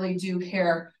guys really do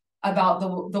care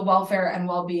about the welfare and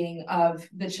well-being of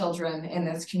the children in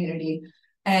this community.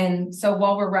 And so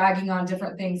while we're ragging on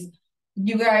different things,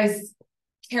 you guys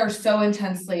care so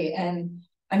intensely. And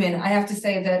I mean, I have to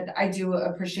say that I do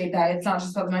appreciate that. It's not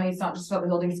just about the money, it's not just about the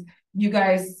buildings. You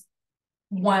guys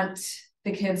want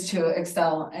the kids to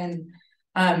excel. And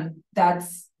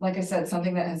that's, like I said,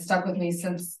 something that has stuck with me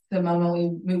since the moment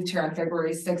we moved here on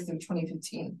February 6th of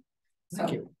 2015. So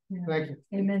Thank you. Thank you.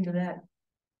 Amen to that.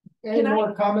 Any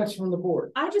more comments from the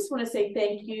board? I just want to say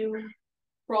thank you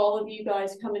for all of you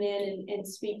guys coming in and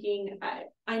speaking.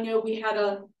 I know we had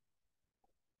a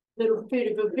little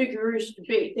bit of a vigorous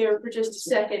debate there for just a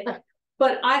second,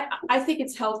 but I think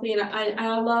it's healthy, and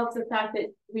I love the fact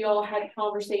that we all had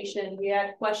conversation. We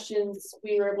had questions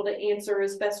we were able to answer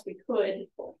as best we could.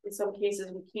 In some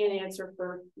cases we can't answer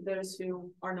for those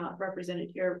who are not represented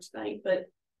here tonight, but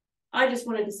I just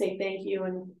wanted to say thank you.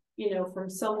 And you know, from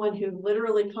someone who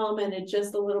literally commented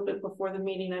just a little bit before the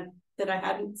meeting that I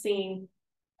hadn't seen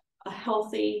a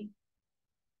healthy,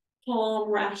 calm,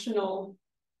 rational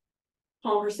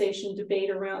conversation,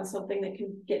 debate around something that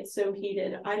can get so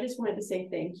heated. I just wanted to say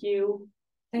thank you.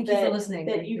 Thank you for listening.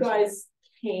 That you guys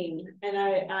came, and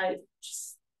I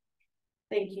just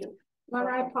thank you. But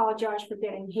I apologize for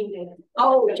getting heated.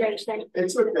 Oh, James, thank you.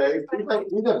 It's okay.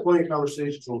 We've had plenty of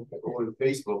conversations on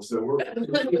Facebook, so we're.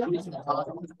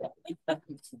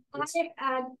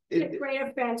 I take great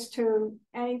offense to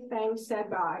anything said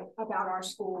about our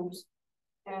schools.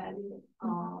 And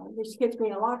these kids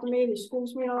mean a lot to me. These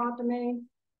schools mean a lot to me.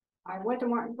 I went to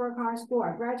Martinsburg High School.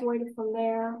 I graduated from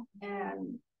there,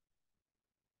 and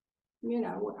you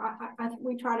know,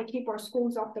 we try to keep our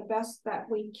schools up the best that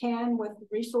we can with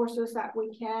resources that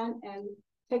we can, and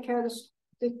take care of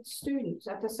the students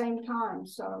at the same time.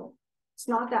 So it's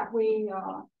not that we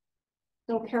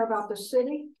don't care about the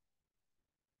city.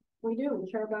 We do.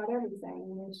 We care about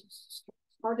everything. It's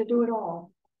hard to do it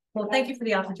all. Well, thank you for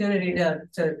the opportunity to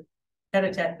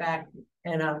tete-a-tete back,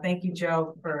 and thank you,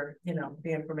 Joe, for the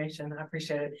information. I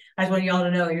appreciate it. I just want y'all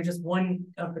to know you're just one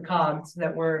of the cogs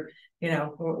that we're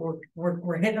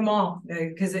hitting them all,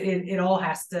 because it all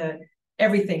has to,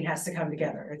 everything has to come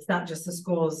together. It's not just the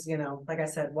schools, like I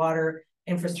said, water,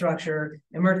 infrastructure,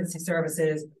 emergency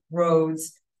services,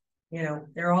 roads.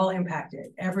 They're all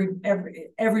impacted.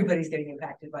 Everybody's getting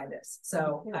impacted by this.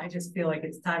 So I just feel like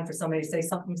it's time for somebody to say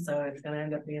something. So it's going to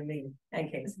end up being me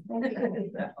and Casey.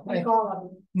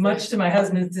 Much to my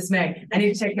husband's dismay. I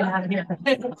need to take him out of here.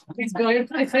 He's going.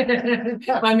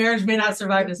 My marriage may not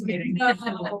survive this meeting.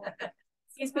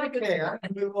 He's been a good. Okay, I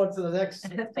can move on to the next.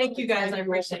 Thank you guys. I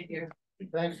appreciate you.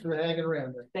 Thanks for hanging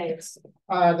around there. Thanks.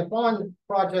 The bond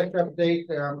project update,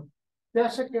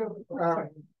 Jessica,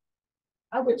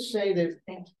 I would say that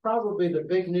probably the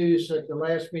big news at the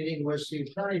last meeting was the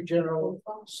Attorney General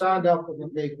signed up with the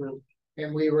paper,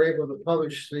 and we were able to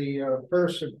publish the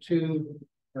first of two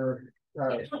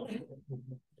advertisements.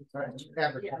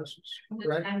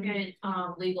 Right? I'm good.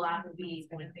 Legal Applebee's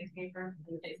newspaper.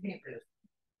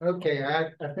 Okay,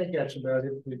 I think that's about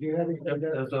it. Did you have anything?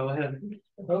 That's all I had.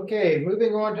 Okay,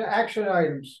 moving on to action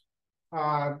items.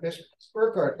 Ms.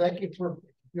 Burkhardt, thank you for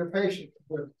your patience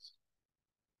with us.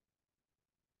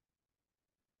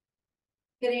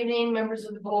 Good evening, members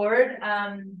of the board.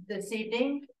 This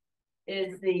evening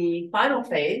is the final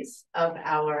phase of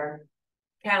our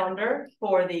calendar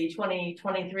for the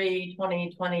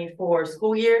 2023-2024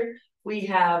 school year. We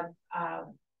have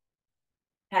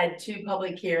had two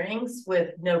public hearings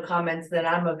with no comments that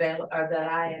I am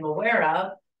aware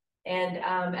of. And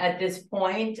at this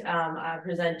point, I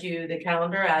present you the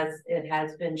calendar as it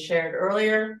has been shared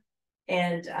earlier.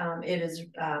 And it is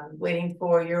waiting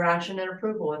for your action and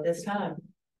approval at this time.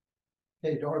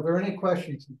 Hey, are there any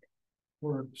questions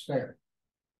for staff?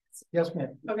 Yes,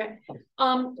 ma'am. Okay.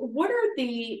 What are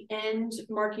the end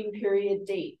marking period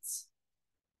dates?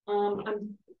 I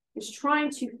was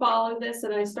trying to follow this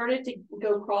and I started to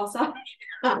go cross-eyed.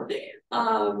 Okay,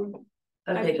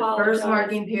 the first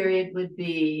marking period would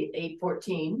be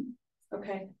 8/14.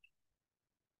 Okay.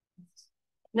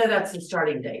 No, that's the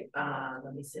starting date.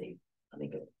 Let me see. Let me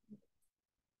go.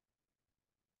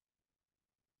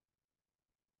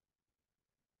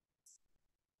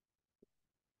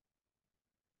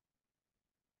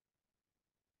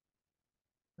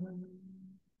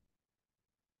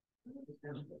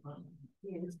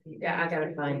 Yeah, I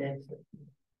gotta find it.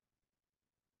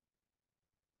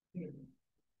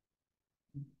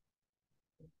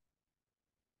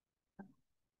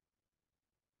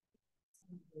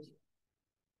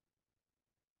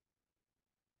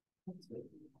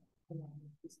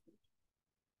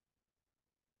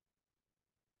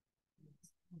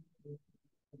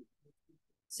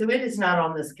 So it is not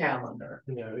on this calendar.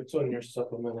 No, it's on your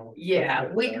supplemental. Yeah,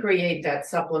 we create that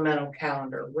supplemental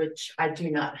calendar, which I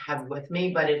do not have with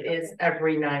me, but it is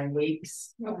every 9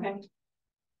 weeks. Okay.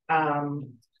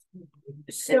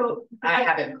 So I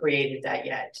haven't created that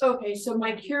yet. Okay, so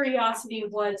my curiosity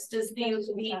was, does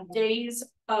the days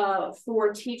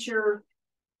for teacher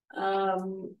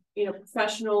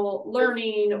professional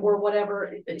learning or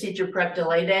whatever? The teacher prep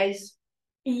delay days?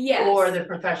 Yes. Or the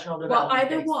professional development Well,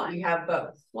 either days? one. We have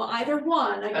both. Well, either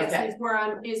one, I guess, Okay.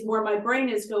 is where my brain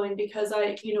is going, because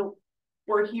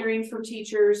we're hearing from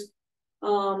teachers.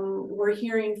 We're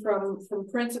hearing from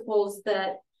principals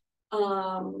that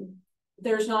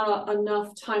there's not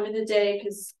enough time in the day,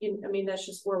 because that's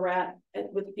just where we're at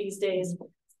with these days.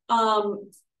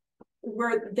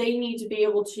 Where they need to be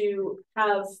able to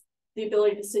have the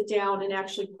ability to sit down and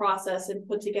actually process and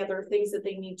put together things that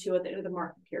they need to at the end of the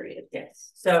market period.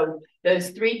 Yes, so those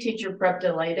 3 teacher prep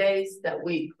delay days that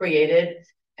we created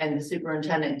and the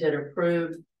superintendent did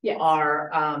approve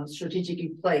are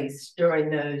strategically placed during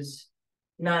those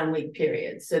 9-week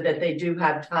periods so that they do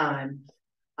have time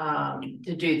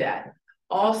to do that.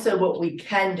 Also, what we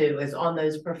can do is on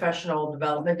those professional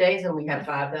development days, and we have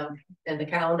 5 of them in the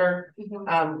calendar,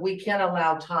 we can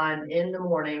allow time in the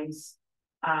mornings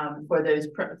for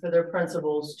their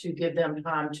principals to give them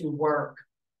time to work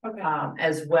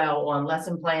as well on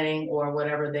lesson planning or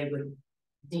whatever they would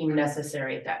deem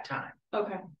necessary at that time.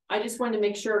 Okay, I just wanted to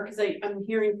make sure, because I'm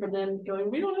hearing from them going,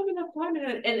 we don't have enough time,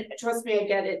 and trust me, I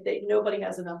get it, that nobody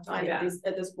has enough time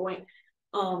at this point.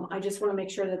 I just want to make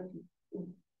sure that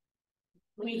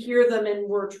we hear them and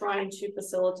we're trying to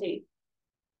facilitate.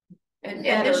 And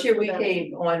this year we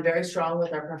came on very strong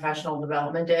with our professional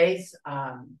development days.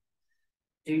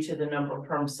 Due to the number of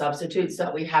perm substitutes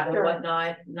that we have and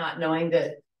whatnot, not knowing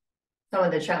that some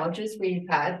of the challenges we've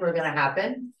had were going to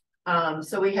happen.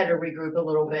 So we had to regroup a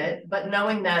little bit, but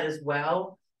knowing that as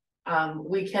well,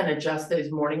 we can adjust those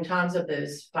morning times of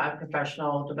those 5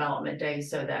 professional development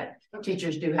days so that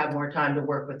teachers do have more time to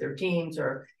work with their teams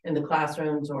or in the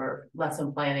classrooms or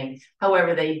lesson planning,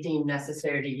 however they deem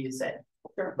necessary to use it.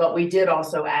 But we did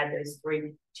also add those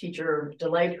 3 teacher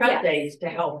delay prep days to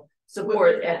help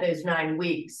support at those 9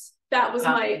 weeks. That was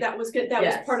good. That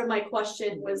was part of my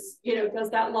question was, does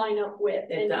that line up with?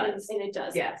 It does. And it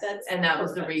does. Yes, and that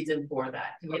was the reason for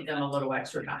that, to give them a little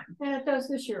extra time. And it does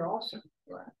this year also.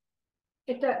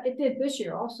 It did this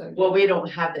year also. Well, we don't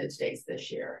have those days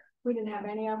this year. We didn't have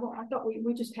any of them. I thought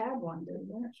we just had one, didn't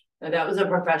we? Now, that was a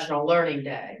professional learning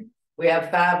day. We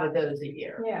have 5 of those a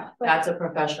year. Yeah. That's a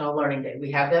professional learning day.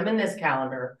 We have them in this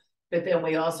calendar, but then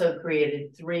we also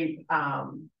created 3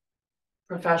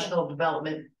 professional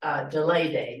development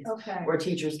delay days where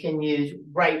teachers can use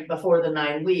right before the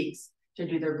 9 weeks to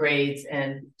do their grades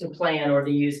and to plan or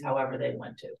to use however they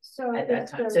want to at that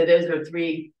time. So those are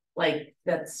 3,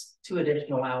 that's 2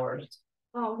 additional hours.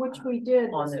 Which we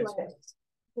did on those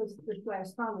this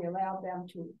last time. We allowed them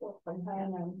to work from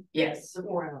home and yes, for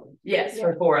 4 hours. Yes,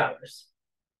 for 4 hours.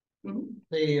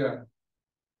 The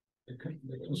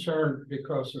concern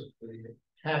because of the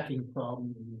hacking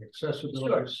problem and the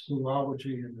accessibility of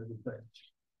Schoolology and everything.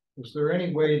 Is there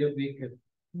any way that we could,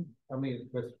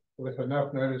 with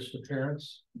enough notice to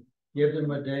parents, give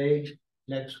them a day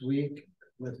next week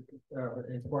with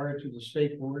inquiry to the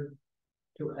state board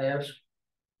to ask?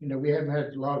 We haven't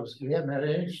had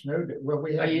any snow day. Well,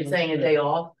 we have. Are you saying a day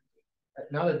off?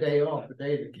 Not a day off, a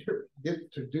day to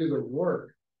get to do the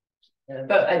work.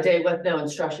 But a day with no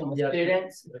instruction with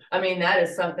students? That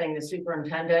is something the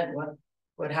superintendent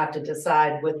would have to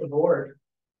decide with the board.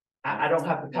 I don't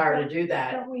have the power to do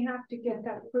that. Don't we have to get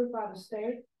that approved by the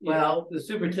state? Well, the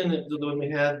superintendent, when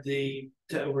we had the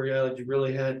reality,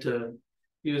 really had to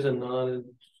use a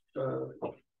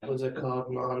what's it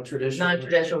called, non-traditional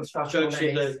instructional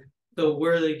days. So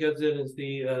where they goes in is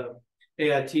the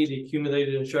AIT, the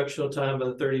accumulated instructional time by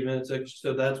the 30 minutes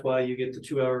extra. So that's why you get the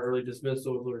 2-hour early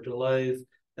dismissals or delays.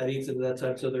 That eats into that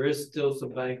time. So there is still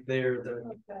some bank there that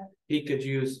he could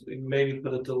use, maybe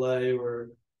put a delay or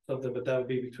something, but that would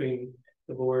be between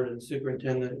the board and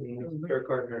superintendent and Kirk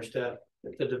Carter and staff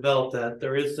to develop that.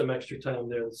 There is some extra time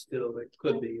there still that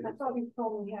could be. I thought he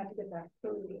told me he had to get that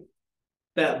approved.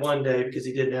 That one day because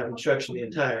he didn't have instruction the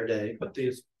entire day, but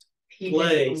these he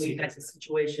had a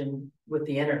situation with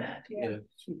the internet. And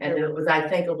it was, I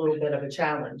think, a little bit of a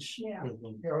challenge.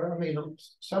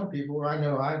 Some people I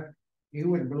know, you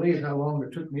wouldn't believe how long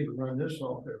it took me to run this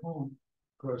off at home,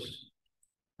 because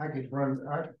I could run.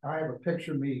 I have a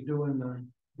picture of me doing the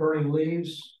burning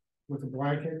leaves with a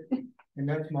blanket, and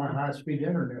that's my high-speed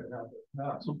internet out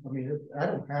there. I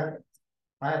don't have it.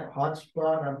 I have a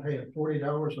hotspot. I'm paying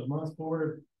 $40 a month for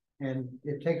it, And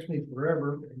it takes me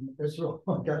forever, and this is all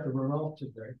I got to run off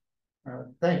today.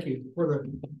 Thank you for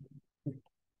the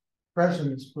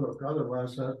president's book,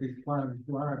 otherwise I'd be flying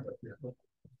blind up here.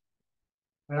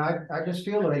 And I just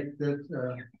feel like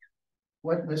that,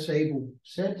 what Miss Abel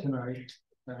said tonight,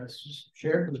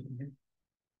 shared with me.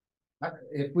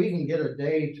 If we can get a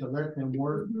day to let them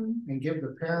work and give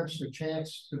the parents a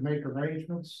chance to make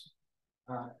arrangements.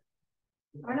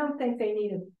 I don't think they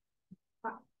need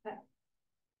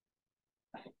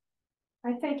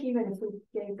I think even if we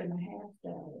gave them a half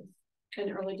day.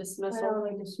 An early dismissal. An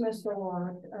early dismissal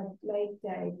or a late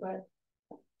day, but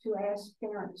to ask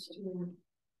parents to,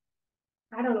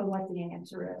 I don't know what the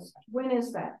answer is. When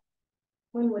is that?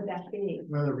 When would that be?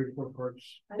 Another report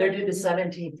cards. They're due the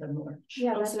 17th of March.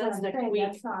 Yeah, Oh, so that's next week.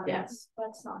 That's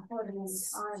not hurting any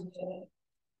time.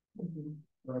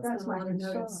 That's I my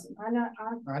concern.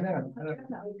 I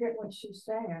definitely get what she's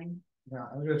saying. Yeah,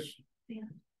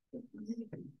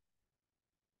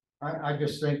 I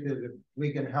just think that if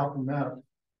we can help them out.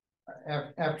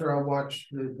 After I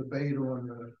watched the debate on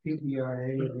the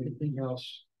PEIA and everything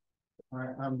else,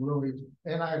 I'm really,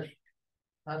 and I've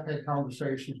had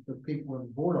conversations with people in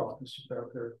the board office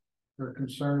about their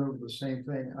concern over the same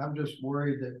thing. I'm just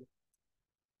worried that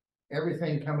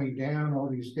everything coming down, all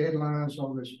these deadlines,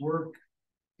 all this work,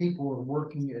 people are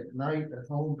working at night at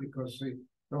home because they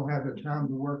don't have the time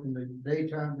to work in the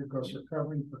daytime because they're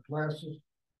covering for classes.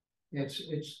 I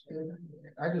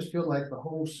just feel like the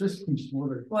whole system's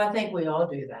sort of. Well, I think we all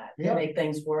do that. Yeah. To make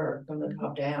things work from the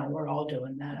top down. We're all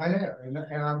doing that. I know,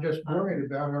 and I'm just worried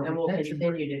about our And we'll retention.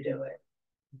 continue to do it.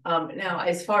 Now,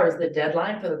 as far as the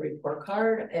deadline for the report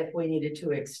card, if we needed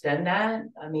to extend that,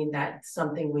 I mean, that's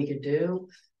something we could do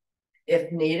if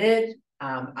needed.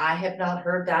 I have not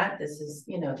heard that. This is,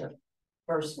 the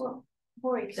first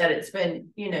that it's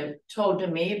been, told to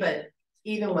me, but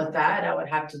even with that, I would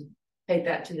have to take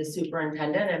that to the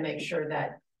superintendent and make sure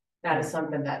that that is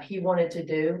something that he wanted to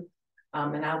do.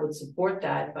 And I would support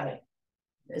that, but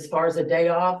as far as a day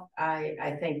off,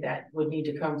 I think that would need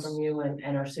to come from you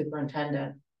and our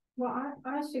superintendent. Well,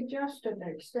 I suggested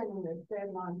extending the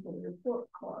deadline for the report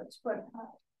cards, but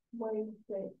when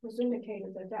it was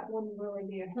indicated that wouldn't really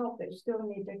be a help, they still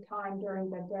need the time during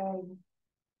the day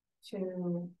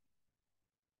to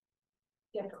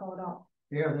get caught up.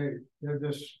 Yeah,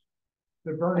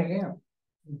 they're burning out.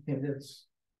 And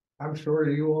I'm sure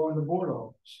you all in the board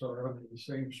office are under the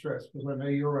same stress, because I know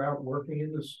you're out working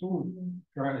in the school,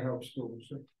 trying to help schools.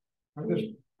 So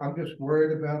I'm just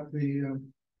worried about the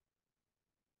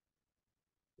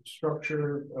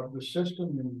structure of the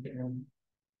system and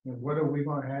what are we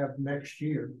going to have next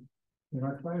year in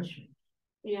our classroom.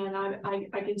 Yeah, and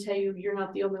I can tell you, you're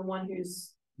not the only one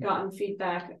who's gotten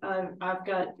feedback.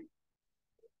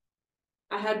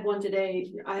 I had one today.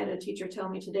 I had a teacher tell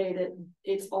me today that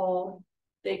it's all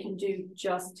they can do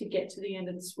just to get to the end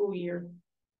of the school year.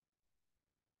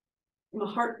 My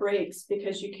heart breaks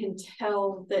because you can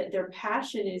tell that their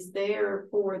passion is there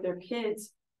for their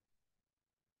kids,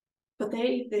 but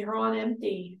they're on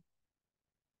empty.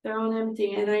 They're on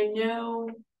empty, and I know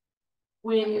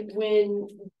when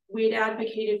we'd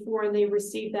advocated for and they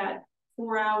received that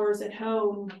 4 hours at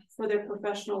home for their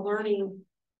professional learning.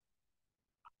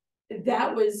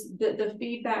 That was the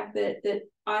feedback that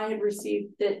I had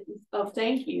received of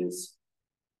thank yous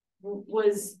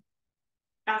was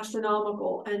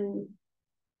astronomical, and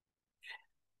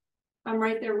I'm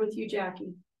right there with you,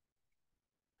 Jackie.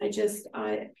 We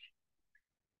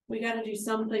got to do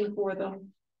something for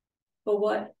them, but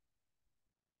what?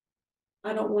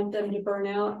 I don't want them to burn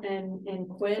out and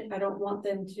quit. I don't want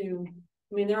them to.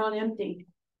 I mean, they're on empty.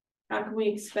 How can we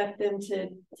expect them to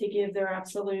give their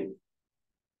absolute?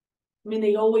 I mean,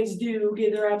 they always do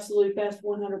give their absolute best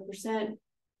 100%.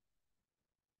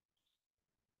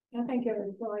 I think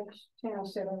like Tana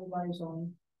said, everybody's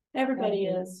on. Everybody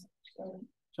is. So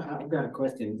I've got a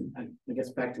question. I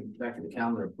guess back to the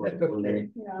calendar. For yeah.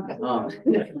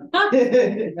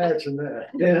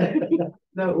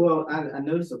 No, well, I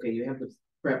noticed. Okay, you have the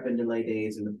prep and delay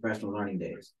days and the professional learning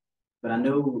days, but I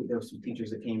know there were some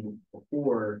teachers that came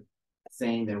before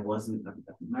saying there wasn't.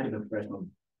 Might have been professional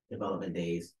development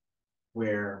days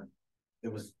where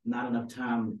there was not enough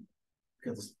time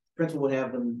because the principal would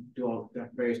have them do all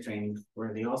various trainings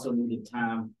where they also needed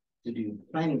time to do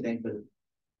planning things, but it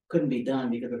couldn't be done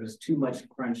because there was too much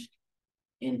crunched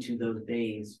into those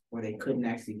days where they couldn't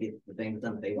actually get the things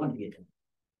done that they wanted to get done.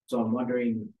 So I'm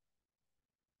wondering,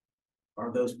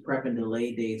 are those prep and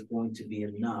delay days going to be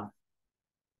enough?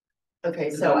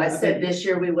 Okay, so I said this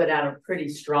year we went out pretty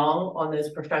strong on those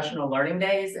professional learning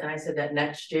days, and I said that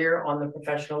next year on the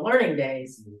professional learning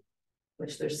days,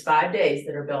 which there's 5 days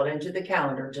that are built into the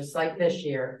calendar, just like this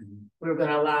year. We were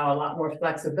gonna allow a lot more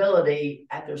flexibility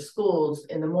at their schools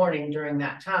in the morning during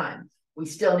that time. We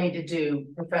still need to do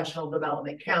professional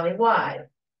development countywide,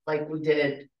 like we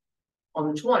did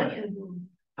on the 20th.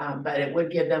 But it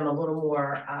would give them a little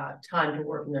more time to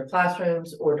work in their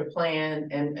classrooms or to plan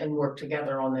and work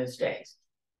together on those days.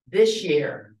 This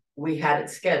year, we had it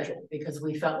scheduled because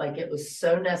we felt like it was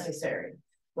so necessary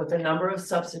with the number of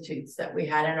substitutes that we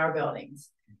had in our buildings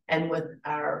and with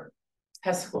our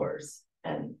test scores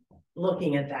and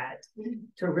looking at that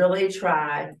to really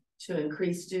try to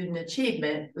increase student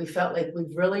achievement. We felt like we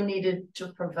really needed to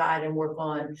provide and work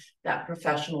on that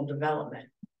professional development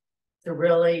to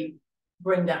really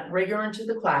bring that rigor into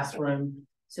the classroom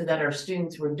so that our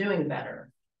students were doing better.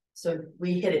 So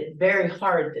we hit it very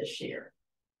hard this year.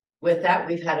 With that,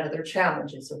 we've had other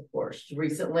challenges, of course.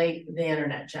 Recently, the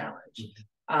internet challenge,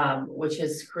 which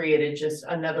has created just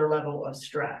another level of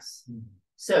stress.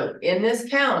 So in this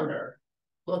calendar,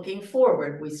 looking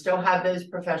forward, we still have those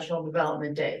professional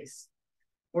development days.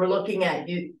 We're looking at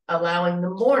allowing the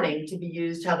morning to be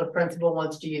used how the principal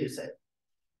wants to use it.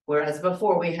 Whereas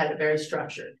before we had it very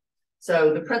structured.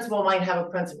 So the principal might have a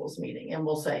principal's meeting and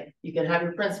we'll say, you can have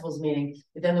your principal's meeting,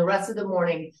 but then the rest of the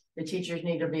morning, the teachers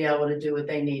need to be able to do what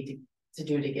they need to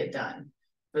do to get done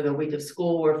for the week of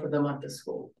school or for the month of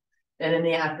school. Then in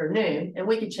the afternoon, and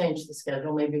we could change the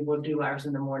schedule, maybe we'll do ours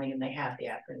in the morning and they have the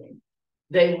afternoon.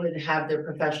 They would have their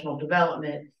professional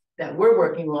development that we're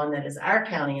working on, that is our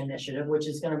county initiative, which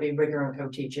is going to be rigor and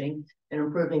co-teaching and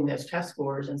improving those test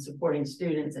scores and supporting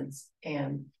students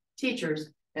and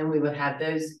teachers. And we would have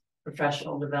those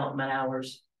professional development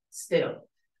hours still.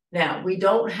 Now, we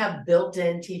don't have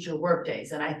built-in teacher work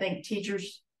days, and I think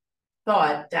teachers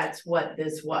thought that's what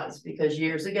this was, because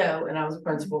years ago, and I was a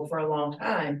principal for a long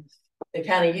time, the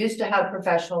county used to have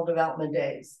professional development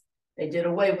days. They did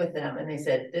away with them, and they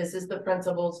said, this is the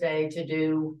principal's day to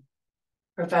do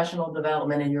professional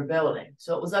development in your building.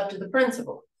 So it was up to the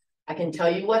principal. I can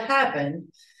tell you what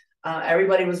happened.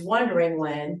 Everybody was wondering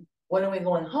when are we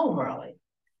going home early?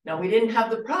 Now, we didn't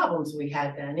have the problems we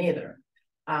had then either.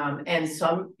 And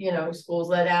some, schools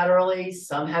let out early,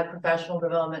 some had professional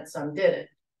development, some didn't.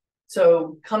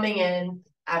 So coming in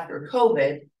after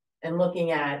COVID and looking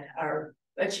at our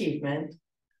achievement,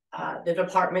 the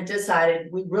department decided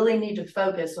we really need to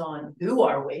focus on who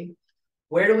are we,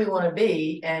 where do we want to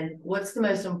be, and what's the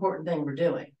most important thing we're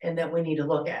doing, and that we need to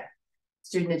look at.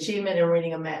 Student achievement and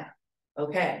reading and math.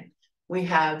 Okay. We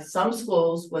have some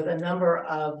schools with a number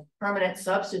of permanent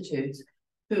substitutes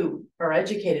who are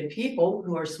educated people,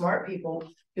 who are smart people,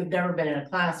 who've never been in a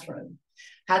classroom.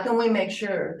 How can we make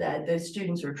sure that those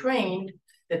students are trained,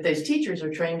 that those teachers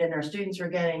are trained, and our students are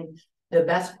getting the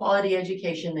best quality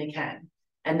education they can?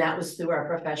 And that was through our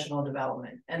professional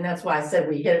development. And that's why I said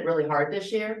we hit it really hard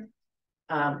this year.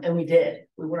 And we did.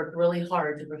 We worked really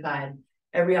hard to provide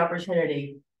every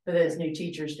opportunity for those new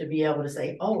teachers to be able to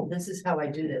say, oh, this is how I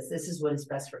do this. This is what is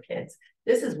best for kids.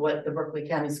 This is what the Berkeley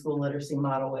County School Literacy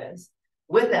Model is.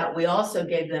 With that, we also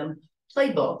gave them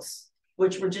playbooks,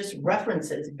 which were just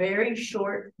references, very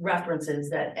short references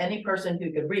that any person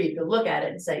who could read could look at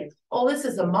it and say, oh, this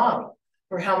is a model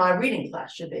for how my reading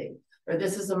class should be, or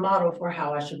this is a model for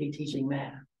how I should be teaching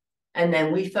math. And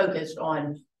then we focused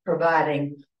on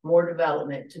providing more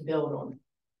development to build on.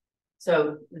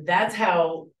 So that's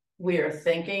how we are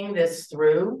thinking this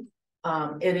through.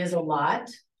 It is a lot,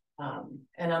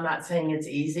 and I'm not saying it's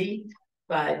easy,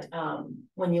 but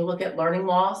when you look at learning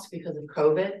loss because of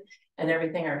COVID and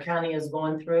everything our county has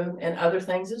gone through and other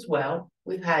things as well,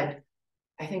 we've had,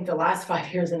 I think the last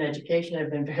 5 years in education have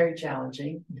been very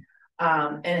challenging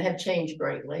and have changed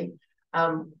greatly.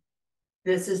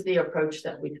 This is the approach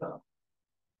that we took.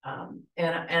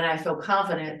 And I feel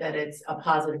confident that it's a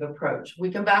positive approach.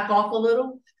 We can back off a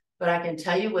little, but I can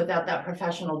tell you without that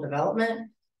professional development,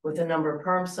 with the number of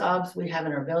perm subs we have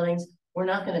in our buildings, we're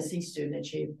not going to see student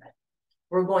achievement.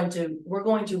 We're going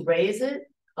to raise it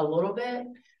a little bit.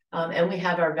 And we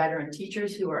have our veteran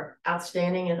teachers who are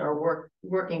outstanding and are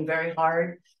working very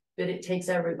hard, but it takes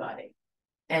everybody.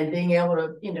 And being able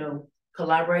to,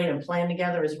 collaborate and plan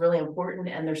together is really important,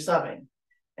 and they're subbing.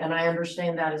 And I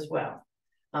understand that as well.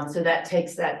 So that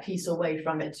takes that piece away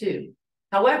from it too.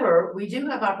 However, we do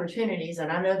have opportunities,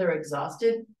 and I know they're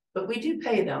exhausted, but we do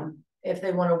pay them if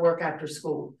they want to work after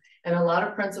school. And a lot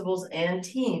of principals and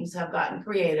teams have gotten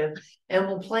creative and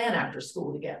will plan after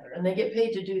school together, and they get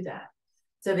paid to do that.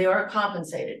 So they are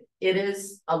compensated. It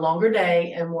is a longer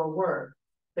day and more work,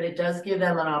 but it does give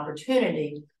them an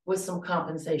opportunity with some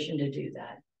compensation to do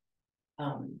that.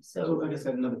 So I guess I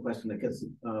have another question, because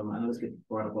I know this gets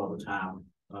brought up all the time.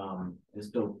 it's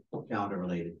still calendar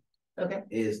related. Okay.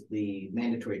 Is the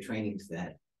mandatory trainings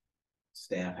that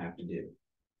staff have to do.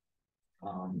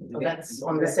 Well, that's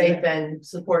on the Safe and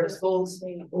Supportive Schools,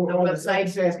 the website.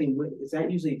 Just asking, is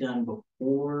that usually done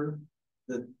before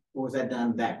or is that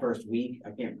done that first week?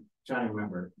 I can't, try to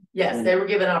remember. Yes, they were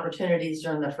given opportunities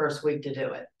during the first week to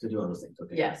do it. To do all those things,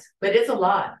 okay. Yes, but it's a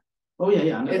lot. Oh,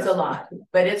 yeah, I know It's that. a lot,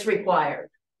 but it's required.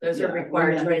 Those are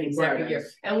required Yeah, trainings required, every year,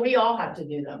 yes. and we all have to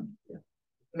do them.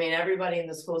 I mean, everybody in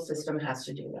the school system has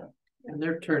to do them. And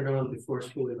they're turned on before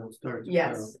school even starts.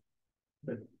 Yes.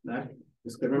 But that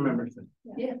is good to remember.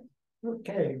 Yeah.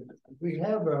 Okay, we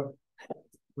have a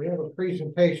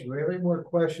presentation. Do we have any more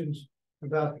questions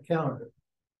about the calendar?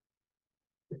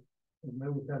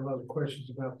 Maybe we've got a lot of questions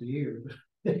about the year,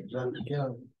 about the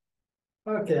calendar.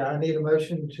 Okay, I need a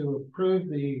motion to approve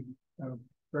the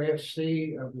draft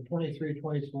C of the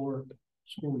 23-24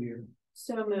 school year.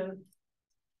 So moved.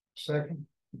 Second.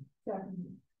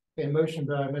 Second. A motion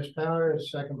by Ms. Power,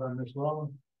 second by Ms.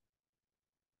 Long.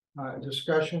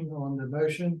 Discussion on the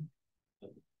motion.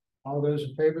 All those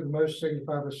in favor of the motion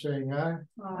signify by saying aye.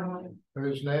 Aye.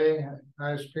 Those nay.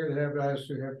 Ayes appear to have ayes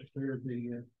who have declared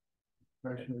the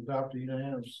motion adopted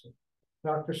unanimously.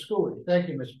 Dr. Schooley, thank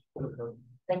you, Ms. Cook.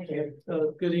 Thank you.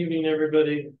 Good evening,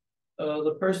 everybody.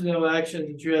 The personnel actions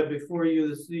that you have before you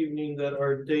this evening that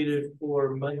are dated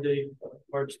for Monday,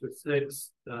 March the 6th,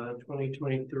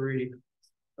 2023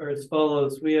 are as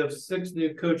follows. We have 6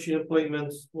 new coaching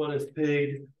appointments. 1 is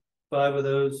paid, 5 of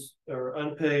those are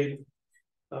unpaid.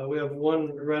 We have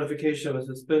 1 ratification of a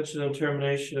suspension and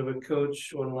termination of a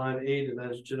coach on line 8, and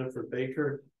that's Jennifer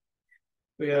Baker.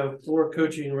 We have 4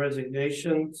 coaching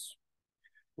resignations,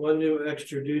 1 new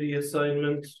extra duty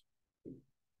assignment,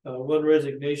 1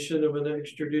 resignation of an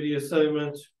extra duty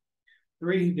assignment,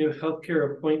 3 new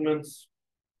healthcare appointments.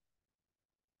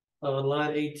 On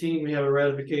line 18, we have a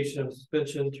ratification of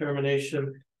suspension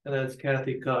termination, and that's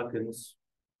Kathy Calkins.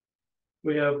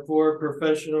 We have 4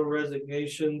 professional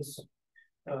resignations,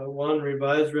 1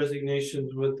 revised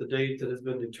resignations with the date that has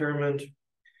been determined.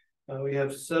 We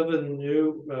have 7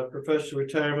 new professional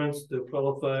retirements to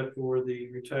qualify for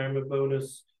the retirement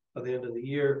bonus by the end of the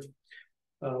year.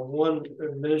 1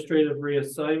 administrative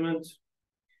reassignment,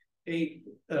 8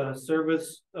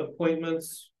 service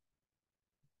appointments,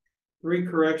 3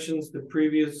 corrections to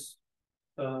previous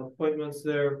appointments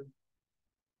there.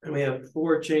 And we have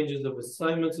 4 changes of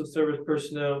assignments of service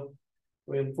personnel.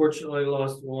 We unfortunately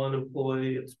lost 1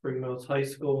 employee at Spring Mills High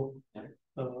School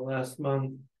last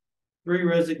month. 3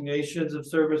 resignations of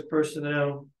service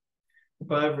personnel,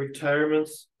 5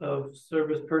 retirements of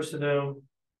service personnel,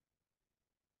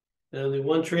 and only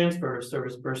 1 transfer of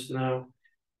service personnel.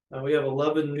 We have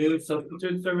 11 new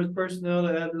substitute service personnel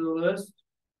to add to the list,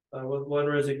 with 1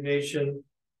 resignation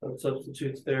of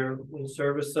substitutes there on the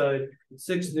service side,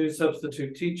 6 new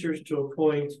substitute teachers to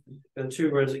appoint, and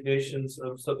 2 resignations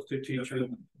of substitute teachers,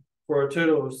 for a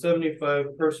total of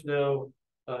 75 personnel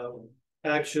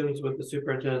actions with the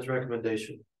superintendent's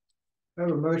recommendation. I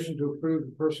have a motion to approve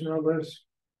the personnel list.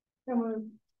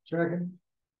 Second.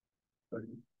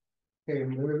 Okay,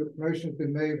 motion's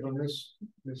been made by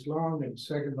Ms. Long and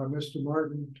second by Mr.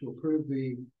 Martin to approve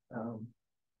the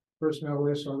personnel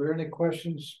list. Are there any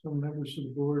questions from members of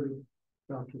the board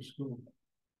of Dr. School?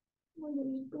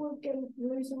 We're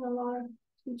losing a lot of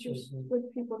teachers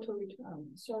with people to return,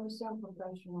 service and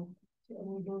professional.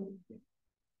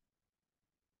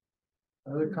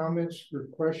 Other comments or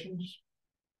questions?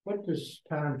 What does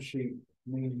time sheet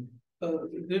mean?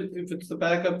 If it's the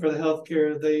backup for the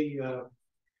healthcare, they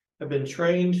have been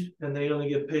trained and they only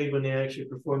get paid when they actually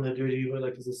perform the duty,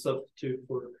 like as a substitute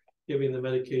for giving the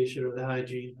medication or the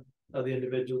hygiene of the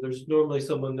individual. There's normally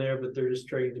someone there, but they're just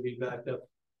trained to be backed up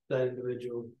that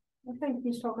individual. I think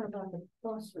he's talking about the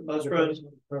bus. Bus runs,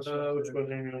 which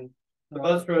one? The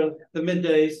bus run, the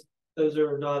middays, those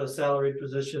are not a salaried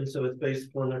position, so it's based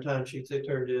upon their time sheets they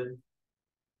turned in.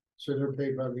 So they're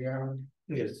paid by the hour?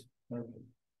 Yes. Okay.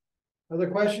 Other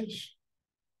questions?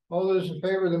 All those in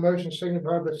favor of the motion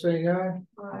signify by saying aye.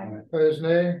 Aye. Opposed,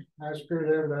 nay. Ayes appear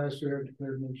to have, ayes who have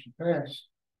declared motion passed.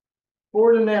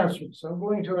 Board announcements. I'm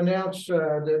going to announce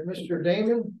that Mr.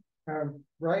 Damon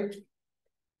Wright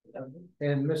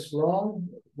and Ms. Long,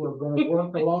 we're going to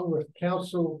work along with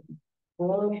Council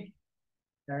Forum,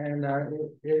 and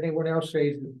anyone else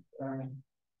they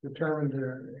determined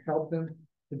to help them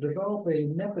to develop a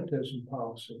nepotism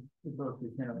policy in Berkeley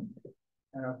County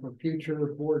for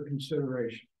future board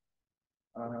consideration.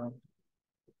 And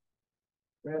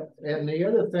the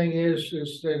other thing is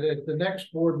that at the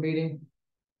next board meeting,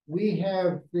 we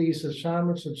have these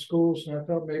assignments in schools, and I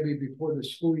thought maybe before the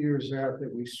school year is out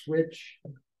that we switch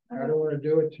I don't want to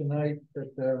do it tonight,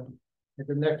 but at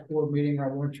the next board meeting, I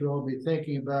want you all to be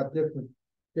thinking about different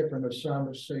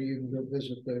assignments so you can go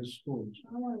visit those schools.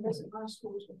 I want to visit my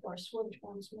schools before I switch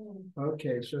once more.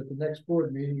 Okay, so at the next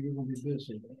board meeting, you will be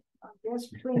busy. I guess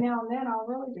between now and then, I'll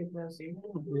really be busy.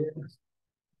 Yes.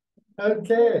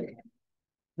 Okay.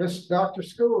 Miss Dr.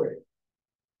 Schooley.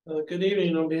 Good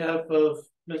evening on behalf of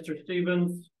Mr.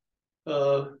 Stevens.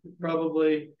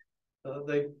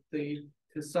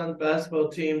 His son's basketball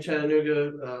team,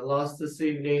 Chattanooga, lost this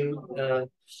evening.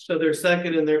 So they're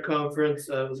second in their conference.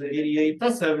 It was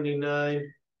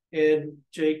 88-79. And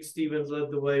Jake Stevens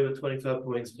led the way with 25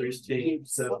 points for his team.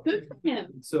 So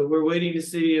we're waiting to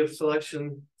see if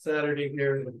selection Saturday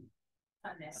here,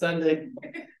 Sunday,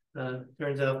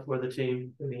 turns out for the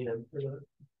team in the end.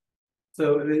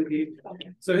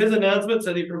 So his announcements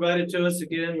that he provided to us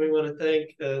again, we want to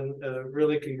thank and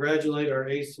really congratulate our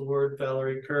ACE Award,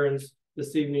 Valerie Kearns,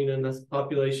 this evening, and this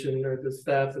population or the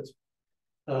staff that's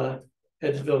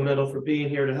Hedgesville Middle for being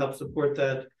here to help support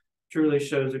that. Truly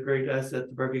shows a great asset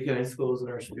to Berkeley County Schools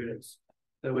and our students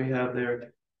that we have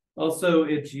there. Also,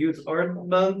 it's Youth Art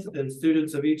Month, and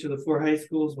students of each of the 4 high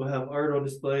schools will have art on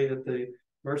display at the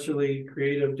Mercerly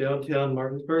Creative downtown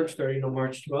Martinsburg starting on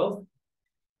March 12th.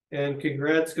 And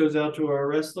congrats goes out to our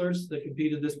wrestlers that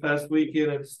competed this past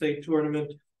weekend at the state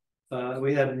tournament.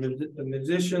 We had the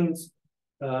musicians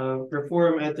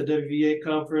perform at the WVA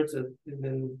conference, and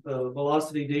then the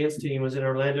Velocity dance team was in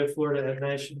Orlando, Florida at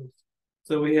Nationals.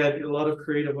 So we had a lot of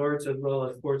creative arts as well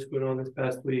as sports going on this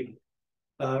past week.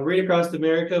 Read Across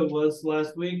America was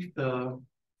last week.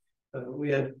 We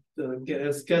had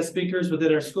guest speakers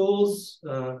within our schools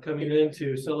coming in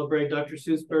to celebrate Dr.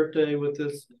 Seuss' birthday with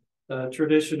this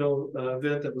traditional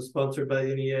event that was sponsored by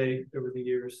NEA over the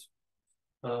years,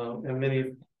 and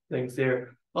many things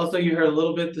there. Also, you heard a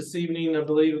little bit this evening, I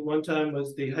believe at one time,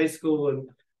 was the high school and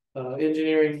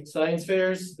engineering science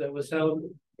fairs that was held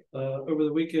over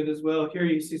the weekend as well. Here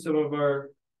you see some of our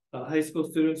high school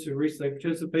students who recently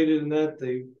participated in that.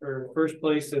 They are in first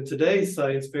place in today's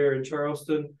science fair in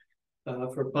Charleston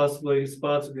for possibly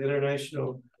spots of the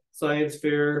International Science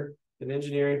Fair and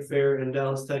Engineering Fair in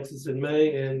Dallas, Texas in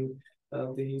May. And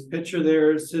the picture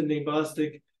there is Sydney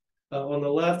Bostic on the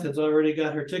left has already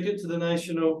got her ticket to the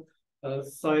National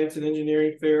Science and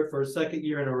Engineering Fair for a 2nd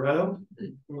year in a row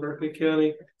in Berkeley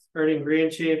County, earning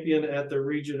grand champion at the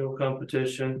regional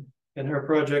competition. And her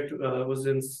project was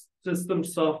in system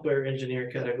software engineer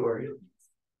category.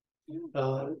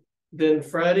 Then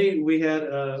Friday, we had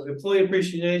Employee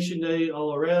Appreciation Day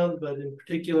all around, but in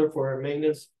particular for our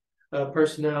maintenance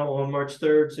personnel on March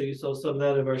 3rd. So you saw some of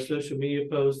that of our social media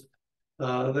posts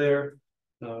there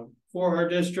for our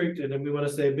district. And then we want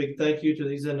to say a big thank you to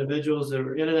these individuals that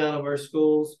were in and out of our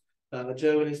schools.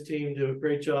 Joe and his team do a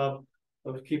great job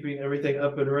of keeping everything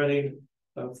up and running.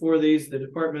 For these, the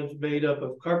department's made up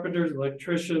of carpenters,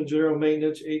 electricians, general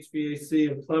maintenance,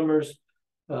 HVAC, and plumbers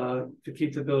to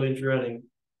keep the buildings running.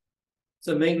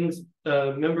 Some maintenance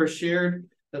members shared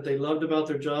that they loved about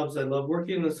their jobs. I love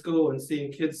working in the school and seeing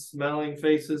kids' smiling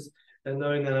faces and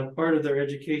knowing that I'm part of their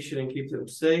education and keep them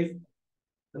safe.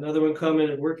 Another one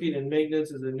commented, working in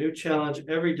maintenance is a new challenge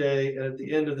every day. And at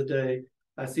the end of the day,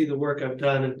 I see the work I've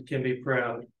done and can be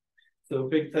proud. So a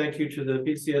big thank you to the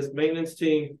BCS maintenance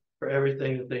team for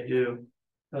everything that they do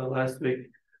last week.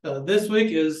 This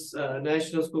week is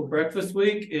National School Breakfast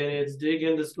Week, and it's Dig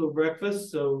Into School Breakfast.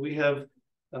 So we have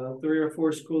 3 or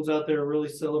 4 schools out there really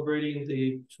celebrating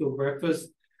the school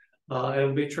breakfast. And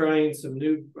we'll be trying some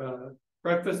new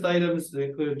breakfast items that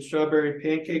include strawberry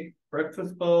pancake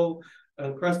breakfast bowl,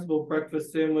 Uncrustable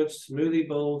breakfast sandwich, smoothie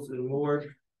bowls, and more.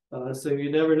 So you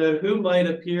never know who might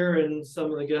appear in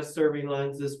some of the guest serving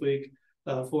lines this week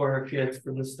for our kids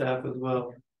from the staff as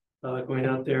well. Going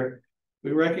out there.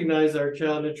 We recognize our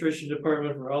child nutrition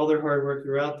department for all their hard work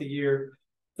throughout the year.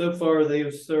 So far, they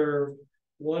have served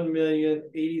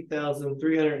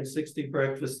 1,080,360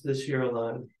 breakfasts this year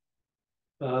alone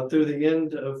through the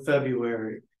end of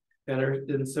February.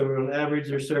 And so on average,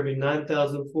 they're serving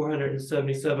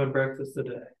 9,477 breakfasts a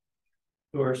day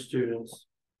to our students.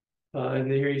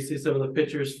 And here you see some of the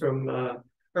pictures from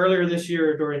earlier this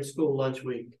year during school lunch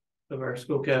week of our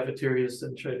school cafeterias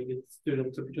and try to get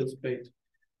students to participate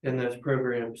in those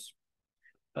programs.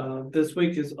 This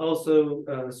week is also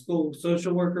School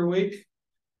Social Worker Week.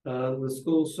 The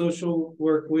School Social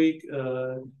Work Week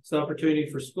is an opportunity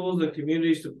for schools and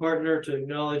communities to partner to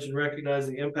acknowledge and recognize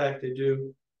the impact they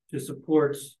do to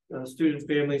support student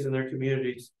families and their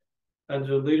communities. Under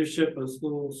the leadership of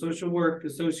School Social Work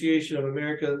Association of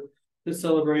America, this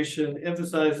celebration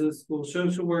emphasizes school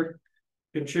social work,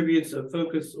 contributes a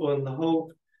focus on the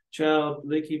hope child,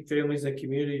 Leakey Families and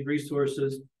Community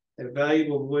Resources, a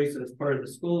valuable voice as part of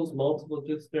the school's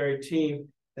multidisciplinary team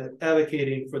and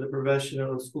advocating for the profession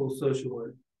of school social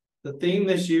work. The theme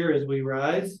this year is We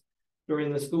Rise.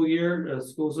 During the school year,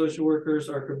 school social workers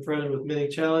are confronted with many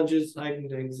challenges,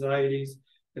 heightened anxieties,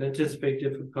 and anticipate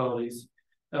difficulties.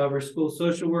 However, school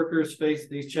social workers face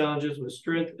these challenges with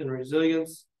strength and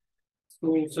resilience.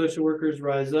 School social workers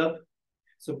rise up,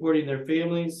 supporting their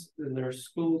families and their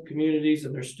school communities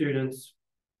and their students.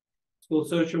 School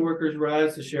social workers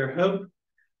rise to share hope.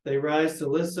 They rise to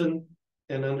listen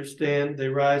and understand. They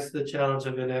rise to the challenge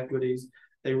of inequities.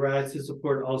 They rise to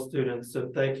support all students. So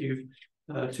thank you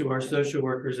to our social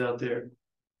workers out there.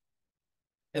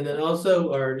 And then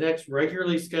also our next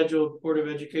regularly scheduled Board of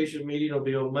Education meeting will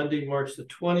be on Monday, March the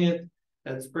 20th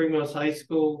at Spring Mills High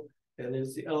School. And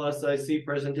it's the LSIC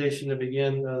presentation to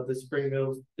begin the Spring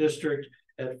Mills District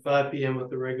at 5 p.m. with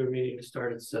the regular meeting to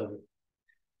start at 7.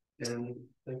 And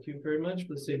thank you very much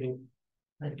for this evening.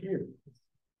 Thank you.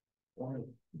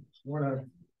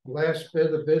 Last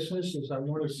bit of business is I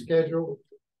want to schedule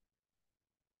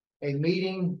a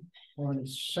meeting on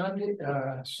Sunday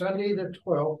the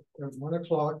 12th at 1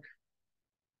 o'clock.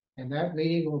 And that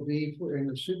meeting will be in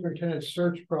the superintendent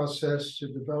search process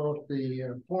to develop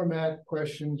the format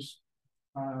questions.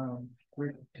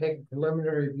 We take a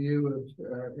preliminary view of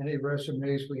any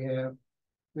resumes we have.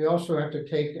 We also have to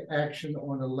take action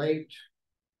on a late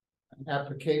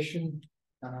application,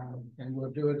 and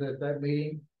we'll do it at that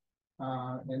meeting.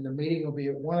 And the meeting will be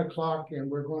at 1 o'clock, and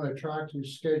we're going to try to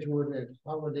schedule it at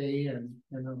Holiday Inn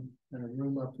in a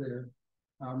room up there.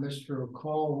 Mr.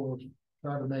 O'Call will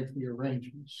try to make the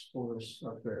arrangements for us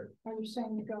up there. Are you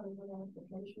saying you got an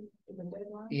application to the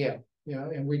deadline? Yeah,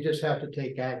 and we just have to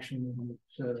take action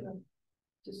to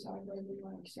decide whether we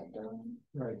want to accept it or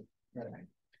not. right.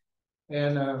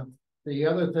 And the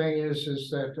other thing is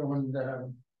that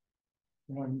on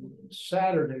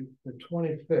Saturday, the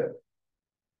 25th,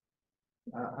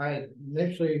 I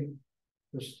initially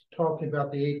was talking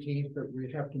about the 18th, but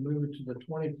we have to move it to the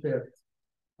 25th.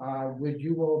 Would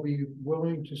you all be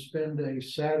willing to spend a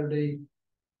Saturday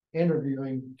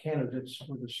interviewing candidates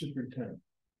for the superintendent?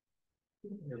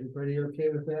 Everybody okay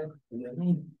with that?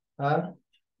 Huh?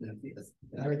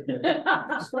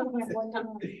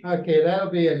 Okay, that'll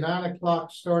be a 9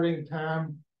 o'clock starting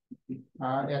time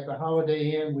at the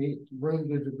Holiday Inn. Room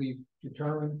to be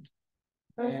determined.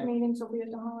 Both meetings will be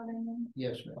at the Holiday Inn?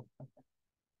 Yes, ma'am.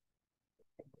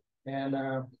 And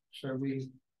so we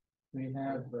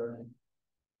have the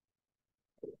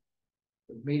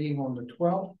meeting on the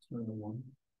 12th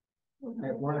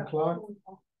at 1 o'clock.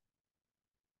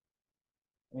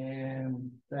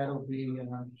 And that'll be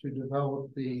to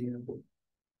develop the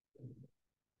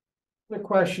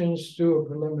questions, do a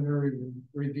preliminary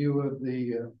review of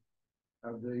the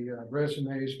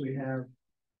resumes we have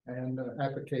and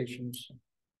applications,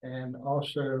 and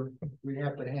also we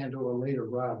have to handle a late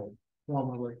arrival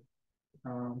formally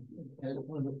upon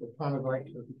invite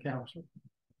to the council.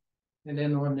 And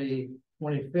then on the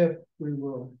 25th, we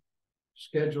will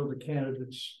schedule the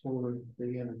candidates for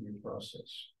the interview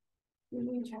process. Do we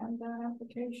need to have that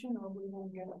application, or we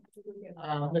won't get it?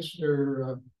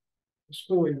 Mr.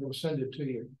 Spooley will send it to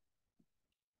you.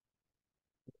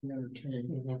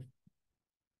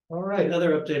 All right,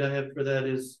 another update I have for that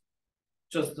is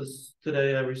just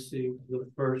today I received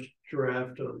the first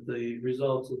draft of the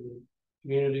results of the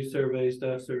community survey,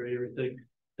 staff survey, everything.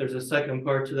 There's a second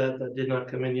part to that did not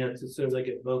come in yet. So as soon as I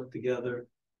get both together,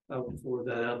 I will forward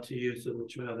that out to you so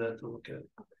that you have that to look at.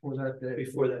 For that day.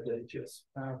 Before that date, yes.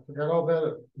 Forgot all about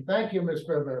it. Thank you, Ms.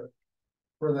 Bever,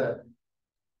 for that.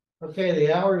 Okay,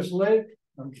 the hour is late.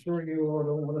 I'm sure you all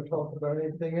don't want to talk about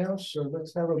anything else, so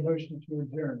let's have a motion to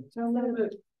adjourn.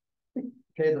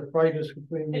 Okay, the fight is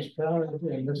between Ms. Powers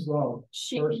and Ms. Long.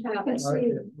 First,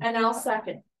 and I'll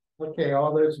second. Okay,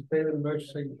 all those in favor of the motion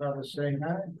signify by saying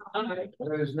aye. Aye.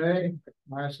 Those nay,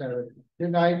 ayes have it.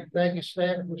 Good night. Thank you,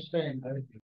 staff, for staying.